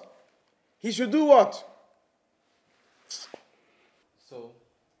what? He should do what? So,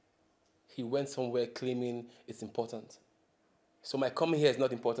 he went somewhere claiming it's important. So my coming here is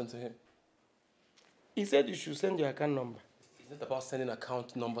not important to him. He said you should send your account number. It's not about sending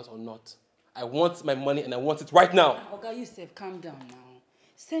account numbers or not. I want my money and I want it right now. Oga Yusuf, calm down now.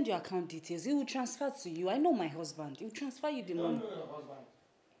 Send your account details. He will transfer to you. I know my husband. He will transfer you the money.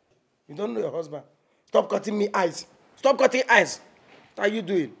 You don't know your husband. Stop cutting me eyes. Stop cutting eyes. What are you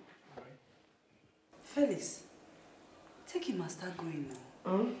doing? Felix, take him and start going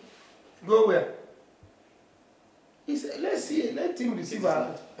now. Hmm? Go where? Let's see. Let him receive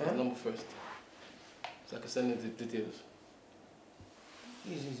our number first. So I can send him the details.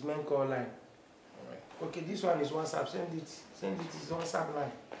 This is his main call line. Okay, this one is WhatsApp. Send it. Send it. It's WhatsApp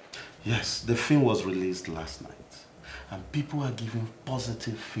line. Yes, the film was released last night, and people are giving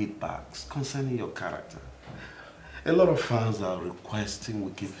positive feedbacks concerning your character. A lot of fans are requesting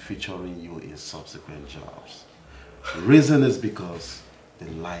we keep featuring you in subsequent jobs. The reason is because they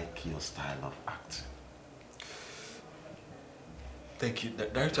like your style of acting. Thank you,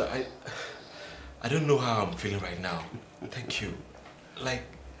 Director. I don't know how I'm feeling right now. Thank you. Like,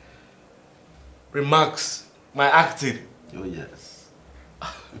 remarks, my acting. Oh yes,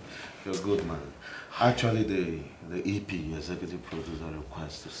 you're a good man. Actually, the EP, executive producer,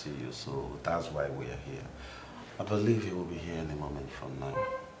 requests to see you, so that's why we are here. I believe he will be here any moment from now.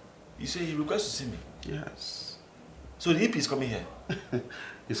 You say he requests to see me? Yes. So the EP is coming here?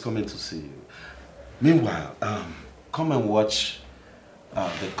 He's coming to see you. Meanwhile, come and watch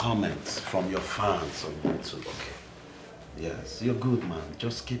the comments from your fans on YouTube. Okay. Yes, you're good, man.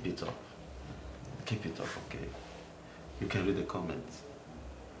 Just keep it up. Keep it up, okay? You can read the comments.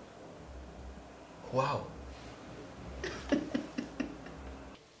 Wow.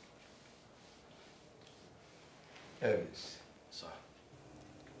 Elvis. Sir.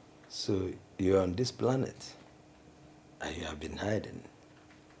 So you're on this planet and you have been hiding.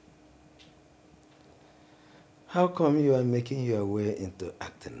 How come you are making your way into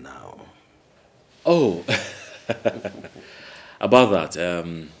acting now? Oh, about that.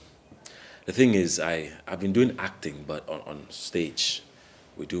 The thing is, I've been doing acting, but on stage.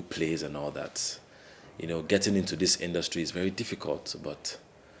 We do plays and all that. You know, getting into this industry is very difficult, but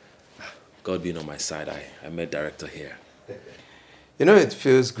God being on my side, I met director here. You know, it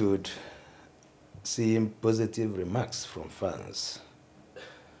feels good seeing positive remarks from fans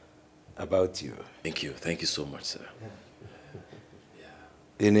about you. Thank you. Thank you so much, sir.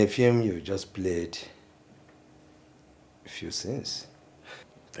 Yeah. In a film you just played a few scenes.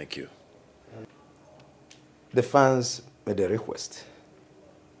 Thank you. The fans made a request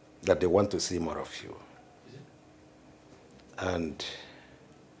that they want to see more of you. And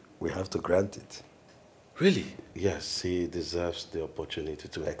we have to grant it. Really? Yes, he deserves the opportunity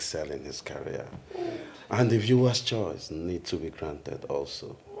to excel in his career. And the viewer's choice needs to be granted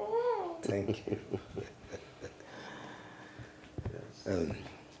also. Thank you. Yes.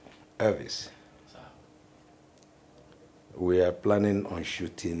 Elvis, we are planning on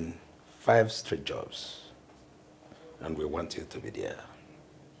shooting 5 straight jobs, and we want you to be there.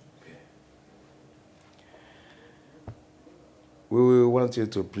 Okay. We will want you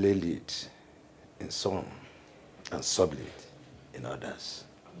to play lead in some and sublet in others.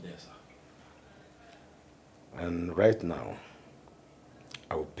 Yes, sir. And right now,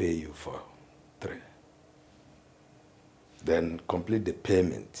 I will pay you for 3. Then complete the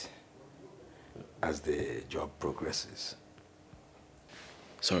payment as the job progresses.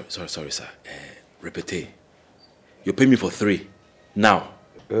 Sorry, sir. Repeat. You pay me for 3 now.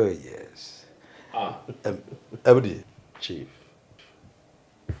 Oh, yes. Everybody, Chief,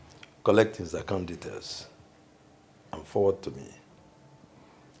 collect his account details and forward to me.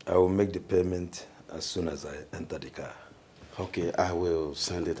 I will make the payment as soon as I enter the car. Okay, I will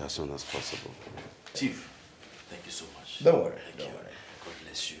send it as soon as possible. Chief, thank you so much. Don't worry. Thank you. God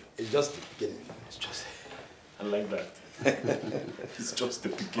bless you. It's just the beginning. It's just... I like that. It's just the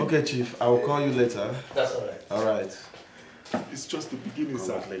beginning. Okay, Chief, I will call you later. That's all right. All right. It's just the beginning,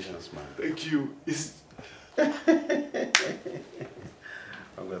 sir. Congratulations, man. Thank you.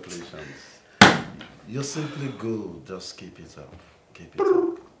 Congratulations. You're simply good. Just keep it up. Keep it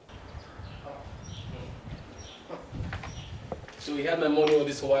up. So he had my money all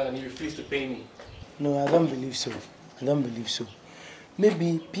this while and he refused to pay me. No, I don't believe so. I don't believe so.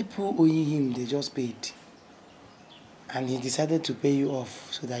 Maybe people owing him, they just paid. And he decided to pay you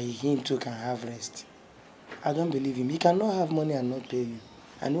off so that him too can have rest. I don't believe him. He cannot have money and not pay you.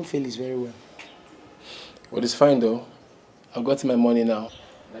 I know Felix very well. Well, it's fine though. I've got my money now.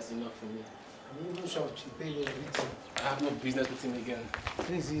 That's enough for me. I'm even sure to pay everything. I have no business with him again.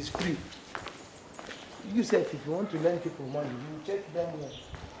 Please, he's free. You said if you want to lend people money, you check them well.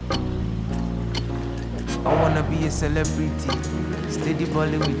 I wanna be a celebrity, steady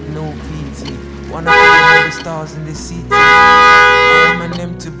balling with no PT. Wanna be one of the stars in the city. I want my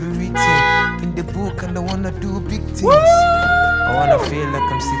name to be written in the book, and I wanna do big things. I wanna feel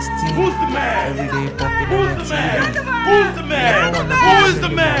like I'm 16. Who's the man? Every day popping on the TV. Who's the man? Who is the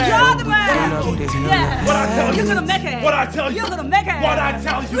man? You're the man. Yeah. What I tell you? You're gonna make it. What I tell you? You're gonna make it. What I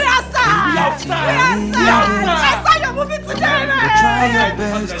tell you? We outside. We outside. We outside. I saw your movie today, man. But try your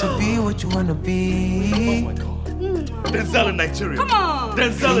best to be what you wanna be. Oh my God. Denzel in Nigeria. Come on.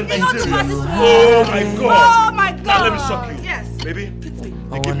 Denzel in You know Nigeria. this Oh my God. Oh my God. Now let me shock you. Yes. Baby,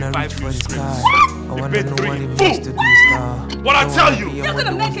 I wanna reach for the sky. I wanna know what it means to be a star. what I tell you? You're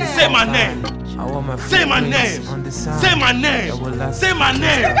gonna make it. Say my name. I want my Say my name. on the side. Say my name. That will last Say my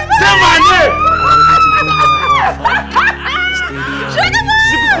name. forever. Say my name. Steady the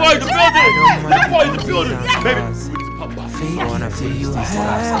building. The boy in the building. Baby, I wanna feel you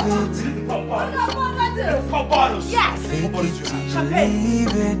have it. pop bottles. Yes. Fake it till you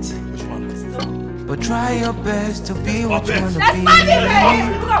leave it. But try your best to be what you wanna Let's be. find it,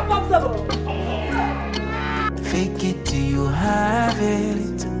 baby. We got pop double. Fake it till you have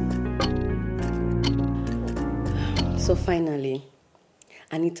it. So finally,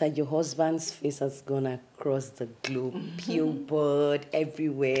 Anita, your husband's face has gone across the globe, pure bird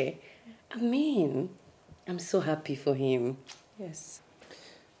everywhere. I mean, I'm so happy for him. Yes.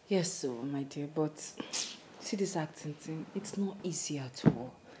 Yes, so, my dear, but see this acting thing, it's not easy at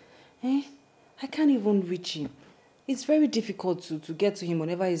all. Eh? I can't even reach him. It's very difficult to get to him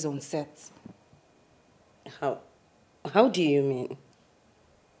whenever he's on set. How do you mean?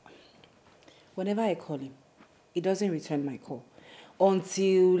 Whenever I call him, he doesn't return my call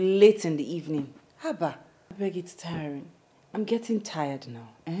until late in the evening. Haba, I beg, it's tiring. I'm getting tired now.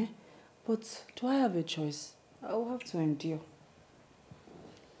 Eh? But do I have a choice? I will have to endure.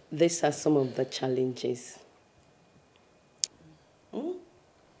 These are some of the challenges.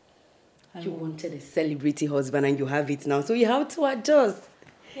 You wanted a celebrity husband and you have it now, so you have to adjust.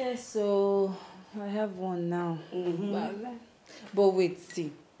 Yes, so I have one now. But wait,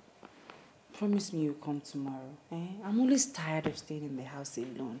 see. Promise me you'll come tomorrow. Eh? I'm always tired of staying in the house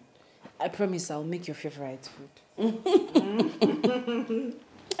alone. I promise I'll make your favorite food.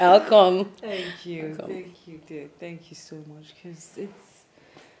 I'll come. Thank you. Thank you, dear. Thank you so much. Because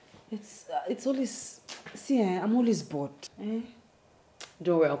it's always... See, I'm always bored. Eh?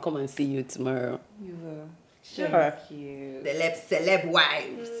 Don't worry, I'll come and see you tomorrow. You will. Sure. Thank you. Celeb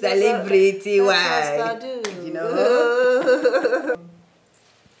wife. Celebrity wife. You know?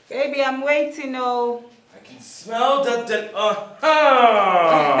 Baby, I'm waiting, oh. I can smell that.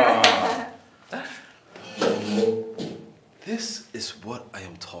 This is what I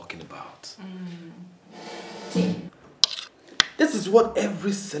am talking about. This is what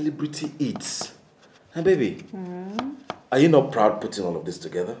every celebrity eats. And baby, are you not proud putting all of this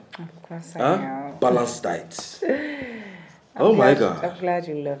together? Of course I am. Balanced diet. Oh my God. I'm glad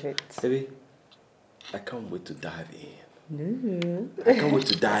you love it. Baby, I can't wait to dive in. No. I can't wait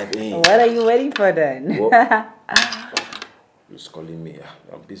to dive in. What are you waiting for then? Who's calling me?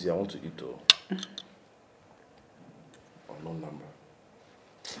 I'm busy. I want to eat though. Unknown number.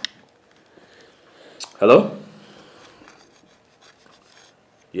 Hello?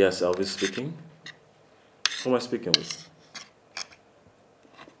 Yes, Elvis speaking. Who am I speaking with?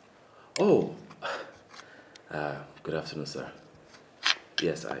 Oh. Good afternoon, sir.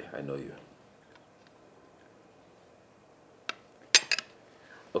 Yes, I know you.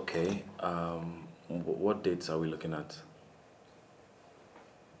 Okay. What dates are we looking at?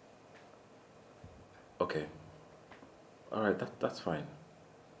 Okay. All right, that's fine.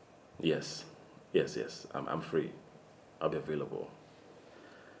 Yes. I'm free. I'll be available.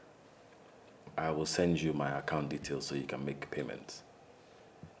 I will send you my account details so you can make payments.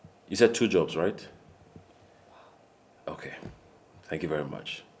 You said 2 jobs, right? Okay. Thank you very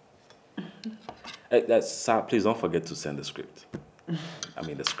much. Hey, sir, please don't forget to send the script. I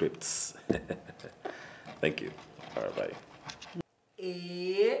mean the scripts. Thank you. All right, bye.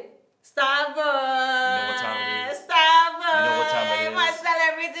 Starboy! You know what time it is? Starboy! You know what time it is? My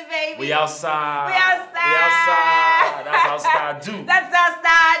celebrity baby! We outside! We outside! We outside! That's how star do! That's how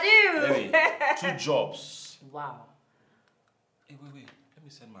star do! Baby, 2 jobs. Wow. Hey, wait. Let me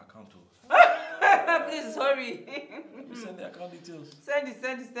send my account to. Please, hurry. Let me send the account details. Send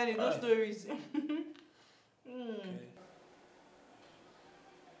it. No Right. stories. Okay.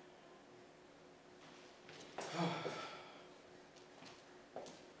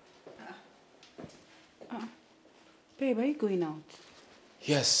 Babe, are you going out?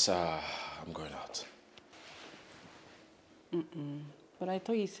 Yes, I'm going out. But I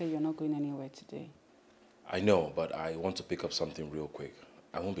thought you said you're not going anywhere today. I know, but I want to pick up something real quick.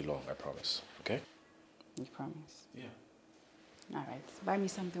 I won't be long, I promise. Okay? You promise? Yeah. All right. Buy me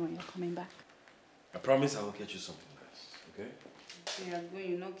something when you're coming back. I promise I will get you something nice. Okay? So you're going,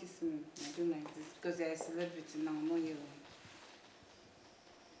 you not kiss me. I don't like this because you're a celebrity now. I'm not you.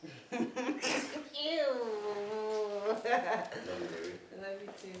 Ew. Love you, baby. Love you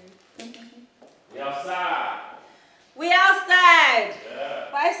too. We outside. We outside.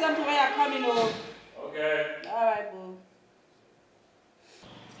 Yeah. Buy something when you're coming home. Okay. All right, boo.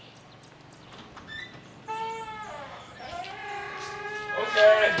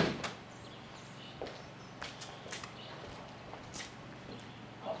 Okay.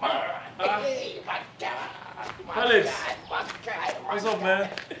 Felix, what's up, man?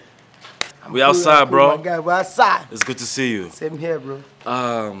 We outside, bro. My guy, we outside. It's good to see you. Same here, bro.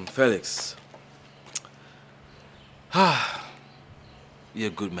 Felix. You're a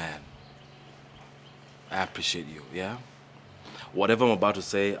good man. I appreciate you, yeah? Whatever I'm about to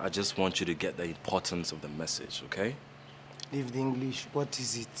say, I just want you to get the importance of the message, okay? Leave the English. What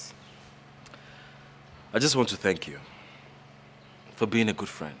is it? I just want to thank you for being a good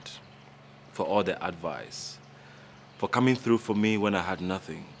friend, for all the advice, for coming through for me when I had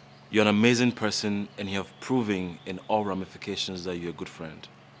nothing. You're an amazing person, and you have proven in all ramifications that you're a good friend.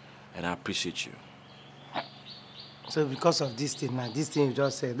 And I appreciate you. So because of this thing, now, this thing you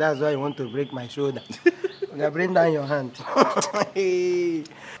just said, that's why you want to break my shoulder. Now bring down your hand.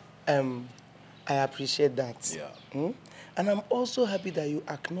 I appreciate that. Yeah. And I'm also happy that you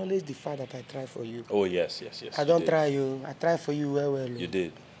acknowledge the fact that I try for you. Oh, yes. I don't try you. I try for you well. You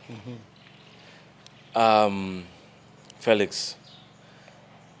did. Felix,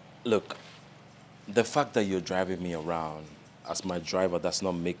 look, the fact that you're driving me around as my driver does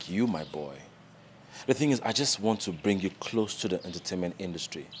not make you my boy. The thing is, I just want to bring you close to the entertainment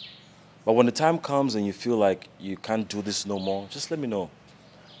industry. But when the time comes and you feel like you can't do this no more, just let me know.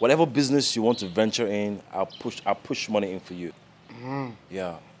 Whatever business you want to venture in, I'll push money in for you.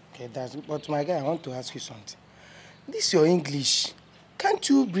 Yeah. Okay, but my guy, I want to ask you something. This your English. Can't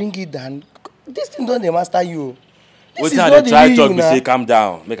you bring it down? This thing don't master you. This Wait is till not I try the talk, you be now. say, calm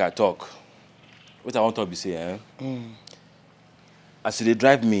down, make I talk. What I want to be say, eh? As they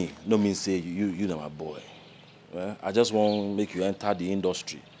drive me, no mean say you know my boy. Well, I just want make you enter the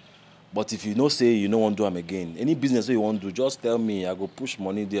industry. But if you know say you don't want to do them again, any business that you want to do, just tell me. I go push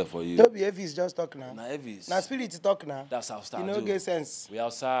money there for you. Don't be Evis, just talk now. Nah, Evis. Now spirit talk now. That's how stars do. do. You know, get sense. We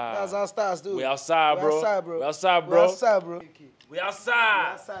outside. That's how stars do. We outside, bro. We outside, bro. We outside, bro. We outside, bro. We outside.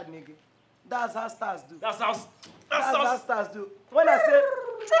 We outside, nigga. That's how stars do. That's how stars do. When I say...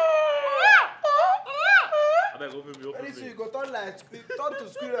 I beg, open me. Very soon you go turn to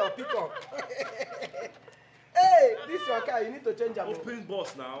squirrel or peacock. Hey, this is your car. You need to change your Open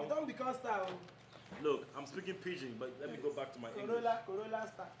boss now. You don't become star. Look, I'm speaking pidgin, but let me go back to my English.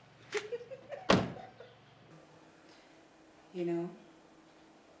 Corolla star. You know,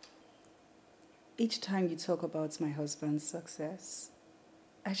 each time you talk about my husband's success,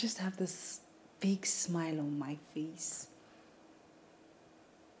 I just have this big smile on my face.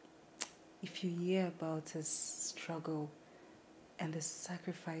 if you hear about his struggle and the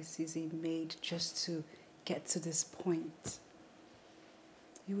sacrifices he made just to get to this point,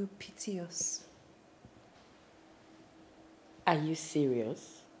 you will pity us. Are you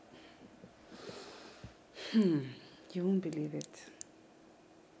serious? You won't believe it.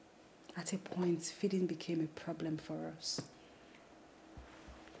 At a point, feeding became a problem for us.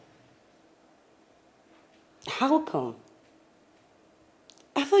 How come?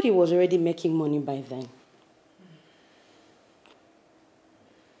 I thought he was already making money by then.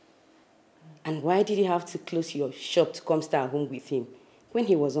 And why did you have to close your shop to come stay at home with him when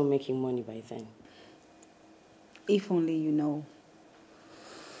he wasn't making money by then? If only you know.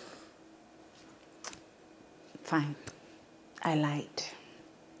 Fine. I lied.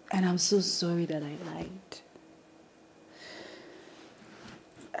 And I'm so sorry that I lied.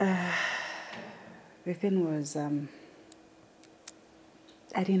 The thing was, I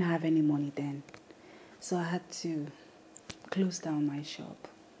didn't have any money then. So I had to close down my shop.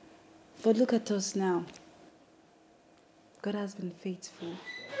 But look at us now. God has been faithful.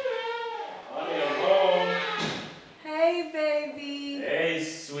 Hey, baby. Hey,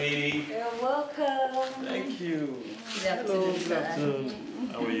 sweetie. You're welcome. Thank you. Good afternoon. Good afternoon.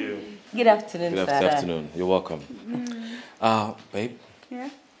 How are you? Good afternoon, Good Sarah. afternoon. You're welcome. Babe. Yeah?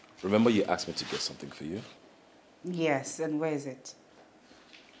 Remember you asked me to get something for you? Yes, and where is it?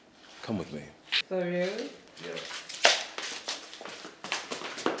 Come with me. For real? Yeah.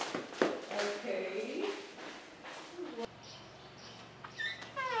 Okay.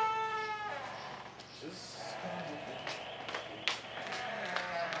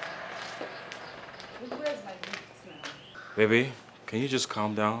 Where's my gift now? Baby, can you just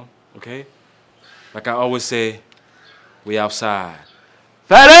calm down, okay? Like I always say, we outside.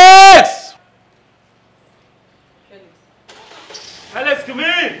 Felix! Felix, come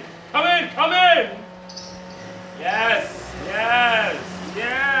in! Come in, come in! Yes, yes,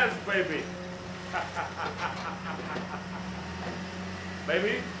 yes, baby.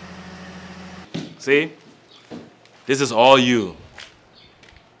 Baby? See? This is all you.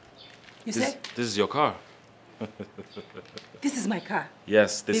 You say? This is your car. This is my car.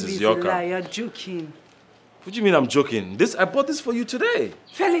 Yes, this Baby, is your it's a car. lie. You're joking. What do you mean I'm joking? I bought this for you today.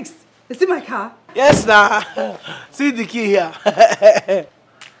 Felix, is it my car? Yes, nah. See the key here.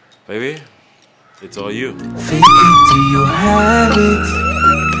 Baby, it's all you. Fake it till you have it.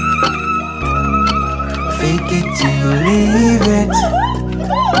 Fake it till you leave it.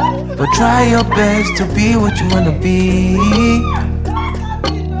 But try your best to be what you wanna be.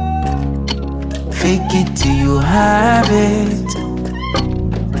 Fake it till you have it.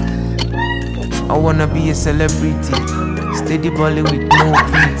 I wanna be a celebrity, steady balling with no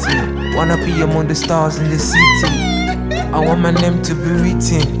pity. Wanna be among the stars in the city. I want my name to be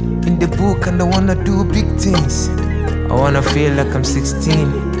written in the book and I wanna do big things. I wanna feel like I'm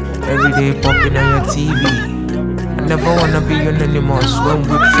 16, every day popping on your TV. I never wanna be anonymous when we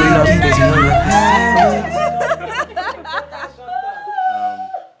fill up the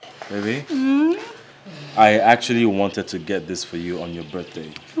Baby, I actually wanted to get this for you on your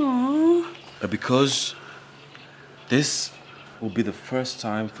birthday. Aww. Because this will be the first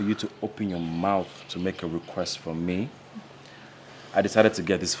time for you to open your mouth to make a request from me. I decided to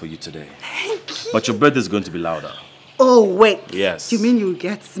get this for you today. Thank you. But your birthday is going to be louder. Oh, wait. Yes. You mean you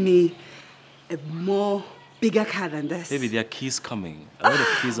get me a bigger car than this? Baby, there are keys coming. A lot of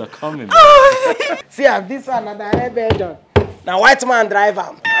keys are coming. See, this one, the now white man drive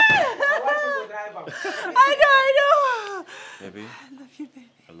am. I know. Baby, I love you, baby.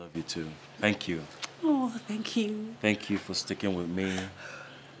 I love you too. Thank you. Oh, thank you. Thank you for sticking with me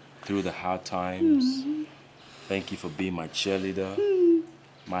through the hard times. Thank you for being my cheerleader,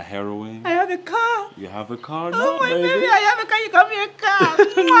 my heroine. I have a car. You have a car now, Oh, my baby? baby, I have a car. You got me a car.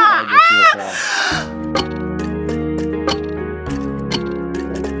 I'll get you a car.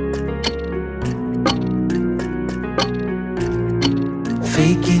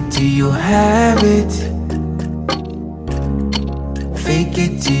 Fake it till you have it. Fake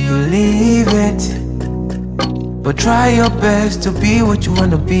it till you leave it. But try your best to be what you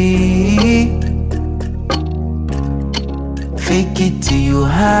wanna be. Fake it till you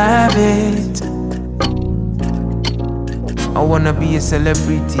have it. I wanna be a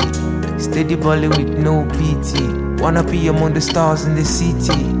celebrity, steady balling with no pity. Wanna be among the stars in the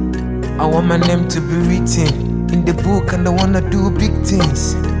city. I want my name to be written in the book and I wanna do big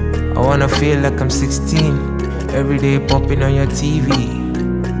things. I wanna feel like I'm 16, every day popping on your TV.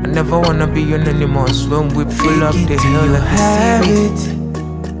 I never wanna be anonymous when we pull up the hill of the city.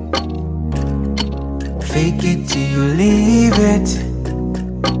 Fake it till you leave it.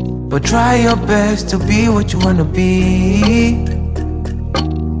 but try your best to be what you wanna be.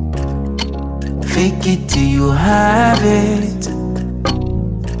 Fake it till you have it.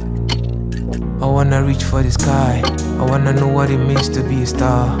 I wanna reach for the sky. I wanna know what it means to be a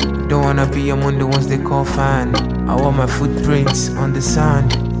star. Don't wanna be among the ones they call fan. I want my footprints on the sand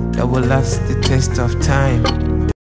that will last the test of time.